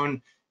have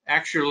shown,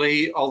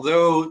 actually,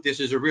 although this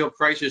is a real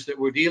crisis that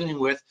we're dealing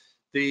with,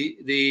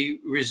 the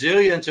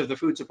resilience of the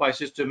food supply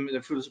system,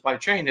 the food supply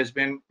chain, has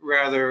been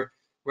rather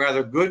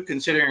good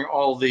considering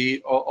all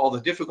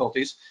the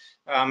difficulties.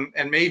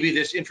 And maybe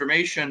this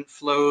information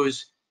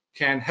flows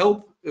can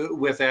help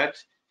with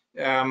that.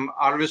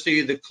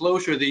 Obviously, the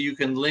closer that you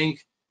can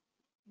link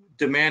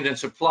demand and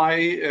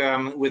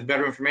supply with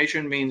better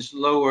information means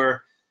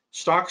lower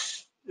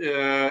stocks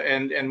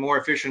and more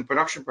efficient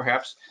production,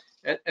 perhaps.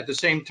 At the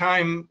same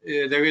time,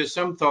 there is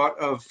some thought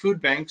of food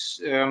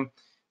banks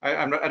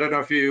I don't know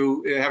if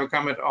you have a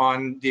comment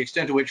on the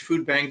extent to which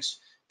food banks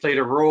played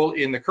a role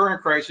in the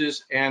current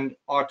crisis and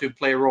ought to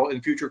play a role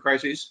in future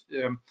crises.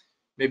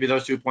 Maybe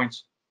those 2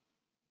 points.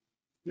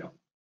 Yeah.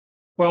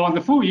 Well, on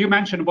the food, you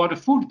mentioned about the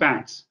food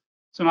banks.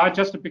 So I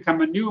just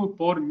become a new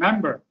board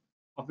member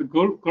of the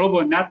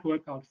global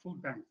network of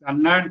food banks. I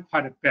learned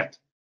quite a bit.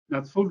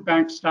 The food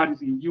bank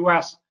studies in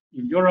US,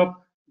 in Europe,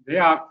 they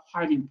are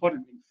quite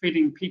important in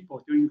feeding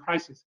people during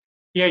crisis.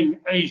 Here in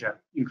Asia,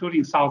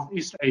 including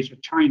Southeast Asia,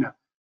 China,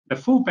 the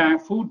food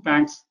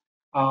banks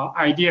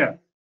idea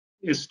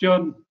is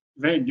still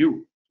very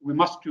new. We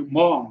must do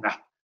more on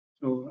that.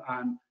 So,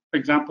 for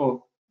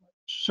example,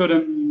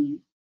 certain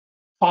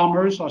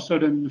farmers or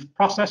certain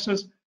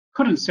processors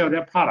couldn't sell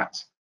their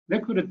products. They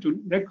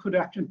could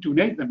actually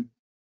donate them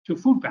to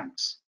food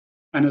banks,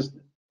 and as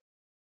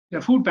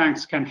the food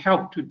banks can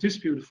help to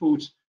distribute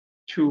foods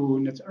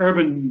to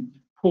urban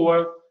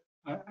poor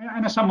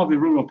and some of the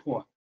rural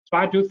poor. So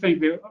I do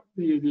think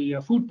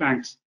the food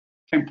banks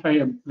can play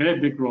a very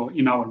big role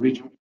in our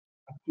region.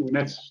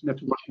 Let's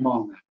work more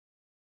on that.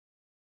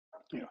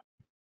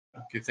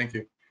 Yeah. Okay, thank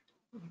you.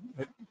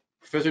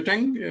 Professor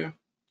Teng? Yeah.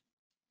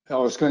 I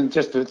was going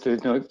just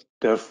to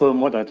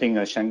affirm what I think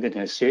Shangan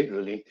has said,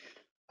 really.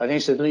 I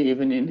think certainly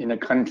even in a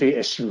country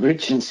as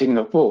rich in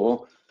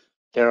Singapore,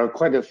 there are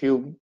quite a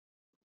few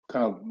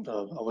kind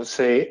of, I would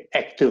say,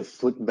 active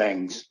food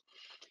banks.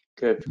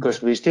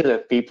 Because we still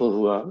have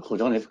people who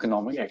don't have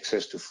economic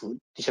access to food.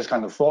 They just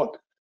can't afford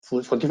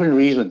food for different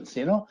reasons,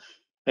 you know.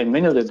 And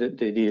many of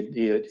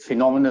the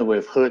phenomena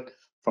we've heard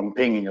from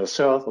Ping and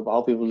yourself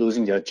about people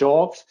losing their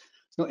jobs,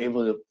 not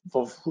able to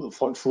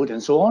afford food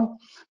and so on,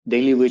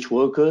 daily wage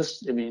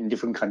workers in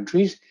different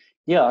countries.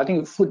 Yeah, I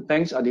think food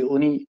banks are the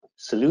only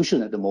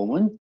solution at the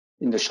moment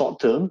in the short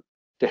term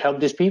to help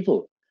these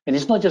people. And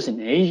it's not just in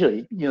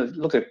Asia. You know,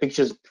 look at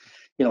pictures,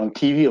 you know, on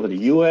TV of the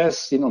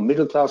US, you know,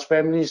 middle class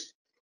families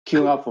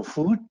queuing up for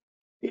food.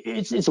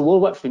 It's a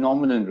worldwide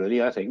phenomenon,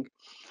 really, I think.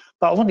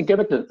 But I want to get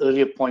back to the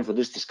earlier point for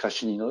this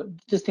discussion, you know,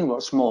 this thing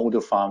about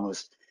smallholder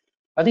farmers.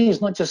 I think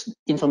it's not just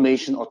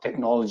information or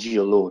technology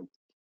alone.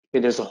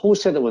 There's a whole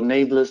set of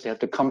enablers that have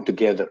to come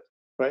together,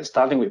 right?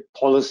 Starting with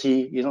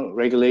policy, you know,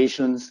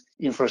 regulations,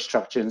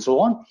 infrastructure, and so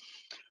on.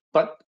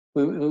 But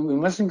we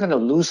mustn't kind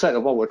of lose sight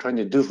of what we're trying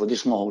to do for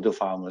these smallholder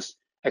farmers.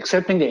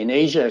 Accepting that in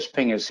Asia, as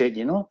Peng has said,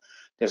 you know,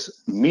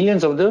 there's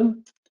millions of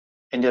them,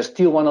 and they're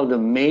still one of the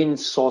main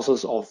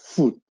sources of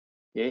food,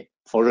 okay,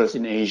 for us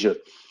in Asia.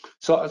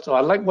 So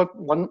I like what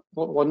one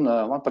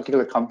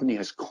particular company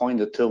has coined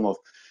the term of,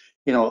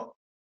 you know,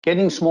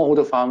 getting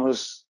smallholder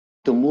farmers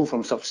to move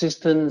from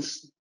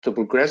subsistence to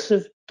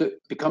progressive to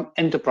become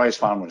enterprise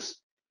farmers.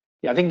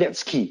 Yeah, I think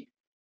that's key.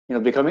 You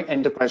know, becoming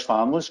enterprise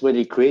farmers where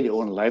they create their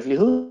own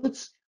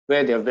livelihoods,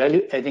 where they're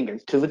value-adding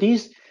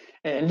activities,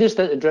 and this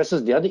that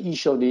addresses the other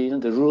issue of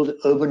the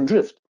rural-urban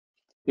drift.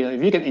 You know,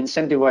 if you can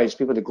incentivize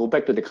people to go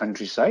back to the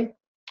countryside,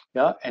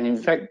 yeah, and in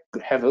fact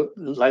have a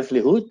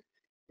livelihood,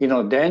 you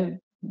know,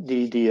 then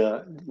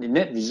the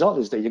net result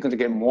is that you're going to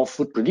get more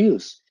food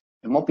produced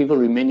and more people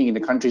remaining in the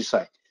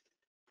countryside.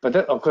 But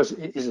that, of course,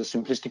 is a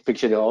simplistic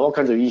picture. There are all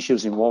kinds of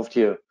issues involved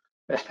here,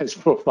 as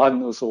Prof. Van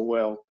knows so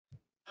well.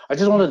 I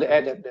just wanted to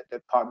add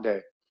that part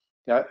there.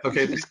 Yeah,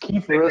 Okay, it's key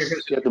for us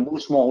to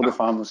move smallholder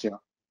farmers. Yeah.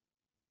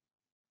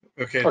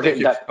 Okay, thank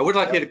you. I would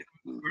like to get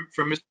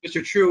from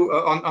Mr. Chu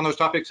on those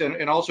topics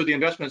and also the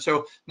investment.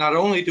 So not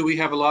only do we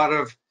have a lot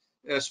of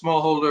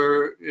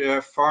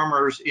smallholder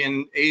farmers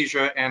in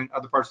Asia and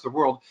other parts of the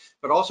world,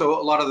 but also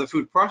a lot of the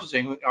food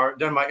processing are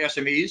done by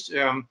SMEs.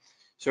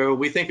 So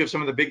we think of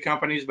some of the big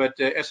companies, but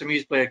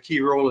SMEs play a key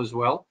role as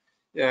well.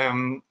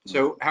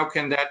 So how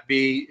can that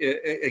be,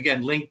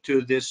 again, linked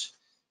to this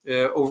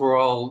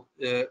overall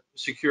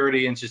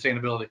security and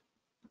sustainability?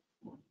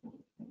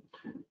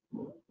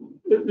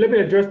 Let me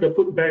address the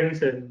food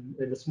banks and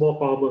the small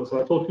farmers.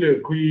 I totally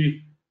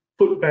agree.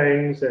 Food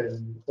banks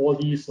and all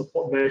these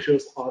support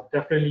measures are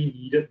definitely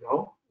needed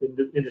now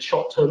in the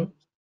short term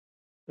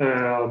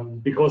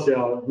because they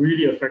are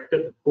really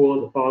affected the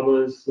poor, the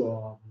farmers,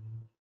 the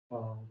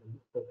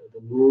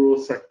rural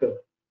sector.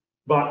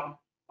 But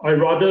I'm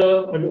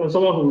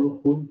someone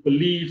who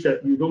believes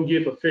that you don't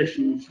give a fish,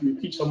 you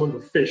teach someone to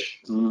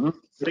fish. Mm-hmm.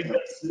 I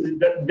think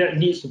that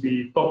needs to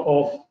be thought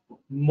of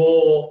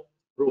more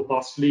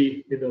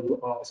robustly,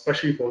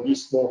 especially for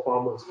these small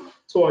farmers.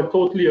 So I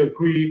totally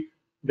agree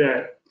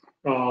that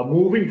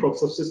moving from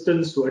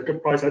subsistence to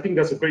enterprise, I think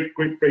that's a great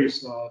phrase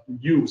to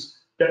use.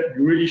 That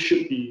really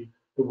should be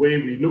the way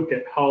we look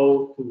at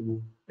how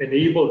to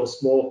enable the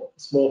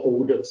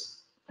smallholders.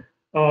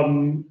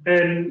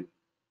 And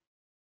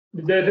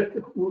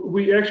that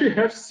we actually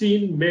have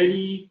seen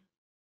many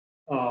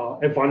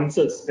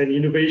advances and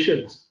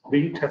innovations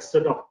being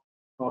tested out.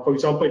 For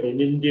example, in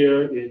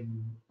India,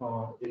 in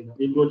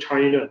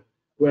Indochina,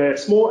 where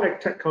small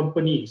agtech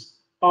companies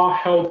are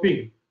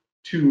helping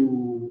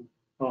to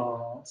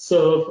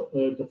serve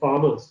the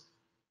farmers.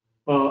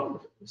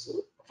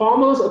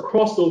 Farmers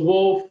across the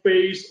world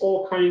face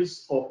all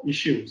kinds of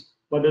issues,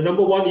 but the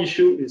number one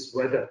issue is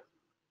weather.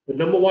 The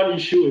number one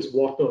issue is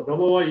water.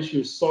 Number one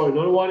issue is soil.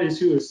 Number one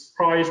issue is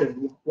price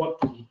and what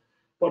to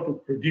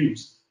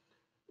produce.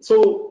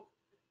 So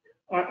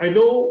I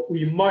know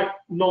we might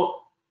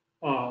not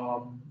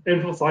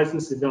emphasize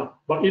this enough,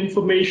 but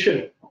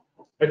information,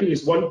 I think,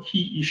 is one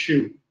key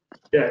issue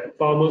that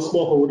farmers,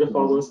 smallholder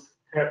farmers,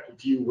 have to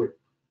deal with.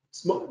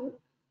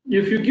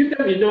 If you give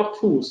them enough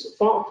tools,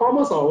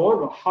 farmers are one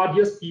of the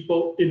hardest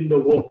people in the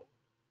world.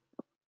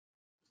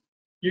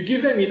 You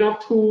give them enough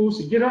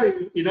tools, you give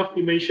them enough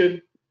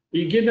information,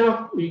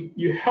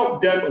 you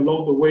help them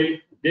along the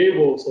way, they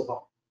will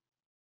survive.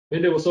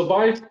 And they will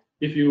survive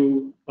if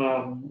you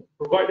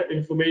provide that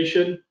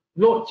information,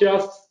 not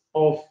just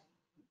of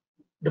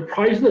the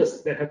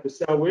prices they have to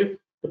sell with,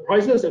 the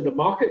prices that the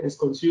market is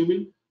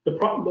consuming,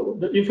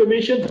 the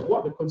information of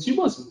what the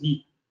consumers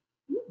need.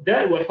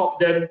 That will help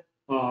them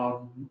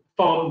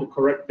farm the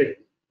correct thing.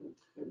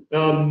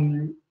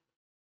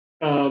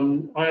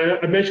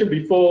 I mentioned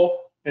before,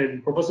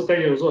 and Professor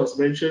Tang also has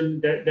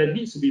mentioned, that there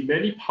needs to be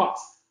many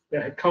parts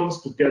that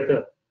comes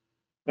together.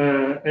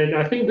 And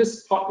I think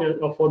this part,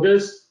 for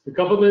this, the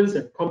governments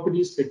and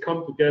companies can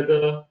come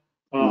together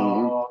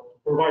to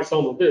provide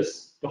some of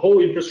this. The whole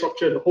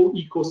infrastructure, the whole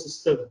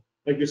ecosystem,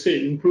 like you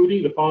say,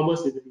 including the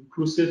farmers in an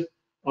inclusive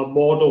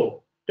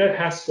model, that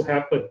has to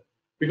happen.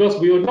 Because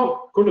we are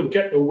not going to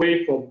get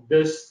away from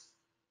this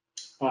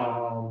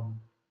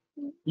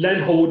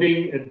land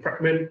holding and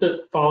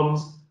fragmented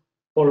farms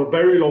for a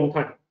very long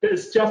time.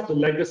 It's just a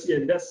legacy,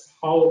 and that's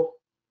how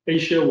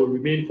Asia will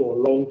remain for a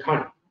long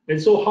time. And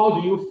so,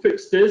 how do you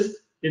fix this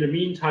in the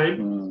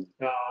meantime?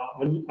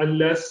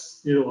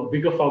 Unless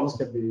bigger farms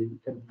can be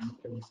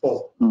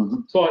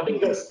formed. So I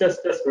think that's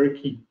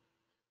very key.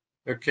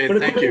 Okay,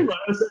 thank you.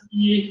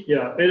 SME,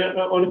 yeah, and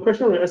on the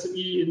question of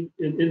SME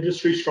in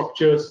industry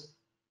structures,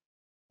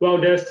 well,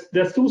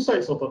 there's two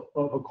sides of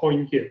a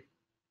coin here.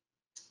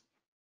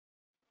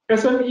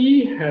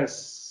 SME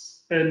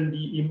has, and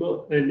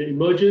the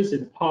emergence in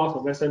the past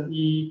of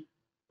SME,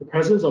 the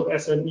presence of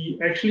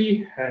SME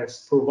actually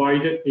has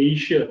provided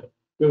Asia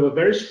with a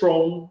very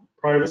strong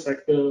private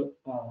sector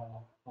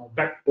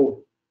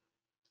backbone.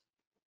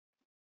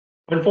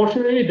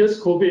 Unfortunately, this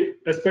COVID,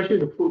 especially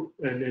the food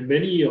and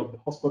many of the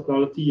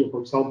hospitality, for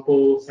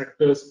example,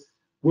 sectors,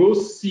 will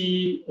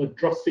see a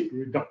drastic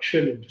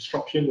reduction in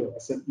disruption of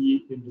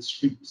SME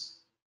industries.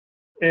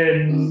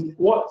 And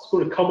what's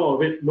going to come out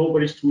of it,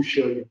 nobody's too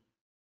sure yet.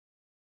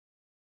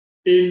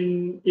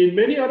 In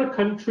many other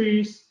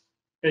countries,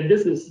 and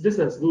this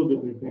has to do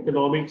with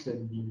economics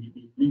and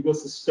the legal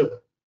system.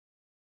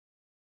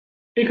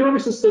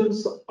 Economic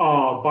systems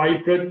are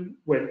vibrant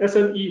when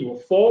SME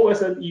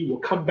will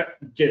come back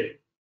again.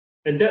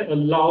 And that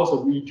allows a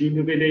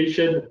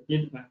rejuvenation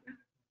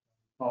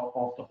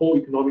of the whole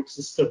economic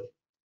system.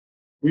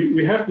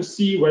 We have to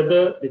see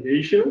whether in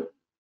Asia,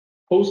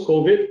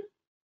 post-COVID,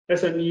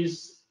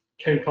 SMEs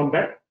can come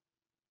back.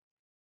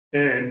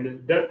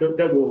 And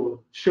that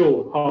will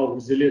show how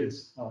resilient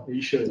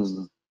Asia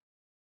is.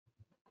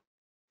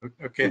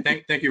 Okay,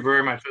 thank you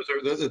very much.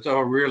 That's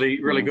all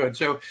really good.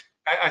 So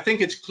I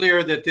think it's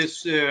clear that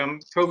this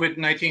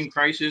COVID-19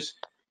 crisis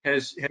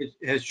has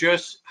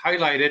just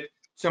highlighted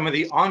some of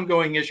the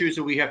ongoing issues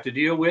that we have to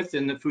deal with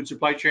in the food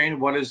supply chain.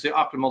 What is the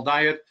optimal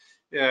diet?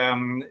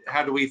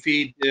 How do we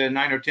feed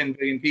 9 or 10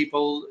 billion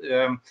people?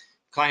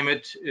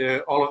 Climate,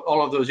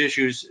 all of those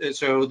issues.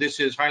 So this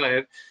is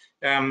highlighted.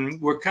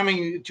 We're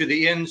coming to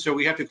the end, so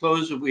we have to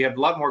close. We have a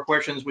lot more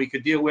questions we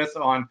could deal with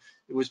on,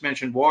 it was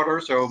mentioned,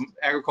 water. So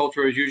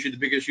agriculture is usually the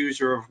biggest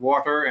user of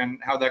water and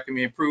how that can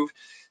be improved.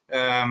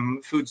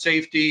 Food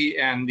safety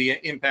and the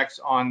impacts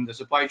on the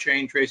supply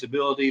chain,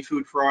 traceability,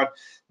 food fraud,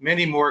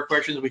 many more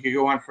questions. We could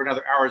go on for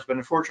another hours, but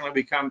unfortunately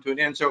we come to an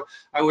end. So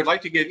I would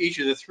like to give each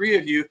of the three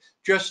of you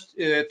just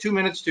 2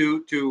 minutes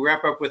to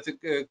wrap up with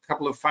a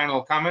couple of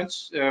final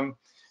comments.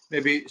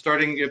 Maybe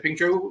starting Ping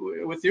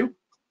Chu with you.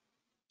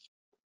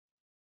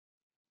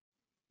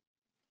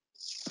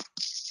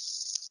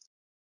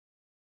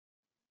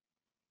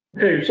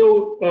 Okay,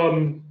 so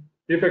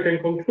if I can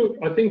conclude,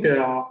 I think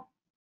there are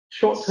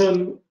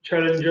short-term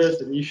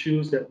challenges and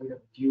issues that we have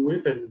to deal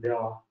with, and there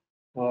are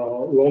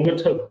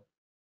longer-term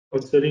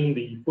concerning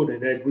the food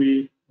and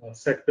agri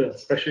sector,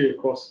 especially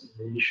across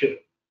Asia.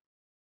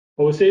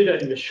 I would say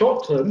that in the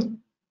short term,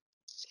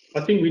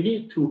 I think we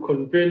need to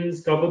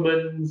convince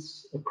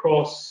governments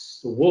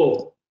across the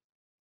world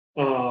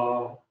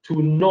to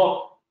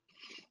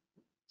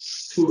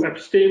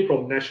abstain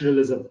from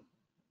nationalism.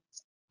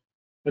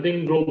 I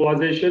think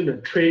globalization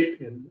and trade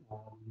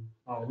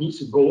needs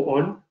to go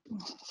on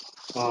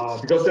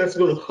because that's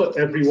going to hurt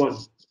everyone.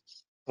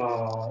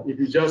 If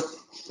you just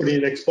put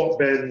in export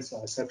bans,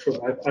 etc.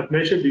 I've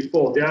mentioned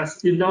before,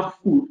 there's enough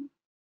food.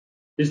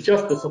 It's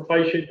just the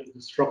supply chain is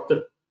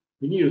disrupted.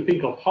 We need to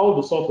think of how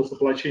to solve the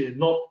supply chain and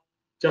not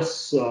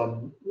just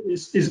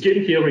it's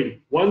game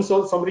theory. Once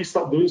somebody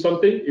starts doing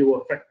something, it will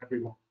affect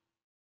everyone.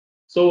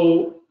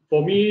 So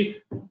for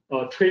me,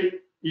 trade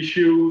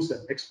issues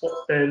and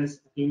export bans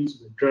need to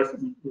be addressed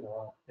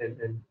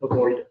and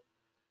avoided.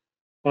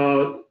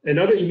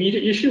 Another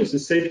immediate issue is the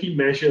safety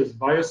measures,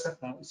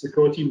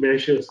 biosecurity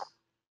measures,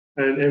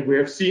 and we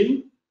have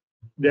seen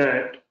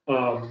that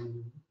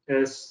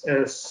as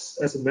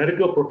the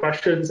medical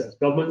professions, as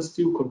governments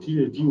still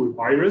continue to deal with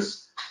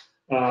virus,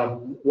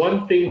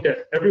 one thing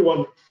that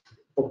everyone,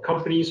 from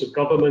companies to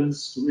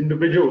governments to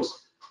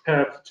individuals,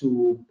 have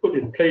to put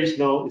in place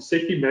now is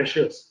safety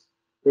measures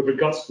with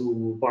regards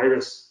to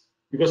virus.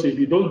 Because if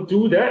you don't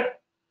do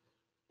that,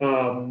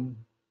 the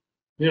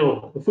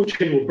food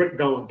chain will break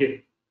down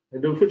again.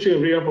 And the food chain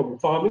will break down from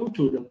farming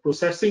to the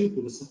processing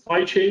to the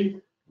supply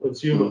chain,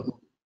 consumer,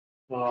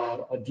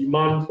 a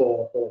demand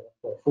for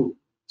food.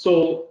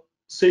 So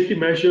safety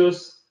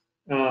measures,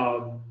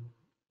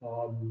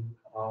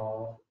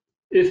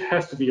 it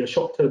has to be a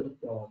short-term,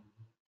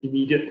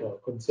 immediate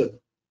concern.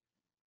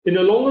 In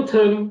the longer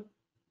term,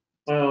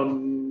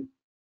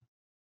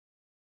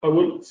 I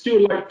would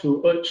still like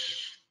to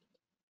urge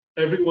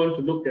everyone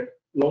to look at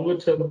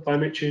longer-term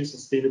climate change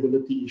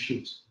sustainability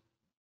issues.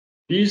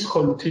 These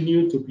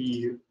continue to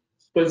be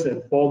first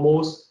and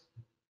foremost,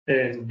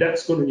 and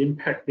that's going to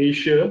impact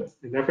Asia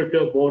and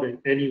Africa more than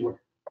anywhere.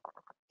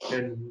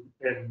 And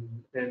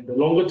the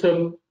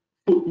longer-term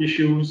food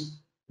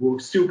issues will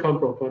still come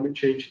from climate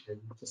change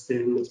and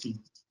sustainability.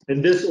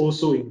 And this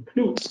also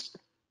includes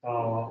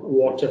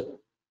water.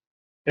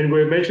 And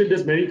we've mentioned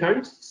this many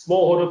times,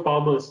 smallholder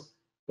farmers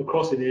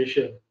across in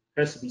Asia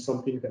has to be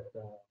something that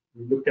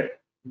we look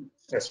at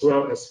as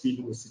well as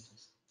feeding the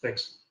cities.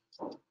 Thanks.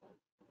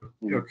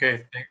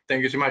 Okay,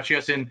 thank you so much.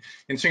 Yes, in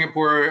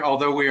Singapore,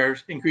 although we are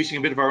increasing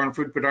a bit of our own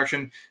food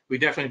production, we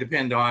definitely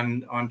depend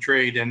on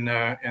trade and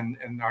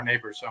our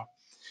neighbors. So,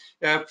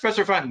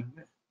 Professor Fan.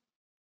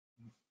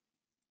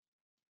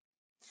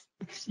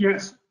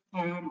 Yes,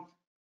 I think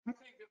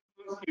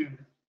ASEAN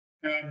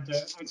and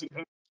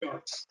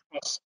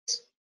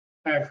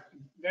have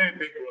very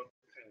big role to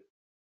play.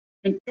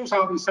 In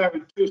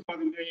 2007,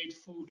 2008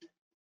 food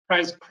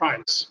price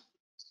crisis,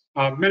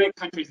 many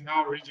countries in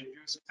our region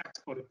use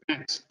export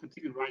banks,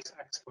 particularly rice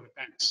export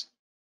banks.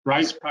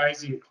 Rice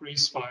price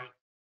increased by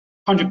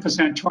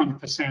 100%,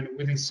 200%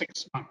 within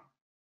 6 months.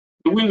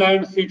 And we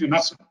learned a huge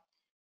lesson.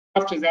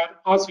 After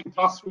that, ASEAN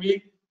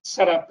 +3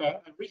 set up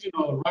a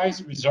regional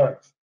rice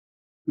reserve.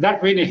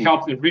 That really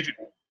helped the region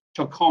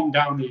to calm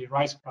down the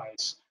rice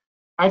price.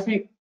 I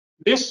think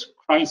this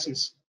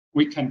crisis,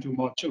 we can do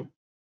more too.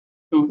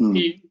 So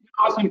the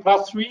ASEAN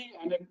 +3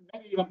 and then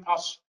maybe even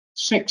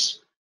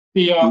 +6,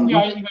 we are in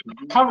a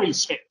recovery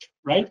stage,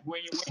 right?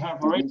 We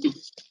have already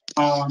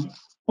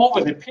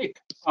over the peak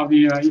of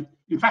the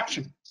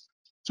infection.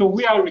 So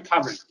we are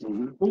recovering.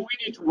 We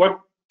need to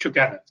work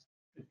together.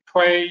 The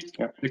trade,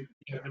 the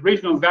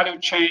regional value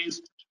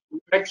chains,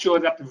 make sure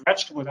that the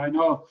vegetables, I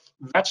know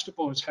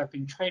vegetables have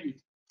been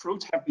traded,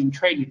 fruits have been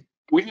traded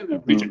within the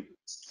region.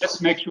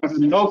 Let's make sure that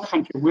no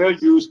country will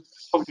use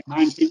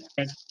COVID-19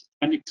 as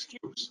an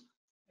excuse,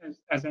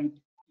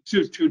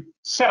 to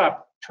set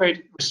up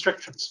trade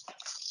restrictions,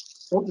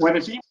 whether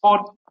it's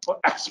import or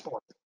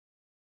export.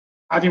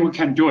 I think we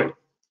can do it.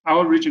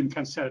 Our region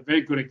can set a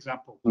very good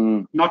example,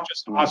 not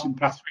just ASEAN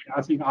 +3,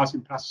 I think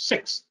ASEAN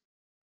 +6.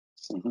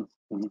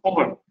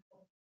 Over.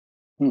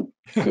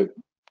 Good.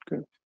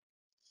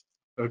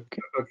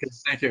 Okay,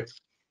 thank you.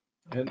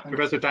 And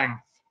Professor Tang.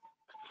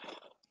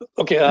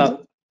 Okay,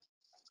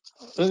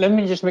 let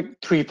me just make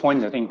 3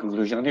 points, I think, in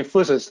conclusion. I think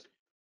first is,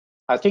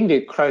 I think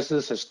the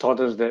crisis has taught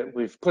us that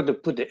we've got to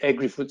put the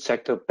agri-food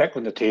sector back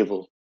on the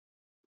table,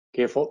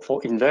 okay,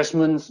 for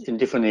investments in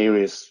different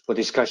areas, for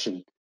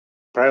discussion,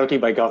 priority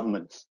by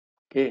governments.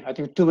 Okay, I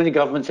think too many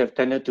governments have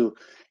tended to,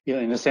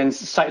 in a sense,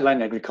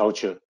 sideline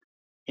agriculture,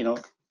 in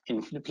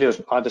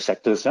other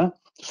sectors. So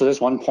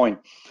that's one point.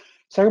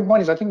 Second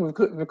point is, I think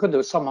we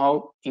could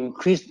somehow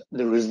increase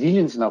the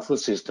resilience in our food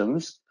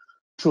systems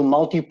through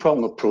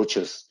multi-pronged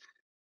approaches.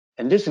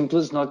 And this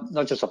includes not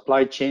just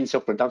supply chain,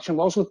 self-production,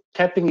 but also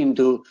tapping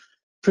into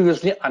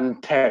previously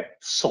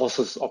untapped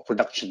sources of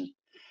production.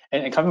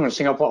 And coming from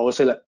Singapore, I would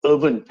say like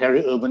urban,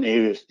 peri-urban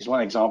areas is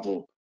one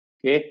example,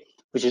 okay,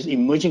 which is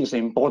emerging as an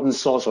important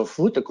source of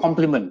food to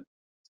complement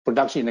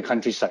production in the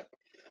countryside.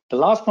 The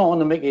last point I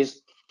want to make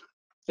is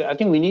that I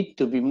think we need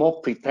to be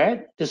more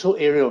prepared. This whole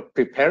area of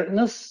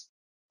preparedness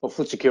for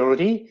food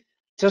security,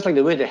 just like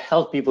the way the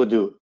health people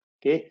do,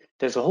 okay?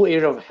 There's a whole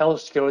area of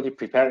health security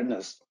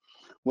preparedness.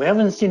 We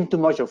haven't seen too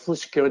much of food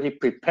security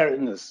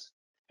preparedness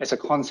as a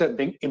concept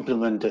being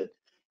implemented.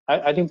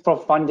 I think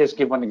Prof. Fan just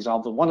gave one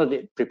example. One of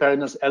the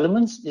preparedness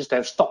elements is to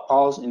have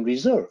stockpiles in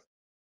reserve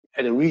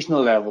at a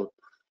regional level.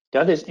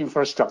 The other is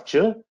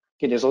infrastructure.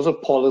 Okay, there's also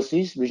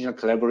policies, regional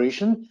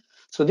collaboration.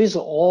 So these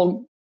are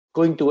all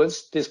going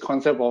towards this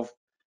concept of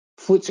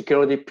food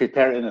security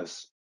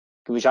preparedness,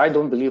 which I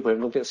don't believe we've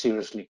looked at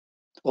seriously.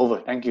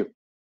 Over. Thank you.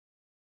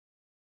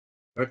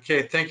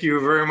 Okay, thank you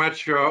very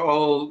much for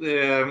all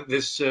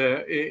this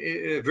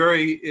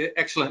very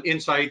excellent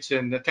insights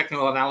and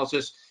technical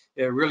analysis.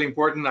 Really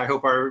important. I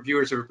hope our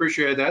viewers have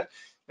appreciated that.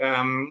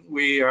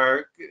 We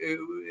are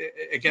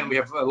again, we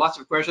have lots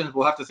of questions.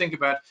 We'll have to think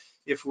about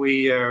if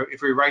we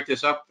write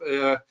this up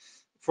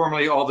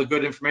formally all the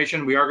good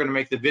information. We are going to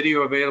make the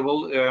video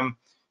available.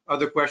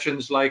 Other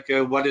questions like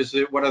what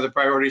are the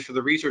priorities for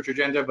the research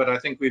agenda, but I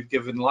think we've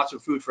given lots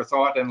of food for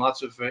thought and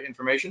lots of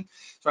information.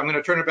 So I'm going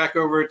to turn it back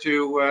over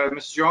to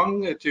Mrs.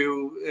 Zhong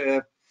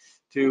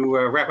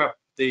to wrap up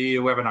the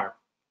webinar.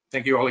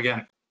 Thank you all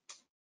again.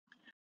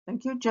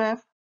 Thank you,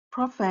 Jeff,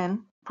 Prof.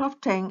 Fan, Prof.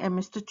 Tang, and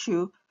Mr.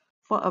 Chu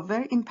for a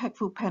very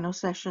impactful panel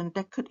session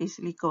that could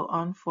easily go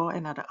on for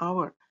another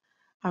hour.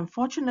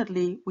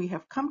 Unfortunately, we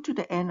have come to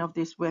the end of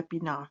this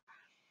webinar.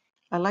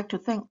 I'd like to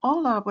thank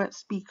all our web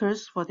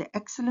speakers for their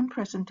excellent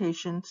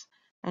presentations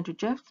and to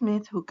Jeff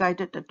Smith, who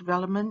guided the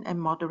development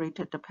and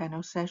moderated the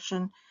panel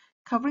session,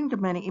 covering the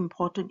many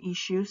important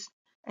issues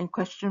and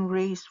questions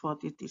raised for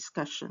this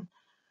discussion.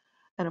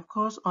 And of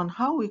course, on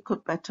how we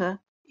could better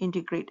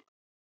integrate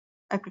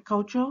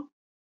agriculture,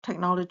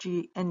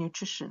 technology, and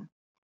nutrition.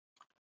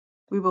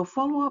 We will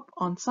follow up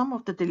on some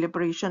of the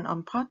deliberation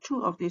on part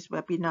 2 of this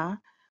webinar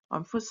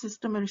on food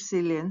system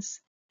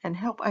resilience and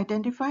help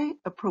identify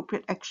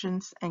appropriate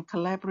actions and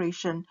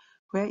collaboration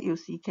where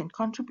ILSI can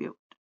contribute.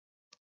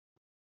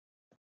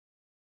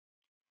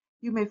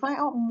 You may find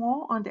out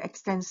more on the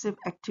extensive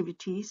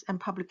activities and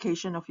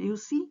publication of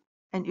ILSI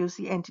and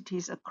ILSI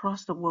entities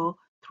across the world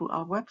through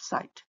our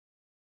website.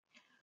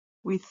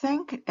 We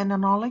thank and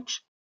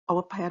acknowledge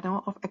our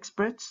panel of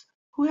experts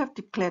who have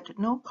declared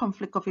no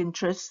conflict of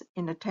interest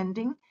in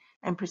attending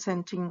and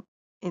presenting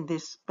in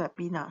this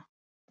webinar.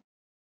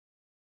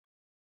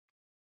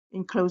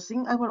 In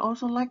closing, I would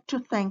also like to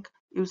thank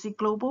ILSI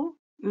Global,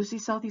 ILSI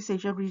Southeast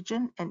Asia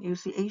region, and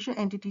ILSI Asia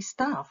entity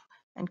staff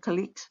and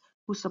colleagues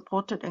who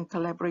supported and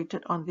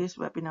collaborated on this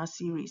webinar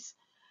series.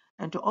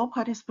 And to all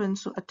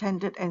participants who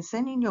attended and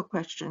sent in your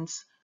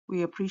questions,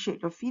 we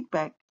appreciate your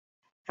feedback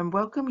and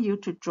welcome you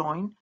to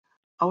join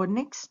our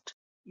next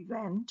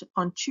event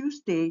on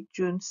Tuesday,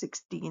 June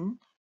 16,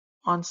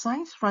 on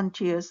Science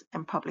Frontiers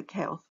and Public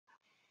Health,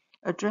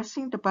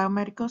 addressing the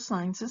biomedical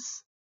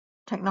sciences,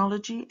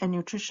 technology, and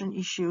nutrition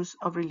issues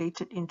of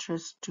related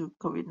interest to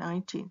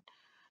COVID-19.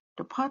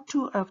 The part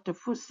 2 of the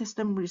Food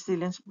System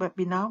Resilience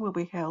webinar will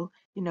be held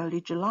in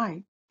early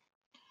July.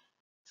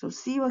 So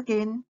see you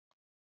again,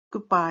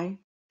 goodbye,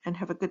 and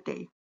have a good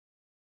day.